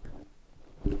 Hey!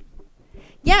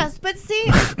 Yes, but see,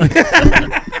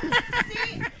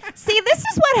 see, this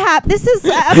is what happened. This is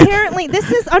apparently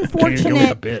this is Can't even go with the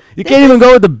unfortunate. bit. You can't even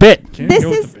go with the bit. Can't This go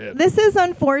with is the bit. this is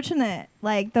unfortunate.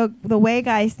 Like the way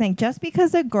guys think, just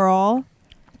because a girl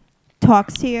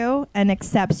talks to you and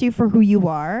accepts you for who you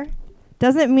are,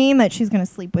 doesn't mean that she's gonna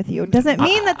sleep with you. Doesn't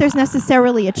mean that there's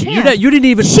necessarily a chance. You didn't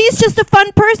even. She's just a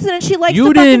fun person and she likes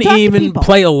You to fucking didn't talk to even people.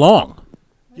 play along.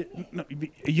 No,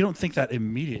 you don't think that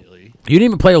immediately. You didn't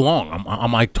even play along.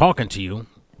 I'm like talking to you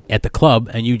at the club,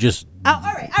 and you just. Oh, all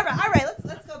right.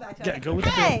 Let's go back to Yeah, it. go with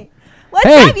the Hey, what's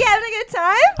Hey. up? You having a good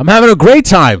time? I'm having a great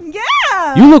time.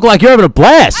 Yeah. You look like you're having a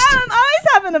blast. I'm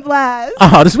always having a blast.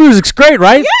 Oh, this music's great,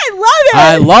 right? Yeah, I love it.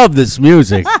 I love this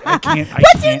music. I can't.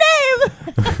 What's your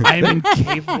name? I am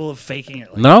incapable of faking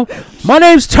it. Like No? My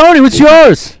name's Tony. What's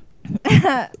yours? I'm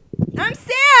Sam. Nice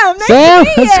Sam? to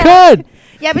meet That's ya. good.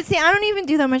 Yeah, but see, I don't even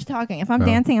do that much talking. If I'm No.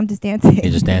 dancing, I'm just dancing.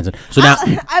 You're just dancing. So now.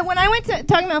 When I went to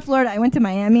talking about Florida, I went to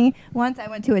Miami once. I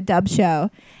went to a dub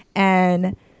show,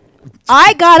 and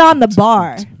I got on the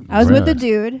bar. I was with a Really?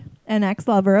 dude, an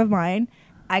ex-lover of mine.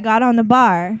 I got on the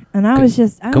bar, and I was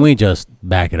just. Can we just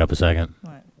back it up a second?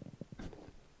 What?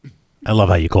 I love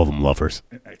how you call them lovers.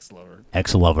 ex-lover.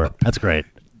 Ex-lover. That's great.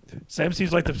 Sam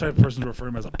seems like the type of person to refer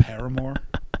him as a paramour.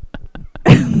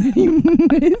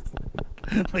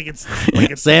 like it's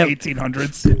Sam- the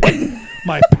 1800s.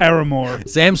 My paramour.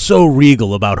 Sam's so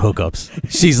regal about hookups.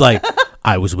 She's like,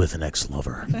 I was with an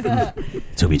ex-lover.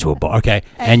 Took me to a bar. Okay.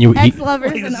 And you.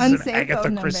 Ex-lovers Like, and this is an unsafe Agatha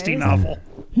phone Christie numbers. novel.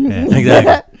 Yeah,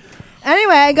 exactly.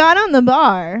 Anyway, I got on the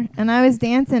bar and I was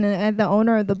dancing, and the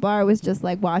owner of the bar was just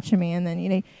like watching me, and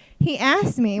then he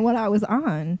asked me what I was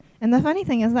on, and the funny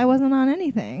thing is I wasn't on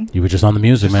anything. You were just on the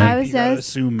music, I man. was You gotta just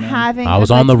assume, man. having. I a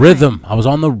was on good the time. rhythm. I was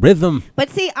on the rhythm.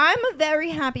 But see, I'm a very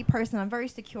happy person. I'm very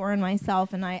secure in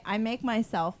myself, and I make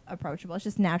myself approachable. It's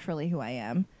just naturally who I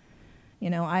am. You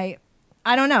know, I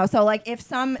don't know. So like, if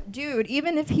some dude,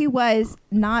 even if he was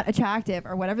not attractive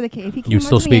or whatever the case, if he came You'd up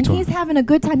still to me speak and to him. he's having a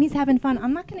good time, he's having fun,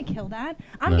 I'm not gonna kill that.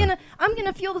 I'm No.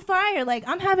 gonna feel the fire. Like,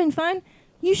 I'm having fun.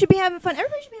 You should be having fun.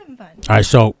 Everybody should be having fun. All right.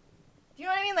 So, Do you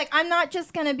know what I mean? Like, I'm not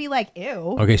just gonna be like,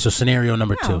 ew. okay. So scenario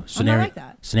number No, two. I'm not Scenario. like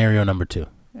that. Scenario number 2.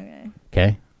 Okay.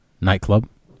 Okay. Nightclub.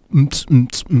 Me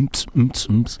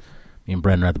and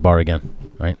Brandon are at the bar again.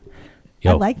 Right.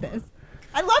 Yo. I like this.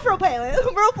 I love role playing.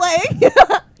 Role playing.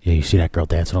 Yeah. You see that girl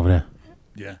dancing over there?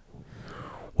 Yeah.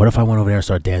 What if I went over there and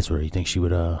started dancing with her? You think she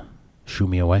would shoo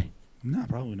me away? No,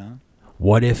 probably not.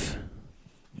 What if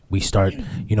we start,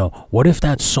 what if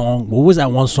that song, what was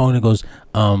that one song that goes,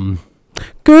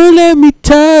 girl, let me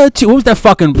touch you. What was that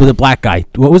fucking, the black guy?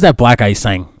 What was that black guy he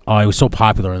sang? Oh, it was so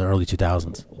popular in the early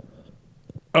 2000s.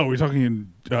 Oh, we're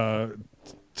talking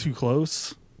Too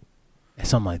Close?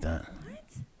 Something like that.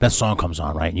 That song comes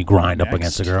on, right? And you grind up Next.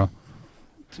 against a girl.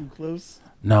 Too Close?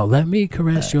 No, let me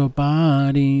caress your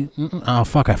body. Oh,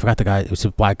 fuck, I forgot the guy. It was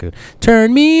a black guy.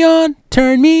 Turn me on.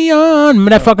 Remember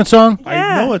that fucking song?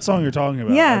 I know what song you're talking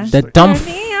about. Yeah. I just That like- dumb... Turn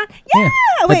me on. yeah. Yeah.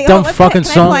 Wait, That dumb let's fucking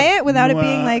can song. I play it without it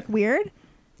being Wow. like weird?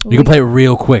 You can play it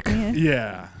real quick. Yeah.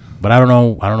 Yeah. But I don't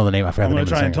know the name. I forgot I'm the going name of to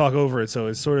the try and singer. talk over it so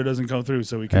it sort of doesn't come through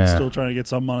so we can Yeah. still try to get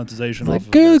some monetization off Like,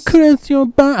 of good this. caress your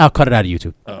body. I'll cut it out of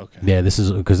YouTube. Oh, okay. Yeah, this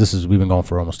is because we've been going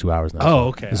for almost 2 hours now. Oh, so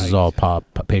okay. This is all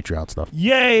Patreon stuff.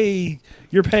 Yay!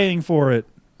 You're paying for it.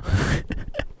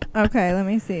 Okay, let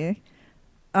me see.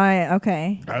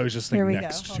 Okay. I was just Here thinking we go.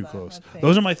 next, Hold too on, close. let's see.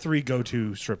 Those are my 3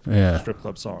 go-to strip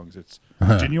club songs. It's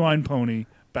Genuine Pony,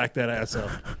 Back That Ass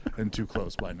Up, and Too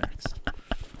Close by Next.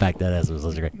 Back that ass was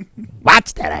such a great.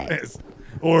 Watch that ass. Yes.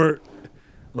 Or,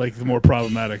 like, the more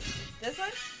problematic. This one?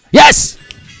 Yes.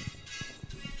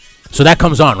 So that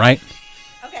comes on, right?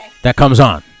 Okay. That comes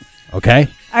on. Okay.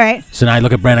 All right. So now I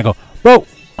look at Brandon and go, bro,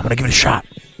 I'm gonna give it a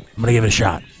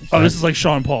shot. Oh, this is like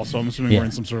Sean Paul, so I'm assuming Yeah. we're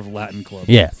in some sort of Latin club.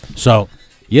 Yeah. So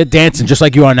you're dancing just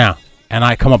like you are now, and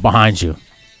I come up behind you.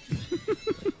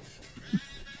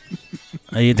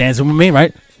 Are you dancing with me,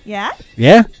 right? Yeah?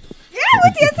 Yeah. Yeah,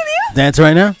 we're dancing with you. Dance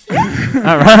right now.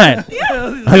 All right.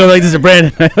 I go like this to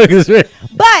Brandon. I go like this to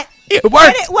But it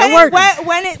worked.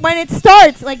 when it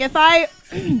starts, like if I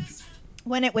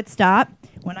when it would stop,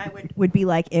 when I would be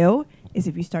like ew, is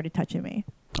if you started touching me.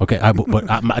 Okay, but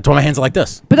that's why my hands are like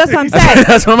this. But that's what I'm saying.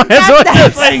 That's why my hands are like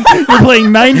this. You're playing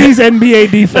 90s NBA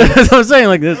defense. That's what I'm saying,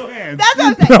 like this. That's what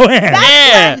I'm saying. No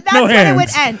hands. That's No when it would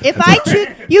hands. end. If I choose,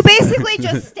 you basically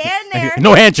just stand there.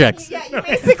 No hand checks. Yeah, you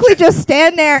basically just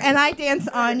stand there and I dance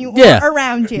on you Yeah. or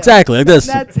around you. Exactly, like this.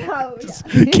 That's how.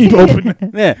 Yeah. Keep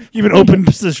open. Yeah. Keep an open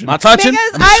position. Not touching.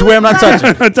 Because I swear I'm not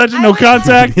touching. Not touching, I no would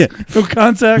contact. Yeah. No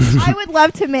contact. I would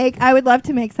love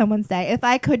to make someone's day if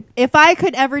I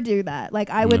could ever do that. Like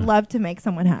I would love to make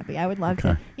someone happy. I would love to.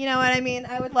 Okay. You know what I mean?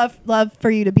 I would love for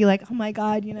you to be like, oh my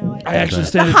god, you know, I actually the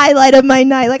stand. highlight of my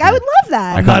night. Like I would love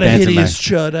that. I I'm not a dancing hideous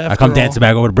back. chud after I come all. dancing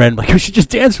back over to Brandon. Like, you should just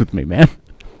dance with me, man.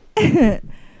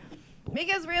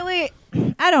 Because really,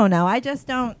 I don't know. I just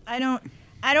don't. I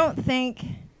don't think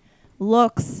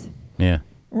looks Yeah.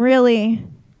 really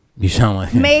You sound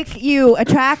like make you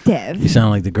attractive. you sound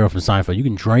like the girl from Seinfeld. You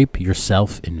can drape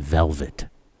yourself in velvet,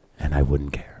 and I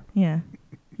wouldn't care. Yeah.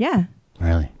 Yeah.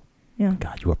 Really? Yeah.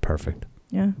 God, you are perfect.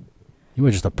 Yeah. You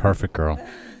are just a perfect girl.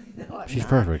 She's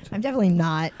perfect. I'm definitely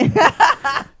not.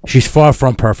 She's far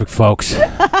from perfect, folks.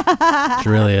 She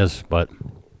really is, but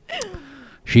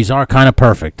she's our kind of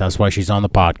perfect. That's why she's on the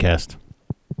podcast.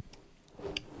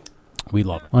 We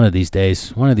love her. One of these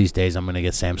days, I'm gonna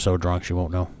get Sam so drunk she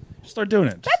won't know. Start doing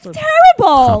it. That's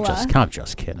terrible. I'm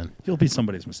just kidding. You'll be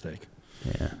somebody's mistake.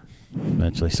 Yeah.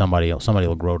 Eventually, somebody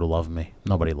will grow to love me.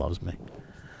 Nobody loves me.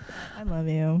 I love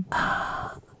you.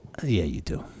 Yeah, you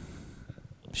do.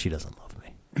 She doesn't love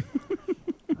me.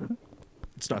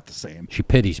 It's not the same. She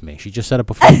pities me. She just said it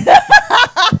before.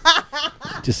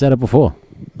 Just said it before.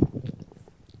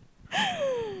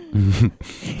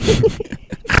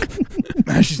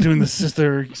 She's doing the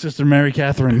sister Mary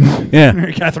Catherine. Yeah.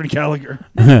 Mary Catherine Gallagher.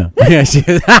 Yeah, she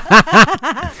is.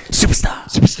 Superstar.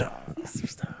 Superstar.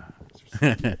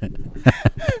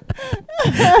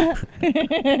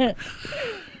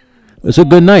 It's a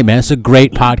good night, man. It's a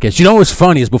great podcast. You know what's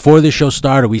funny is before this show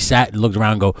started, we sat and looked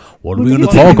around and go, what are we going to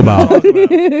talk about?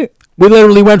 We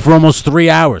literally went for almost 3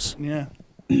 hours. Yeah.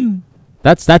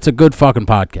 That's a good fucking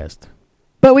podcast.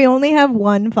 But we only have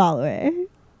one follower.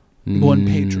 One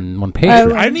patron. One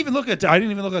patron. I didn't even look at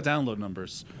download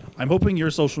numbers. I'm hoping your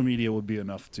social media would be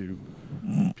enough to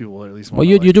people at least. Well,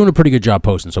 you're doing a pretty good job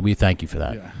posting, so we thank you for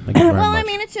that. Yeah. Thank you very Well, much. I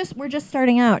mean, we're just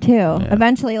starting out too.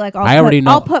 Eventually, like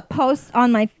I'll put posts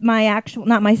on my actual,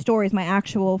 not my stories, my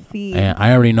actual feed. And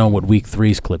I already know what week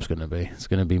 3's clip's going to be. It's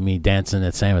going to be me dancing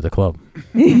at Sam at the club.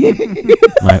 my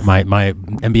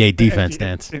NBA defense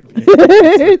dance.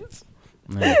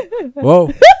 Yeah.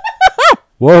 Whoa.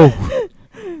 Whoa.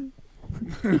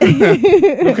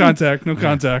 No contact. No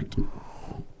contact.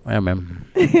 Yeah, man.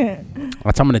 I'm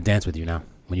going to dance with you now.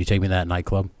 When you take me to that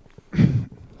nightclub. And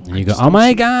you go, oh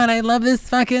my God, I love this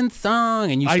fucking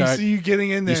song. And you start. I see you getting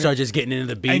in there. You start just getting into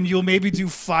the beat. And you'll maybe do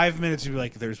 5 minutes. You'll be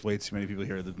like, there's way too many people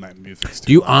here. The night music's too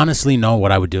Do you loud. honestly know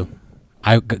what I would do?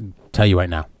 Tell you right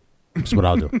now. This is what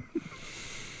I'll do.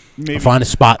 Maybe. I'll find a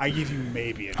spot. I give you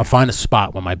maybe. I'll find a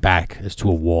spot where my back is to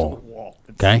a wall.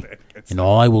 Okay? And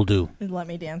all I will do Just let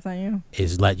me dance on you.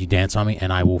 is let you dance on me,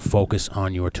 and I will focus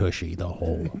on your tushy the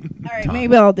whole All right, time.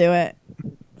 maybe I'll do it.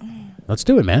 Let's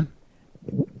do it, man.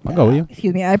 I'll go with you.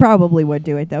 Excuse me, I probably would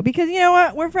do it though, because you know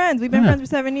what? We're friends. We've been Yeah. friends for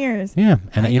 7 years. Yeah.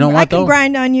 And you know I what, can though?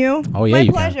 grind on you. Oh, yeah, My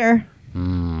you pleasure.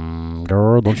 can.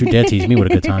 girl. Don't you dare tease me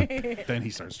with a good time. Then he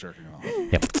starts jerking off.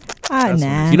 Yep.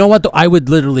 Nah. You know what? Though? I would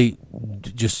literally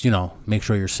just, make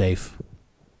sure you're safe.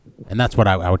 And that's what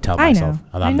I would tell I myself. know.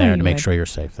 I I'm know there you to make would. sure you're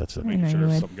safe. That's it. I know Making you sure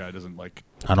would. some guy doesn't like.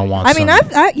 I don't want I mean, some,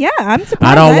 I'm surprised.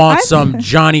 I don't want I've- some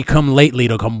Johnny come lately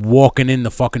to come walking in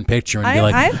the fucking picture and be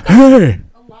like, I've hey,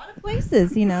 a lot of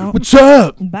places, what's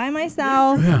up? by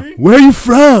myself. Yeah. Where are you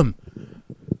from?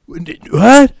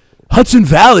 What? Hudson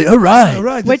Valley. All right.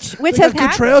 right. Which they has got good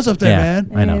happened. trails up there, Yeah.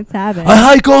 man. I know. It's happened. I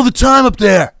hike all the time up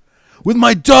there with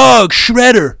my dog,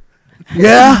 Shredder.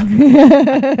 Yeah?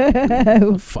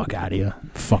 Fuck out of here.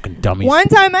 Fucking dummies. One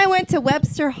time I went to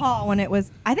Webster Hall when it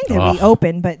was, I think they Ugh.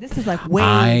 reopened, but this is like way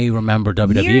I remember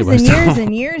WWE. years and was- years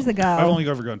and years ago. I've only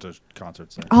ever gone to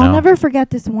concerts there. I'll No. never forget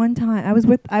this one time. I was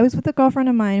with a girlfriend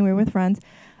of mine. We were with friends,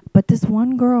 but this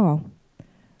one girl,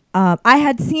 I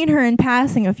had seen her in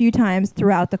passing a few times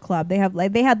throughout the club. They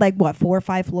had like what 4 or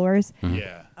 5 floors,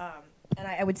 Yeah. and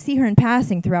I would see her in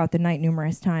passing throughout the night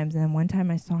numerous times. And then one time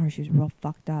I saw her, she was real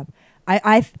fucked up.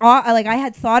 I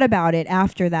had thought about it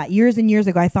after that years and years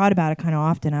ago. I thought about it kind of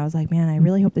often. I was like, man, I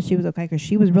really hope that she was okay because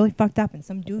she was really fucked up, and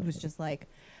some dude was just like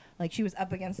she was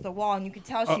up against the wall, and you could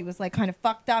tell she was like kind of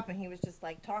fucked up, and he was just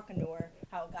like talking to her.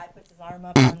 How a guy puts his arm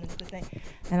up on the thing,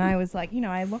 and I was like,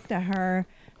 I looked at her.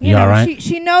 You all right?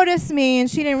 She noticed me, and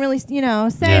she didn't really, say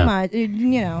Yeah. much,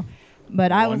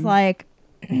 But I was One- like,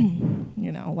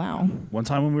 wow. One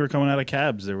time when we were coming out of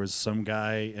cabs, there was some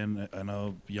guy and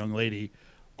a young lady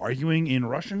arguing in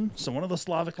Russian, so one of the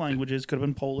Slavic languages, could have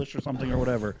been Polish or something or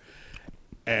whatever.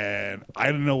 And I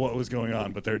didn't know what was going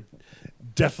on, but they're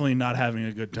definitely not having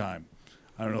a good time.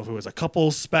 I don't know if it was a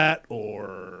couple spat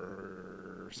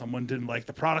or someone didn't like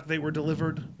the product they were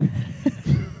delivered.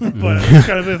 But it's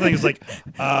kind of the thing is like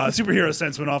superhero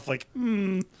sense went off like,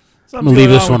 I'm gonna leave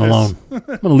this one alone. I'm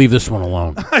gonna leave this one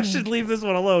alone. I should leave this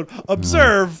one alone.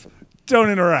 Observe, don't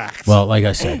interact. Well, like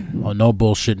I said, no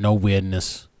bullshit, no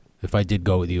weirdness. If I did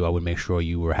go with you, I would make sure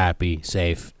you were happy,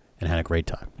 safe, and had a great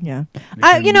time. Yeah.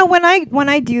 When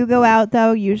I do go out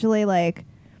though, usually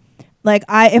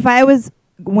if I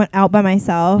went out by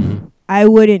myself, I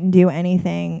wouldn't do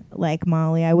anything like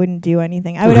Molly. I wouldn't do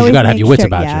anything. I would Because you always gotta have make your wits sure,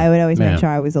 about you. I would always Yeah. make sure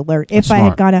I was alert. That's If I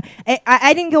had smart. gone out,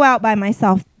 I didn't go out by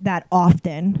myself that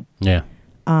often. Yeah.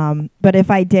 But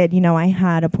if I did, I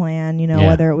had a plan. Yeah.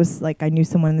 Whether it was like I knew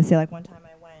someone in the city. Like one time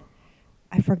I went,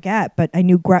 I forget, but I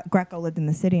knew Greco lived in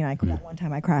the city, and that one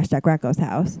time I crashed at Greco's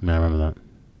house Yeah, I remember that.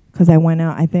 because I went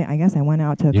out. I guess I went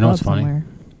out to a You know club what's funny? somewhere.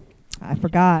 I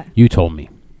forgot. You told me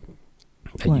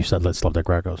that you What? said let's slept at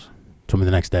Greco's. Told me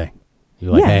the next day. You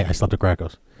were like, Yeah. hey, I slept at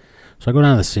Greco's. So I go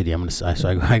down to the city. I go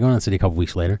down to the city a couple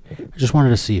weeks later. I just wanted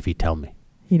to see if he'd tell me.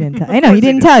 He didn't tell. I know he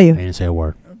didn't tell He you. didn't say a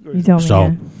word. He told me, So-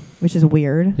 yeah, which is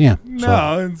weird. Yeah.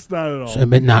 No, it's not at all.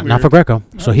 But not for Weird. Greco.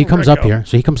 So Not he for comes up Greco.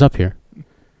 here.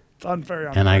 It's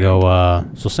unfair. And I go,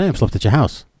 so Sam slept at your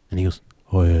house. And he goes,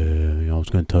 oh, yeah, I was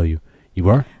going to tell you. You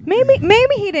were? Maybe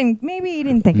he didn't. Maybe he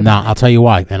didn't think Nah, about I'll tell you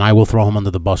why. And I will throw him under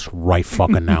the bus right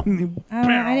fucking now. it.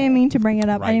 I didn't mean to bring it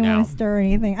up. Right I didn't now. want to stir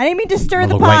anything. I didn't mean to stir I'm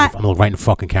the gonna look pot. I'm gonna look right in the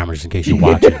fucking camera just in case you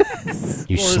watch it.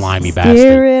 You slimy Stir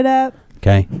bastard. it up.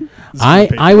 Okay. is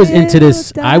I was into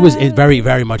this. Well I was done. very,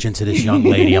 very much into this young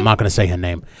lady. I'm not going to say her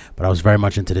name, but I was very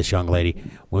much into this young lady.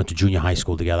 We went to junior high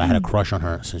school together. I had a crush on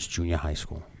her since junior high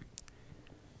school.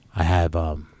 I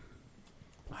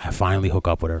finally hook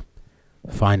up with her.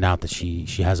 Find out that she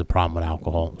has a problem with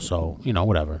alcohol. So,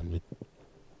 whatever. It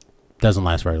doesn't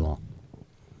last very long.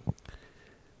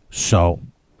 So,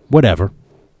 whatever.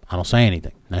 I don't say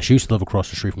anything. Now, she used to live across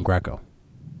the street from Greco.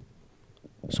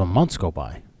 So months go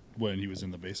by. When he was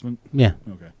in the basement. Yeah.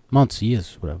 Okay. Months,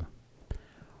 years, whatever.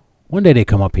 One day they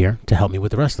come up here to help me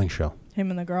with the wrestling show. Him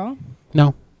and the girl.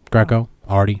 No, Greco,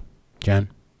 Artie, Jen.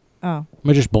 Oh.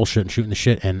 We're just bullshitting, shooting the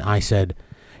shit. And I said,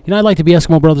 I'd like to be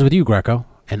Eskimo Brothers with you, Greco.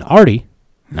 And Artie,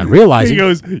 not realizing, He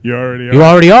goes, you already are. you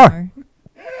already are.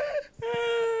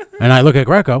 And I look at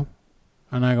Greco,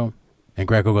 and I go, and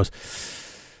Greco goes,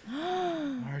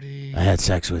 Marty. I had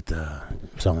sex with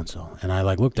so-and-so. And I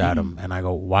looked at him, and I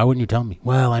go, why wouldn't you tell me?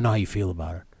 Well, I know how you feel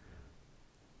about her.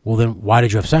 Well, then why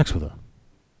did you have sex with her?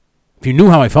 If you knew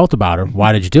how I felt about her,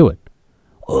 why did you do it?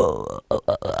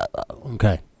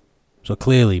 Okay. So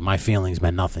clearly my feelings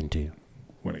meant nothing to you.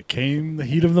 When it came the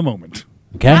heat of the moment.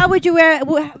 Okay? How would you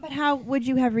But how would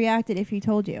you have reacted if he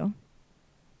told you?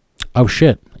 Oh,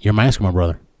 shit. You're my Eskimo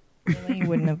brother. Really? You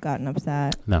wouldn't have gotten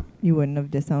upset. No. You wouldn't have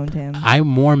disowned him. I'm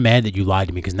more mad that you lied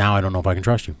to me because now I don't know if I can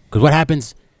trust you. Because what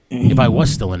happens if I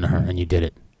was still into her and you did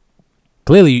it?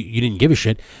 Clearly you didn't give a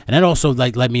shit. And that also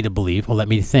led me to believe or led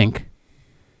me to think,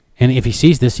 and if he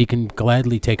sees this, he can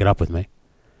gladly take it up with me,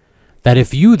 that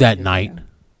if you that night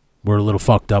were a little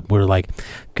fucked up. We're like,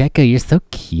 Greco, you're so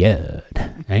cute,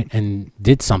 right? And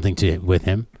did something with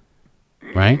him,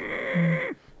 right?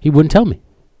 He wouldn't tell me.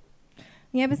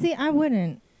 Yeah, but see, I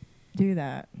wouldn't do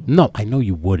that. No, I know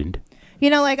you wouldn't. You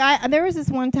know, like there was this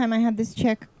one time I had this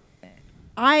chick.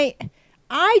 I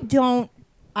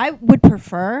would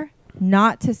prefer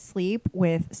not to sleep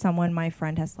with someone my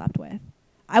friend has slept with.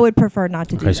 I would prefer not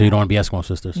to do that. Okay, so you don't want to be Eskimo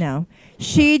sisters? No.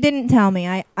 She didn't tell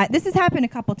me. This has happened a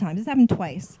couple times. This happened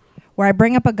twice. Where I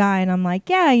bring up a guy and I'm like,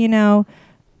 yeah, you know,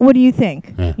 what do you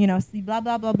think? Yeah. You know, blah,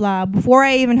 blah, blah, blah. Before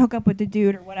I even hook up with the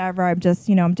dude or whatever, I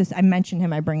mention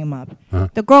him, I bring him up. Uh-huh.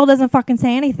 The girl doesn't fucking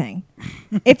say anything.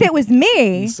 If it was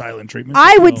me, Silent treatment.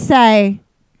 I would say,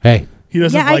 Hey. He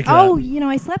doesn't yeah, like that.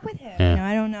 I slept with him. Yeah. You know,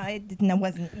 I don't know. It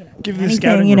wasn't, Give the anything,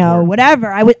 scouting report.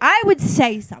 whatever. I would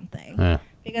say something Yeah.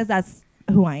 because that's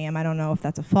who I am. I don't know if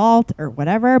that's a fault or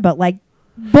whatever, but like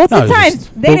both No, the it's times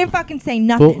just they full- didn't fucking say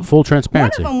nothing. Full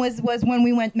transparency. One of them was when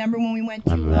we went. Remember when we went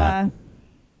Remember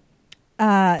to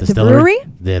the Distillery? brewery?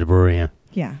 Yeah, the brewery, yeah.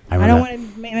 Yeah, I I remember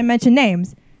don't want to mention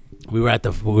names. We were at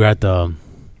the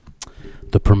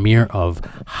premiere of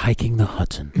Hiking the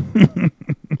Hudson.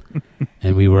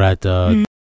 And we were at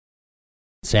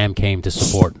Sam came to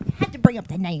support. Had to bring up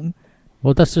the name.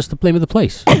 Well, that's just the name of the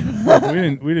place. we didn't I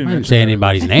didn't mention say that.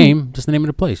 anybody's name, just the name of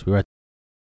the place. We were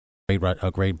at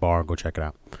a great bar. Go check it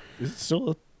out. Is it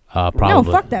still Probably. No,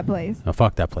 fuck that place. No,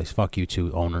 fuck that place. Fuck you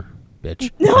too, owner,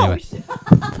 bitch. No,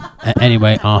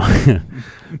 Anyway,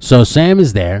 so Sam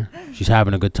is there. She's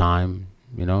having a good time,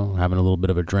 having a little bit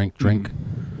of a drink,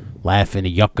 laughing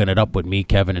and yucking it up with me,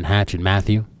 Kevin, and Hatch and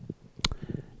Matthew.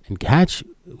 And Hatch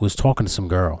was talking to some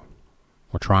girl.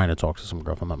 We're trying to talk to some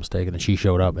girl, if I'm not mistaken. And she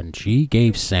showed up, and she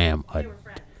gave Sam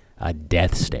a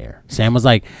death stare. Sam was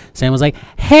like,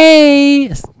 "Hey!"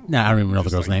 No, I don't even know the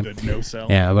girl's name. No sell.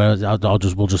 Yeah, but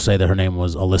we'll just say that her name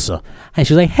was Alyssa. And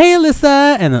she was like, "Hey,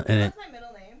 Alyssa!" And that's my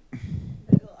middle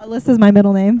name. Alyssa's my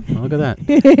middle name. oh, look at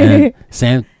that.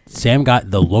 And Sam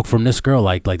got the look from this girl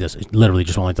like this. It literally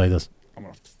just went like this, I'm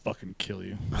gonna fucking kill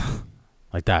you.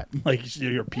 like that, Like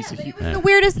you're a piece of It human. was the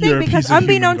weirdest You're thing a because piece of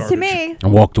human unbeknownst to garbage. me,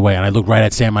 and walked away. And I looked right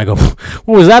at Sam. I go,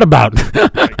 "What was that about?"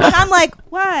 and I'm like,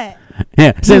 what?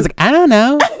 Yeah, Sam's like, "I don't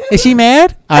know. Is she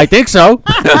mad?" I think so.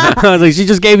 I was like, "She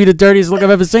just gave you the dirtiest look I've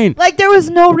ever seen." Like there was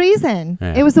no reason.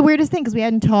 Yeah. It was the weirdest thing because we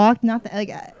hadn't talked. Nothing. Like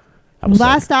I was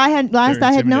last I had known,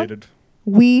 Intimidated.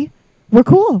 we were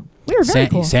cool. We were very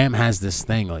cool. Sam has this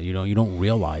thing, like, you don't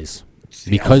realize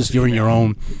because you're in your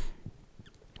own.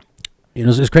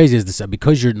 As crazy as this,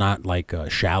 because you're not like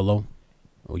shallow,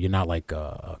 or you're not like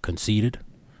conceited.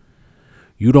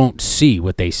 You don't see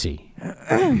what they see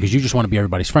because you just want to be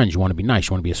everybody's friends. You want to be nice.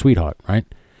 You want to be a sweetheart, right?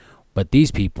 But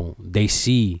these people, they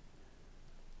see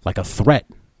like a threat,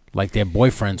 like their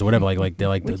boyfriends or whatever. Like they're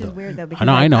like. Which is weird though. Because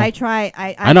I know. I try.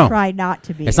 I know. try not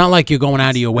to be. It's not like you're going out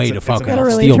of your way It's to a- fucking it's a-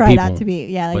 literally steal try people. not to be.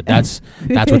 Yeah. Like But that's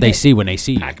what they see when they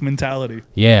see you. Pack mentality.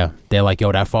 Yeah, they're like,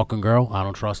 "Yo, that fucking girl, I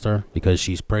don't trust her because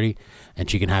she's pretty, and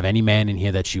she can have any man in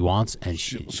here that she wants, and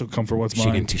She'll come for what's she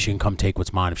mine. can come take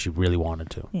what's mine if she really wanted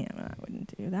to." Yeah, no, I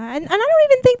wouldn't do that, and I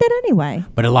don't even think that anyway.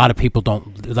 But a lot of people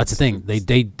don't. That's the thing.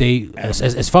 They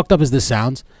as fucked up as this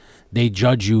sounds, they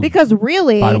judge you Because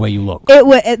really, by the way you look. it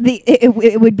would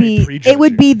it would be prejudge it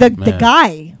would be the Yeah.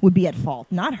 guy would be at fault,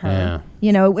 not her.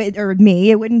 Yeah. Or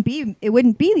me. It wouldn't be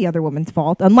the other woman's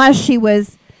fault unless she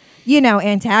was,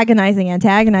 antagonizing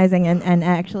and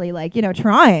actually like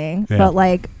trying. Yeah. But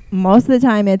like most of the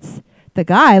time, it's the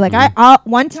guy. Like I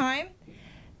one time,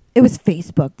 it was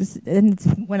Facebook. And it's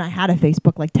when I had a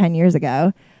Facebook like 10 years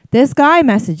ago. This guy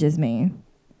messages me,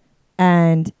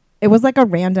 and it was like a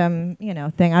random,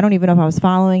 thing. I don't even know if I was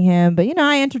following him, but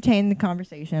I entertained the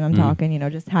conversation. I'm talking,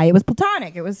 just how it was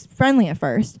platonic. It was friendly at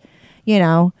first,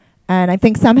 and I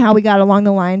think somehow we got along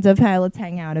the lines of, hey, let's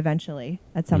hang out eventually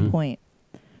at some point.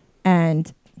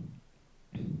 And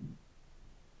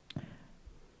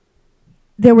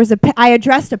there was I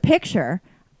addressed a picture.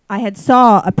 I had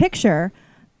saw a picture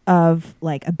of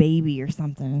like a baby or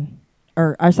something.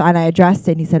 And I addressed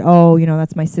it, and he said, "Oh,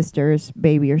 that's my sister's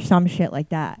baby," or some shit like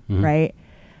that, right?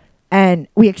 And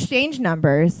we exchanged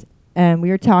numbers, and we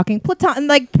were talking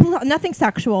nothing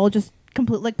sexual, just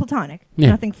complete like platonic,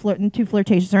 nothing too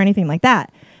flirtatious or anything like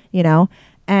that,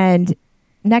 And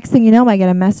next thing you know, I get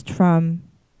a message from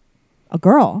a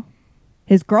girl,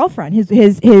 his girlfriend, his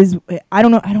I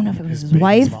don't know if it was his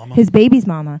wife, mama. his baby's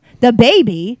mama. The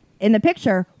baby in the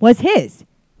picture was his.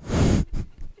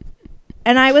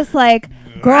 And I was like,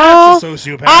 girl, That's a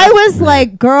sociopath. I was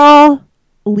like, girl,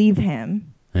 leave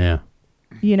him. Yeah.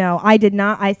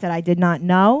 I said I did not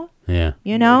know. Yeah.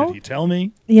 You Nor know, did he tell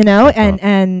me?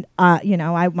 and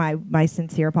I my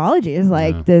sincere apologies,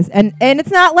 like this, and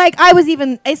it's not like I was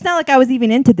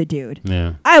even into the dude.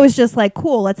 Yeah. I was just like,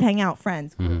 cool, let's hang out,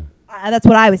 friends. Mhm. That's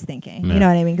what I was thinking. Yeah. You know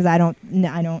what I mean? Because I don't,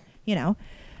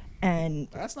 and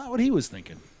That's not what he was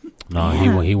thinking. No,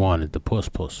 Yeah. he wanted the puss.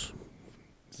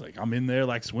 It's like, I'm in there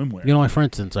like swimwear. You know, like for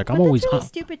instance, like but I'm always that's really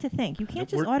stupid to think. You can't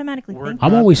just We're- automatically we're- think.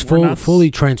 I'm not- always we're not fully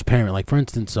transparent. Like for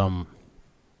instance,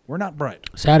 We're not bright.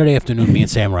 Saturday afternoon, me and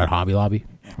Sam were at Hobby Lobby,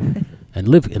 and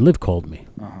Liv called me.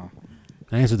 Uh-huh.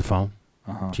 I answered the phone.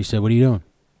 Uh-huh. She said, "What are you doing?"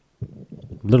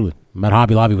 Literally, I'm at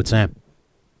Hobby Lobby with Sam.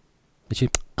 And she,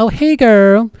 "Oh hey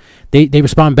girl." They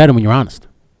respond better when you're honest.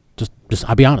 Just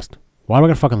I'll be honest. Why do I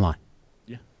gotta fucking lie?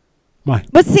 Yeah. Why?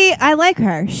 But see, I like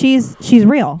her. She's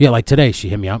real. Yeah, like today, she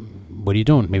hit me up. What are you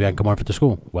doing? Maybe I can come over after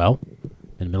school. Well, in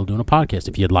the middle of doing a podcast.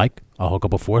 If you'd like, I'll hook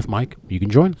up a fourth mic. You can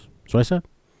join us. That's what I said.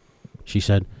 She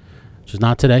said, "Just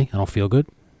not today. I don't feel good.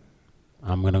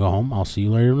 I'm gonna go home. I'll see you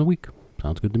later in the week."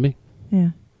 Sounds good to me. Yeah.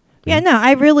 Yeah, no,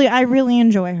 I really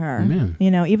enjoy her. Man. You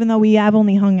know, even though we have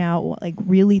only hung out like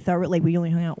really thorough, like we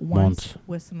only hung out once Once.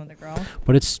 with some of the girls.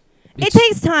 But it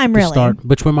Takes time, to really. start.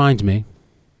 Which reminds me,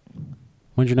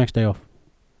 when's your next day off?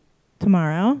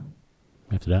 Tomorrow,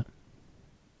 After that,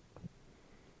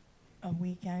 a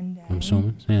weekend day. I'm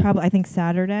assuming. Yeah. Probably, I think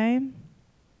Saturday.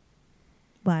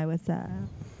 Why? What's that?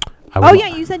 I Oh would- yeah,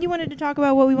 you said you wanted to talk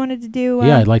about what we wanted to do.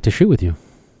 Yeah, I'd like to shoot with you.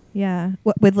 Yeah.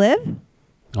 What with Liv?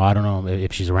 Oh, I don't know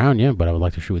if she's around. Yeah, but I would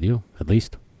like to shoot with you at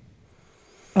least.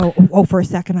 Oh, for a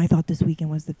second I thought this weekend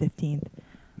was the 15th.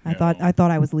 I No.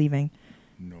 thought I was leaving.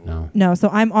 No. No, so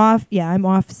I'm off. Yeah, I'm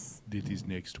off. It is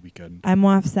next weekend. I'm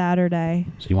off Saturday.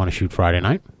 So you want to shoot Friday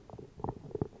night?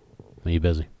 Are you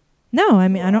busy? No, I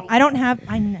mean I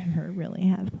never really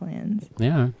have plans.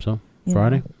 Yeah. all right. So You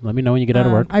Friday. know. Let me know when you get out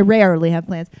of work. I rarely have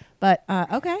plans, but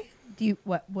okay. Do you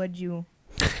what would you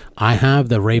I have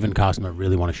the Raven costume I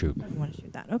really want to shoot. want to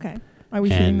shoot that? Okay. Are we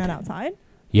shooting And- that outside?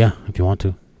 Yeah, if you want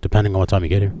to, depending on what time you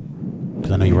get here.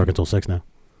 Because I know you work until 6 now.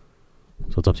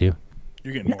 So it's up to you.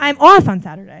 You're getting more, I'm off on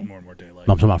Saturday. more and more daylight.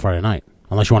 No, I'm talking about Friday night.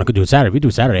 Unless you want to do it Saturday. We do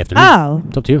it Saturday afternoon. Oh.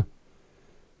 It's up to you.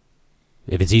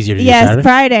 If it's easier to do Yes, Saturday.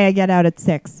 Friday I get out at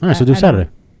 6. All right, so do Saturday.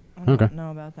 I don't Okay.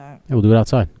 know about that. Yeah, we'll do it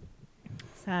outside.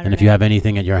 Saturday. And if you have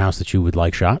anything at your house that you would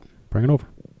like shot, bring it over.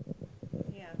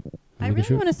 Yeah. And I we can really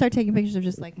shoot. want to start taking pictures of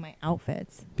just like my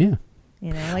outfits. Yeah.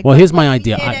 You know, like Well, what- here's my what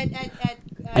we idea. did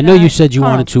I know you said you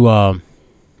Carl. wanted to.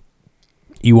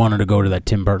 You wanted to go to that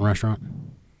Tim Burton restaurant.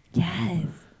 Yes.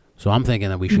 So I'm thinking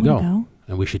that we You should wanna go.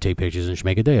 And we should take pictures and should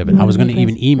make a day of You it. I wanna was going to make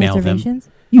even email them. reservations?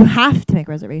 You have to make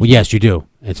reservations. Well, yes, you do.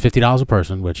 It's $50 a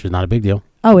person, which is not a big deal.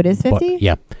 Oh, it is But, 50?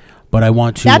 yeah. But I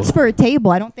want to. That's for a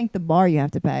table. I don't think the bar you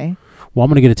have to pay. Well, I'm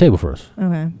going to get a table first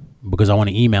Okay. because I want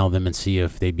to email them and see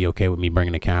if they'd be okay with me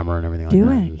bringing a camera and everything Do like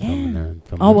that. it, and filming yeah. there and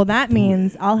filming Oh, there. well, that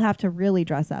means I'll have to really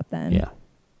dress up then. Yeah.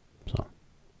 So,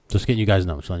 just getting you guys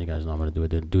know. Just letting you guys know I'm going to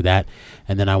do it. Do that.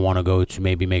 And then I want to go to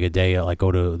maybe make a day, like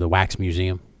go to the Wax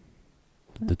Museum.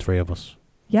 The three of us.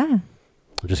 Yeah,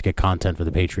 We'll just get content for the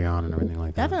Patreon and everything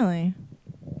like that. definitely.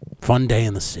 Fun day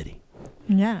in the city.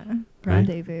 Yeah. Right?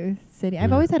 Rendezvous city. I've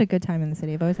Yeah. always had a good time in the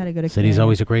city. I've always had a good experience. City's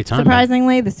always a great time. man.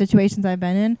 Surprisingly, the situations I've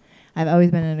been in, I've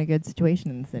always been in a good situation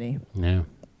in the city. Yeah.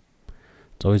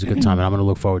 It's always a good time, and I'm going to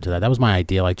look forward to that. That was my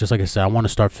idea. Like, just like I said, I want to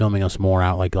start filming us more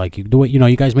out. Like you do it. You know,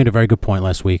 you guys made a very good point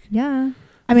last week. Yeah.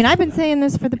 I mean, I've been saying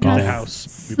this for the Oh. The past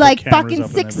house. We put like cameras fucking up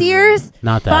in 6 every room. years,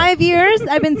 Not that. 5 years.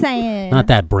 I've been saying. Not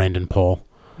that, Brandon Paul.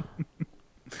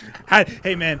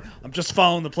 Hey man, I'm just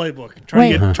following the playbook.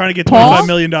 Trying Wait. to get Paul? $25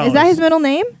 million. Is that his middle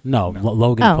name? No,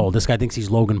 Logan Oh. Paul. This guy thinks he's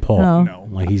Logan Paul. Oh. No.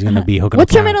 Like he's going to be hooking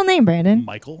What's up your camera. middle name, Brandon?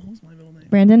 Michael? What's my middle name?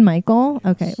 Brandon Michael.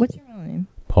 Okay. What's your middle name?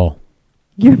 Paul.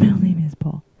 Your middle name is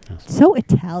Paul. Yes. So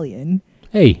Italian.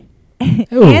 Hey.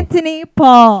 Ooh. Anthony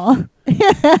Paul.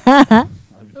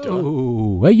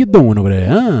 Ooh, how you doing over there,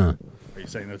 huh? Are you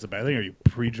saying that's a bad thing? Are you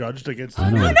prejudged against? I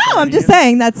know. No, I'm just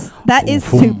saying that is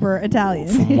From- super Italian.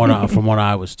 From what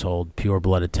I was told, pure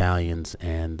blood Italians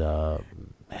and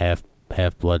half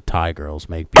blood Thai girls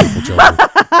make beautiful children.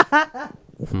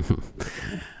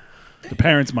 The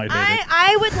parents might hate it.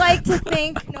 I would like to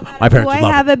think no My matter who parents I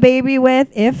love have a baby with,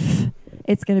 if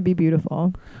it's gonna be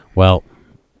beautiful. Well,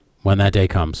 when that day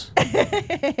comes,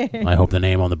 I hope the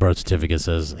name on the birth certificate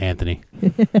says Anthony.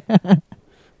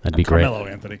 That'd be great. Carmelo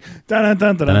Anthony. Dun, dun,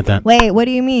 dun, dun, Dun, dun. Wait, what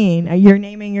do you mean? You're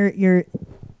naming your?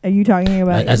 Are you talking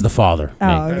about As the father.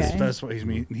 Oh, me. okay. That's what he's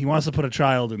mean. He wants to put a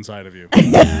child inside of you.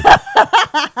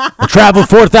 I traveled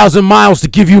 4,000 miles to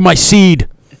give you my seed.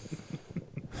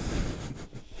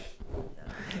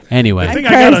 Anyway, That thing I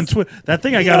I got on cursed. Twitter. That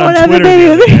thing I You got don't on have a Twitter baby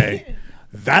the other with me. day.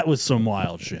 That was some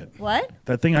wild shit. What?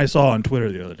 That thing I saw on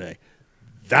Twitter the other day.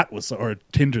 That was, or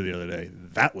Tinder the other day.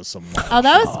 That was some wild Oh,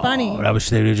 that was funny. Oh, that was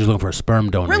they were just looking for a sperm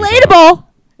donor. Relatable.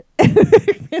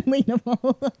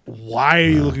 Relatable. Why are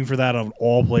you looking for that on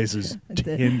all places?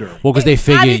 Tinder. Well, because they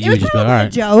figured it you would was just be like, all probably a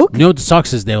right. joke. You know what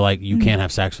sucks is they're like, you can't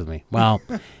have sex with me. Well,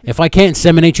 if I can't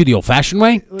inseminate you the old-fashioned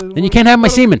way, then you can't have my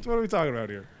semen. What are we talking about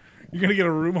here? You're gonna get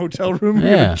a hotel room, you're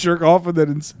Yeah. gonna jerk off, and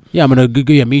then Yeah, I'm gonna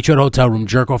meet you at a hotel room,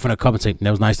 jerk off in a cup, and say, "That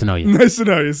was nice to know you." nice to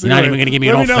know you. You're not even gonna give me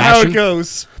an Let me know how it old-fashioned?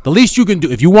 goes. The least you can do,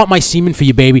 if you want my semen for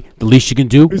your baby, the least you can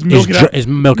do Is milk it out. is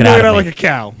milk it Milk out it out of like me. a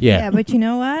cow. Yeah. Yeah, but you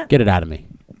know what? Get it out of me.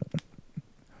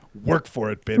 Work for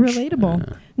it, bitch.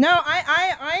 Relatable. No,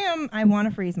 I want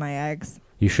to freeze my eggs.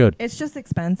 You should. It's just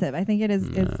expensive. I think it is.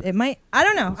 It might. I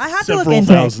don't know. I have to Several look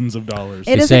into thousands of dollars.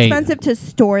 it. It They is say- expensive to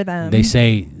store them. They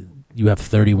say you have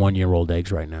 31-year-old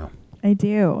eggs right now. I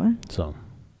do. So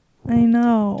I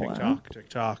know.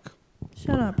 TikTok.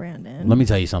 Shut up, Brandon. let me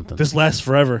tell you something. This lasts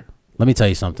forever. Let me tell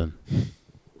you something.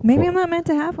 Maybe I'm not meant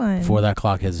to have one. Before that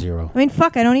clock hits 0. I mean,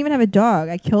 fuck. I don't even have a dog.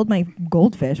 I killed my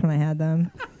goldfish when I had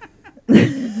them.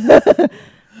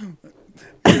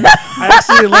 I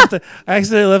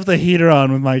accidentally left the heater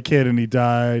on with my kid and he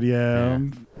died. Yeah.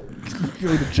 I'm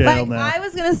going to jail But now. I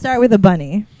was gonna start with a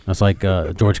bunny. That's like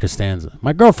George Costanza.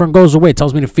 My girlfriend goes away,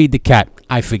 tells me to feed the cat.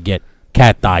 I forget.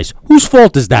 Cat dies. Whose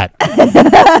fault is that?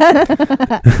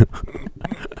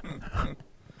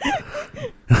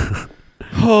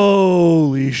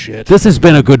 Holy shit. This has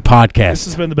been a good This has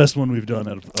podcast. been the best one we've done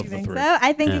out of You the think three. so?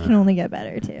 I think it can only get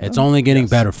better too. It's only getting Yes.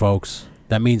 better, folks.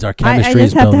 That means our I chemistry just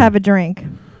is have building. to have a drink.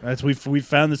 That's we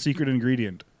found the secret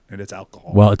ingredient, and it's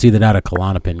alcohol. Well, it's either that or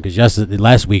Klonopin. Because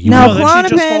last week you No, were- then she'd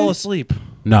just Klonopin- fall asleep.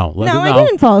 no, No, I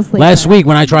didn't fall asleep. Last week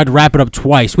when I tried to wrap it up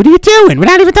twice, what are you doing? We're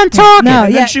not even done talking. No,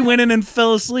 And yeah. then she went in and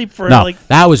fell asleep for No, like.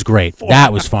 that was great. 4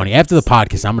 That was funny. After the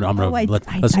podcast, I'm gonna. Oh, I let's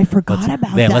forgot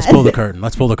about yeah, that. let's pull the curtain.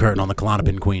 Let's pull the curtain on the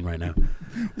Klonopin Queen right now.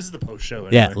 This is the post show.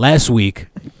 Yeah, Anyway. last week,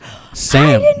 I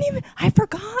Sam. didn't even. I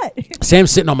forgot. Sam's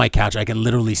sitting on my couch. I can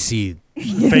literally see.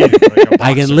 Faded like a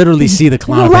I boxer. can literally see the The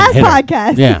Klonopin last hit her.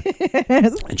 podcast. Yeah,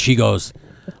 and she goes.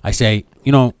 I say,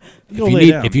 Go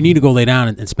lay down. if you need to go lay down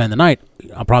and spend the night,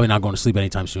 I'm probably not going to sleep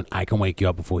anytime soon. I can wake you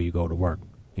up before you go to work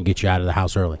and get you out of the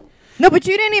house early. No, but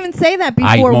you didn't even say that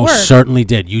I before most work. certainly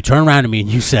did. You turned around to me and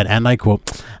you said, and I quote,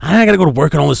 I gotta go to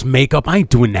work and all this makeup. I ain't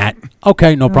doing that.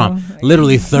 Okay, no problem.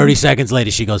 Literally 30 seconds later,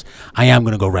 she goes, I am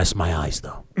gonna go rest my eyes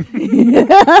though.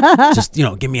 Just,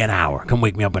 give me an hour. Come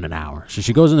wake me up in an hour. So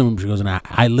she goes in the room, she goes in an hour.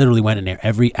 I literally went in there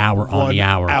every hour on 1 the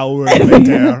hour. hour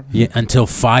later. Yeah, until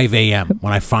 5 a.m.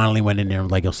 when I finally went in there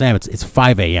and like, yo, Sam, it's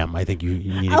 5 a.m. I think you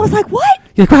need to I was go." like, what?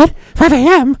 You're like, what? 5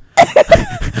 a.m.?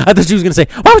 I thought she was gonna say,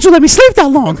 why would you let me sleep that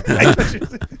long? I thought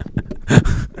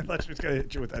she was going to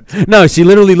hit you with that. Too. No, she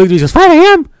literally looked at me and goes, 5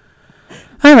 a.m.?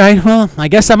 All right, well, I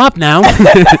guess I'm up now.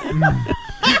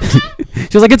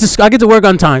 She was like, I get to work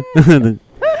on time.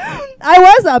 I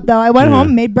was up though. I went Yeah.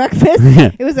 home, made breakfast.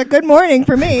 Yeah. It was a good morning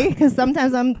for me because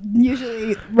sometimes I'm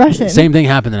usually rushing. Same thing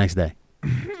happened the next day.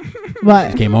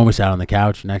 What? Came home, sat on the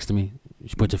couch next to me.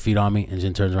 She puts her feet on me, and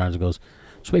then turns around and goes,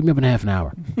 just wake me up in half an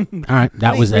hour. All right,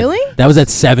 that Wait, was really? That was at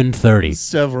 7:30.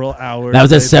 Several hours. That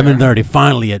was at later. 7:30.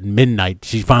 Finally, at midnight,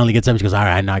 she finally gets up. She goes, all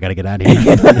right, now I got to get out of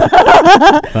here.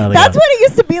 Finally That's got what it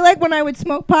used to be like when I would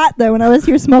smoke pot though, when I was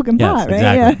here smoking Yes, pot, right?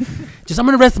 exactly. Yeah. Just, I'm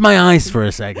going to rest my eyes for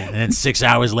a second. And then 6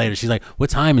 hours later, she's like, what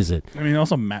time is it? I mean,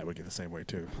 also Matt would get the same way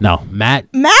too. No, Matt,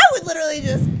 Matt would literally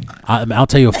just I'll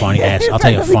tell you a funny ass. I'll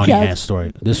tell you a On the funny couch. ass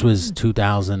story. This was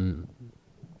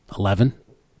 2011.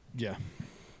 Yeah.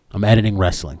 I'm editing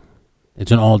wrestling.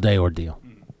 It's an all-day ordeal.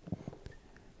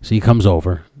 So he comes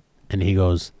over, and he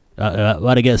goes,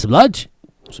 "Want to get some lunch?"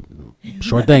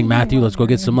 Short thing, Matthew. Let's go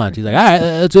get some lunch. He's like, "All right,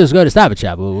 let's just go to Stop and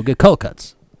Shop. We'll get cold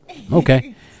cuts."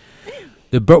 Okay.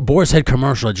 The Boar's Head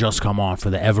commercial had just come on for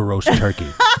the Ever Roast turkey.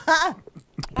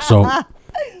 So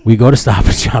we go to Stop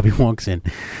and Shop. He walks in,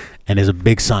 and there's a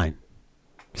big sign,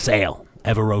 "Sale,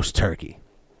 Ever Roast turkey."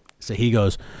 So he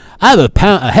goes, "I have a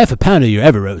half a pound of your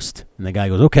Ever Roast." And the guy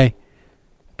goes, "Okay."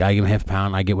 Guy give him half a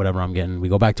pound. I get whatever I'm getting. We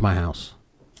go back to my house.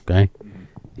 Okay.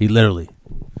 He literally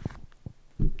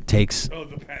takes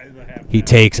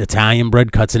takes Italian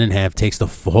bread, cuts it in half, takes the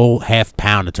whole half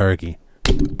pound of turkey,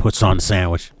 puts it on the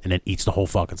sandwich, and then eats the whole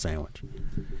fucking sandwich.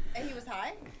 And he was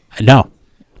high? No.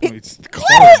 It's the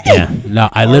carbs. Yeah. No.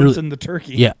 I literally. in the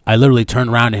turkey. Yeah. I literally turned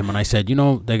around to him and I said,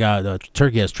 they got the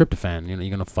turkey has tryptophan. You're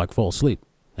gonna fall asleep.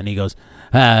 And he goes,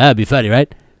 that'd be funny,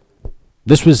 right?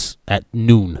 This was at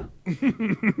noon.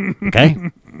 Okay?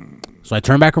 So I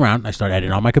turn back around and I start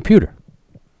editing on my computer.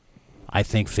 I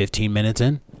think 15 minutes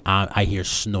in, I hear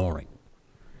snoring.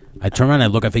 I turn around and I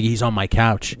look. I figure he's on my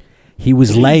couch. He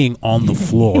was laying on the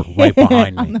floor right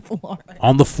behind me. On the floor.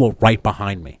 On the floor right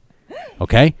behind me.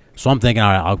 Okay? So I'm thinking,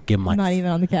 all right, I'll give him like... Not even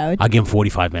on the couch. I'll give him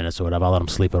 45 minutes or whatever. I'll let him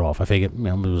sleep it off. I figured, it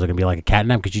was going to be like a cat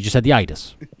nap because you just had the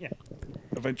itis. Yeah.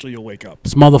 Eventually you'll wake up.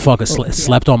 This motherfucker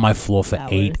slept on my floor for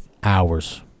 8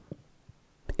 hours.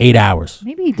 8 hours.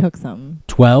 Maybe he took something.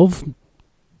 12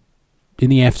 in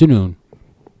the afternoon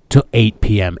to 8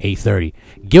 p.m., 8:30.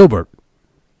 Gilbert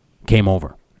came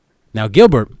over. Now,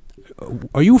 Gilbert,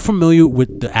 are you familiar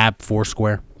with the app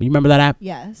Foursquare? You remember that app?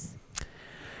 Yes.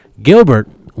 Gilbert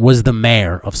was the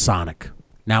mayor of Sonic.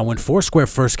 Now, when Foursquare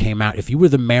first came out, if you were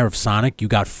the mayor of Sonic, you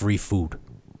got free food.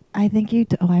 I think you...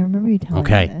 I remember you telling me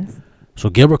this. So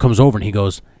Gilbert comes over and he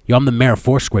goes, yo, I'm the mayor of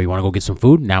Foursquare. You want to go get some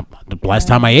food? Now, the last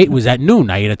time I ate was at noon.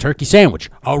 I ate a turkey sandwich.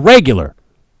 A regular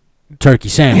turkey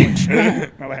sandwich.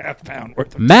 Not a half pound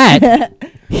worth of Matt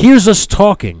hears us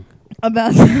talking.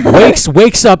 About...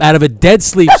 wakes up out of a dead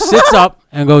sleep, sits up,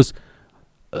 and goes,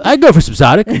 I'd go for some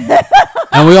Sonic.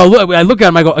 And we all look. I look at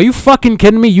him. I go, "Are you fucking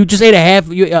kidding me? You just ate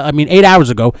 8 hours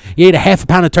ago. You ate a half a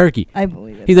pound of turkey." I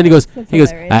believe it. Then he goes, That's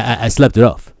I slept it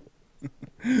off.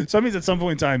 So that means at some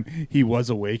point in time he was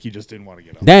awake. He just didn't want to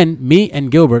get up. Then me and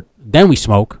Gilbert. Then we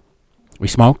smoke. We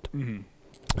smoked. Mm-hmm.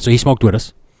 So he smoked with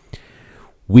us.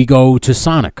 We go to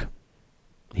Sonic.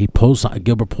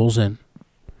 Gilbert pulls in.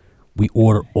 We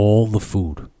order all the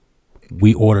food.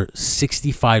 We order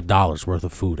 $65 worth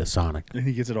of food at Sonic. And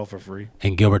he gets it all for free.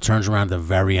 And Gilbert turns around at the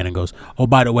very end and goes, oh,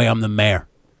 by the way, I'm the mayor.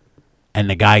 And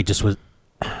the guy just was,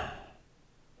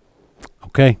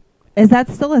 okay. Is that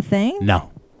still a thing?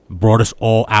 No. Brought us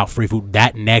all out free food.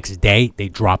 That next day, they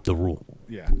dropped the rule.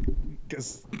 Yeah.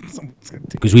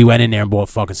 Because we went in there and bought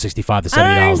fucking $65 to $70. I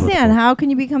don't understand. How can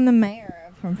you become the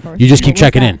mayor from First? You just keep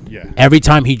checking in. Yeah. Every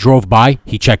time he drove by,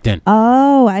 he checked in.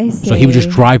 Oh, I see. So he would just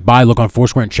drive by, look on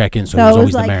Foursquare, and check in. So he was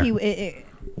always the mayor.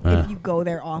 If you go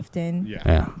there often,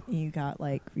 you got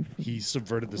like he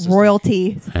subverted the system.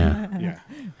 Royalty. Yeah.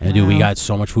 And dude, we got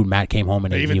so much food. Matt came home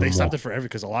and ate even they stopped more. it for every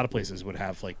because a lot of places would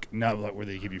have like not where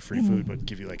they give you free food, but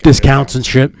give you like discounts and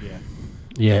shit. Yeah.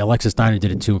 Yeah, Alexis Diner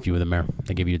did it too. If you were the mayor,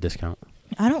 they give you a discount.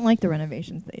 I don't like the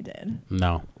renovations they did.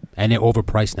 No, and they're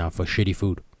overpriced now for shitty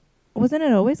food. Wasn't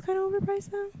it always kind of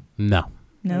overpriced though? No.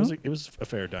 No. It was a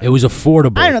fair dime. It was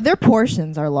affordable. I don't know. Their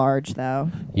portions are large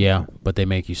though. Yeah, but they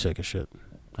make you sick of shit.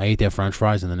 I ate their French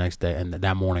fries, and the next day, and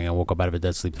that morning, I woke up out of a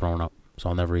dead sleep throwing up. So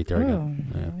I'll never eat there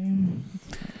again.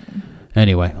 Yeah.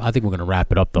 Anyway, I think we're gonna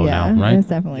wrap it up though now, right? It's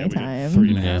definitely time.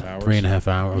 3.5 hours. 3.5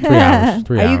 hours. 3 hours.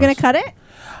 3 hours. Are you gonna cut it?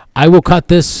 I will cut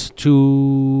this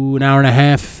to an hour and a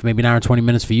half, maybe an hour and 20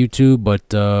 minutes for YouTube.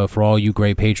 But for all you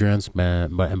great Patreons,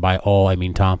 and by all I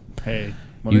mean Tom, hey,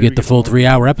 you get the full 3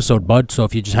 hour episode, bud. So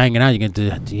if you're just hanging out, you get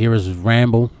to hear us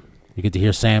ramble. You get to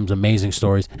hear Sam's amazing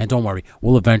stories, and don't worry,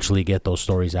 we'll eventually get those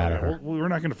stories out of her. We're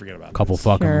not going to forget about it. Couple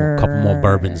more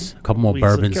bourbons, couple more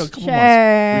bourbons. Sure. We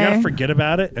got to forget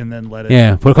about it and then let it.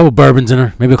 Yeah, put a couple bourbons in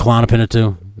her, maybe a Klonopin or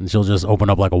two, and she'll just open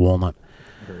up like a walnut.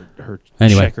 Her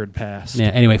anyway, checkered past. Yeah.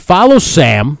 Anyway, follow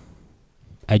Sam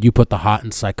at You Put the Hot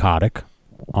and Psychotic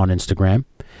on Instagram.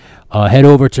 Head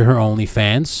over to her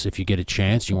OnlyFans if you get a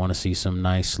chance. You want to see some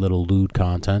nice little lewd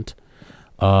content.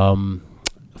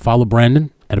 Follow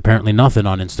Brandon at Apparently Nothing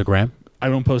on Instagram. I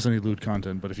don't post any lewd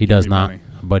content, but if he does not,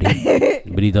 but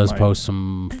he does post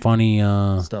some funny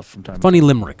stuff from time. Funny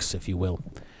limericks, if you will.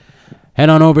 Head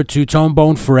on over to Tone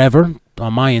Bone Forever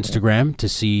on my Instagram to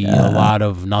see a lot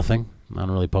of nothing. I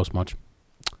don't really post much.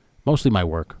 Mostly my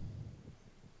work.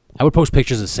 I would post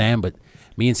pictures of Sam, but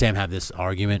me and Sam have this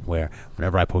argument where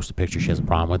whenever I post a picture, she has a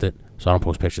problem with it, so I don't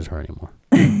post pictures of her anymore.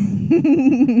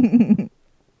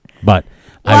 But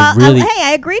I really, hey,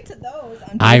 I agreed to those.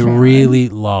 I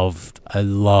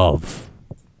love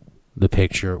the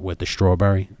picture with the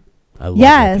strawberry. I love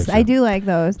yes, that I do like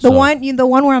those. The one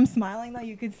where I'm smiling though,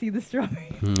 you could see the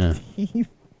strawberry. Yeah.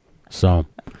 So,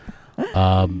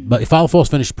 but follow False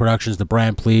Finish Productions, the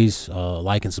brand. Please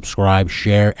like and subscribe,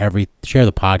 share the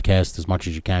podcast as much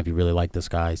as you can if you really like this,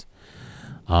 guys.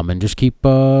 And just keep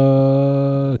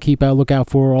a lookout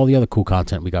for all the other cool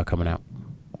content we got coming out.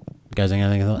 You guys,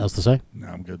 anything else to say? No,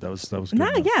 I'm good. That was good.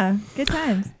 No, yeah, good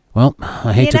times. Well,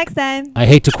 See you next time. I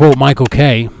hate to quote Michael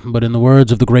Kay, but in the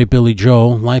words of the great Billy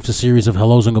Joel, life's a series of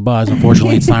hellos and goodbyes.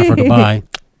 Unfortunately, it's time for goodbye.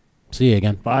 See you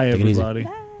again. Bye, Take it easy. everybody.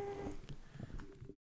 Bye.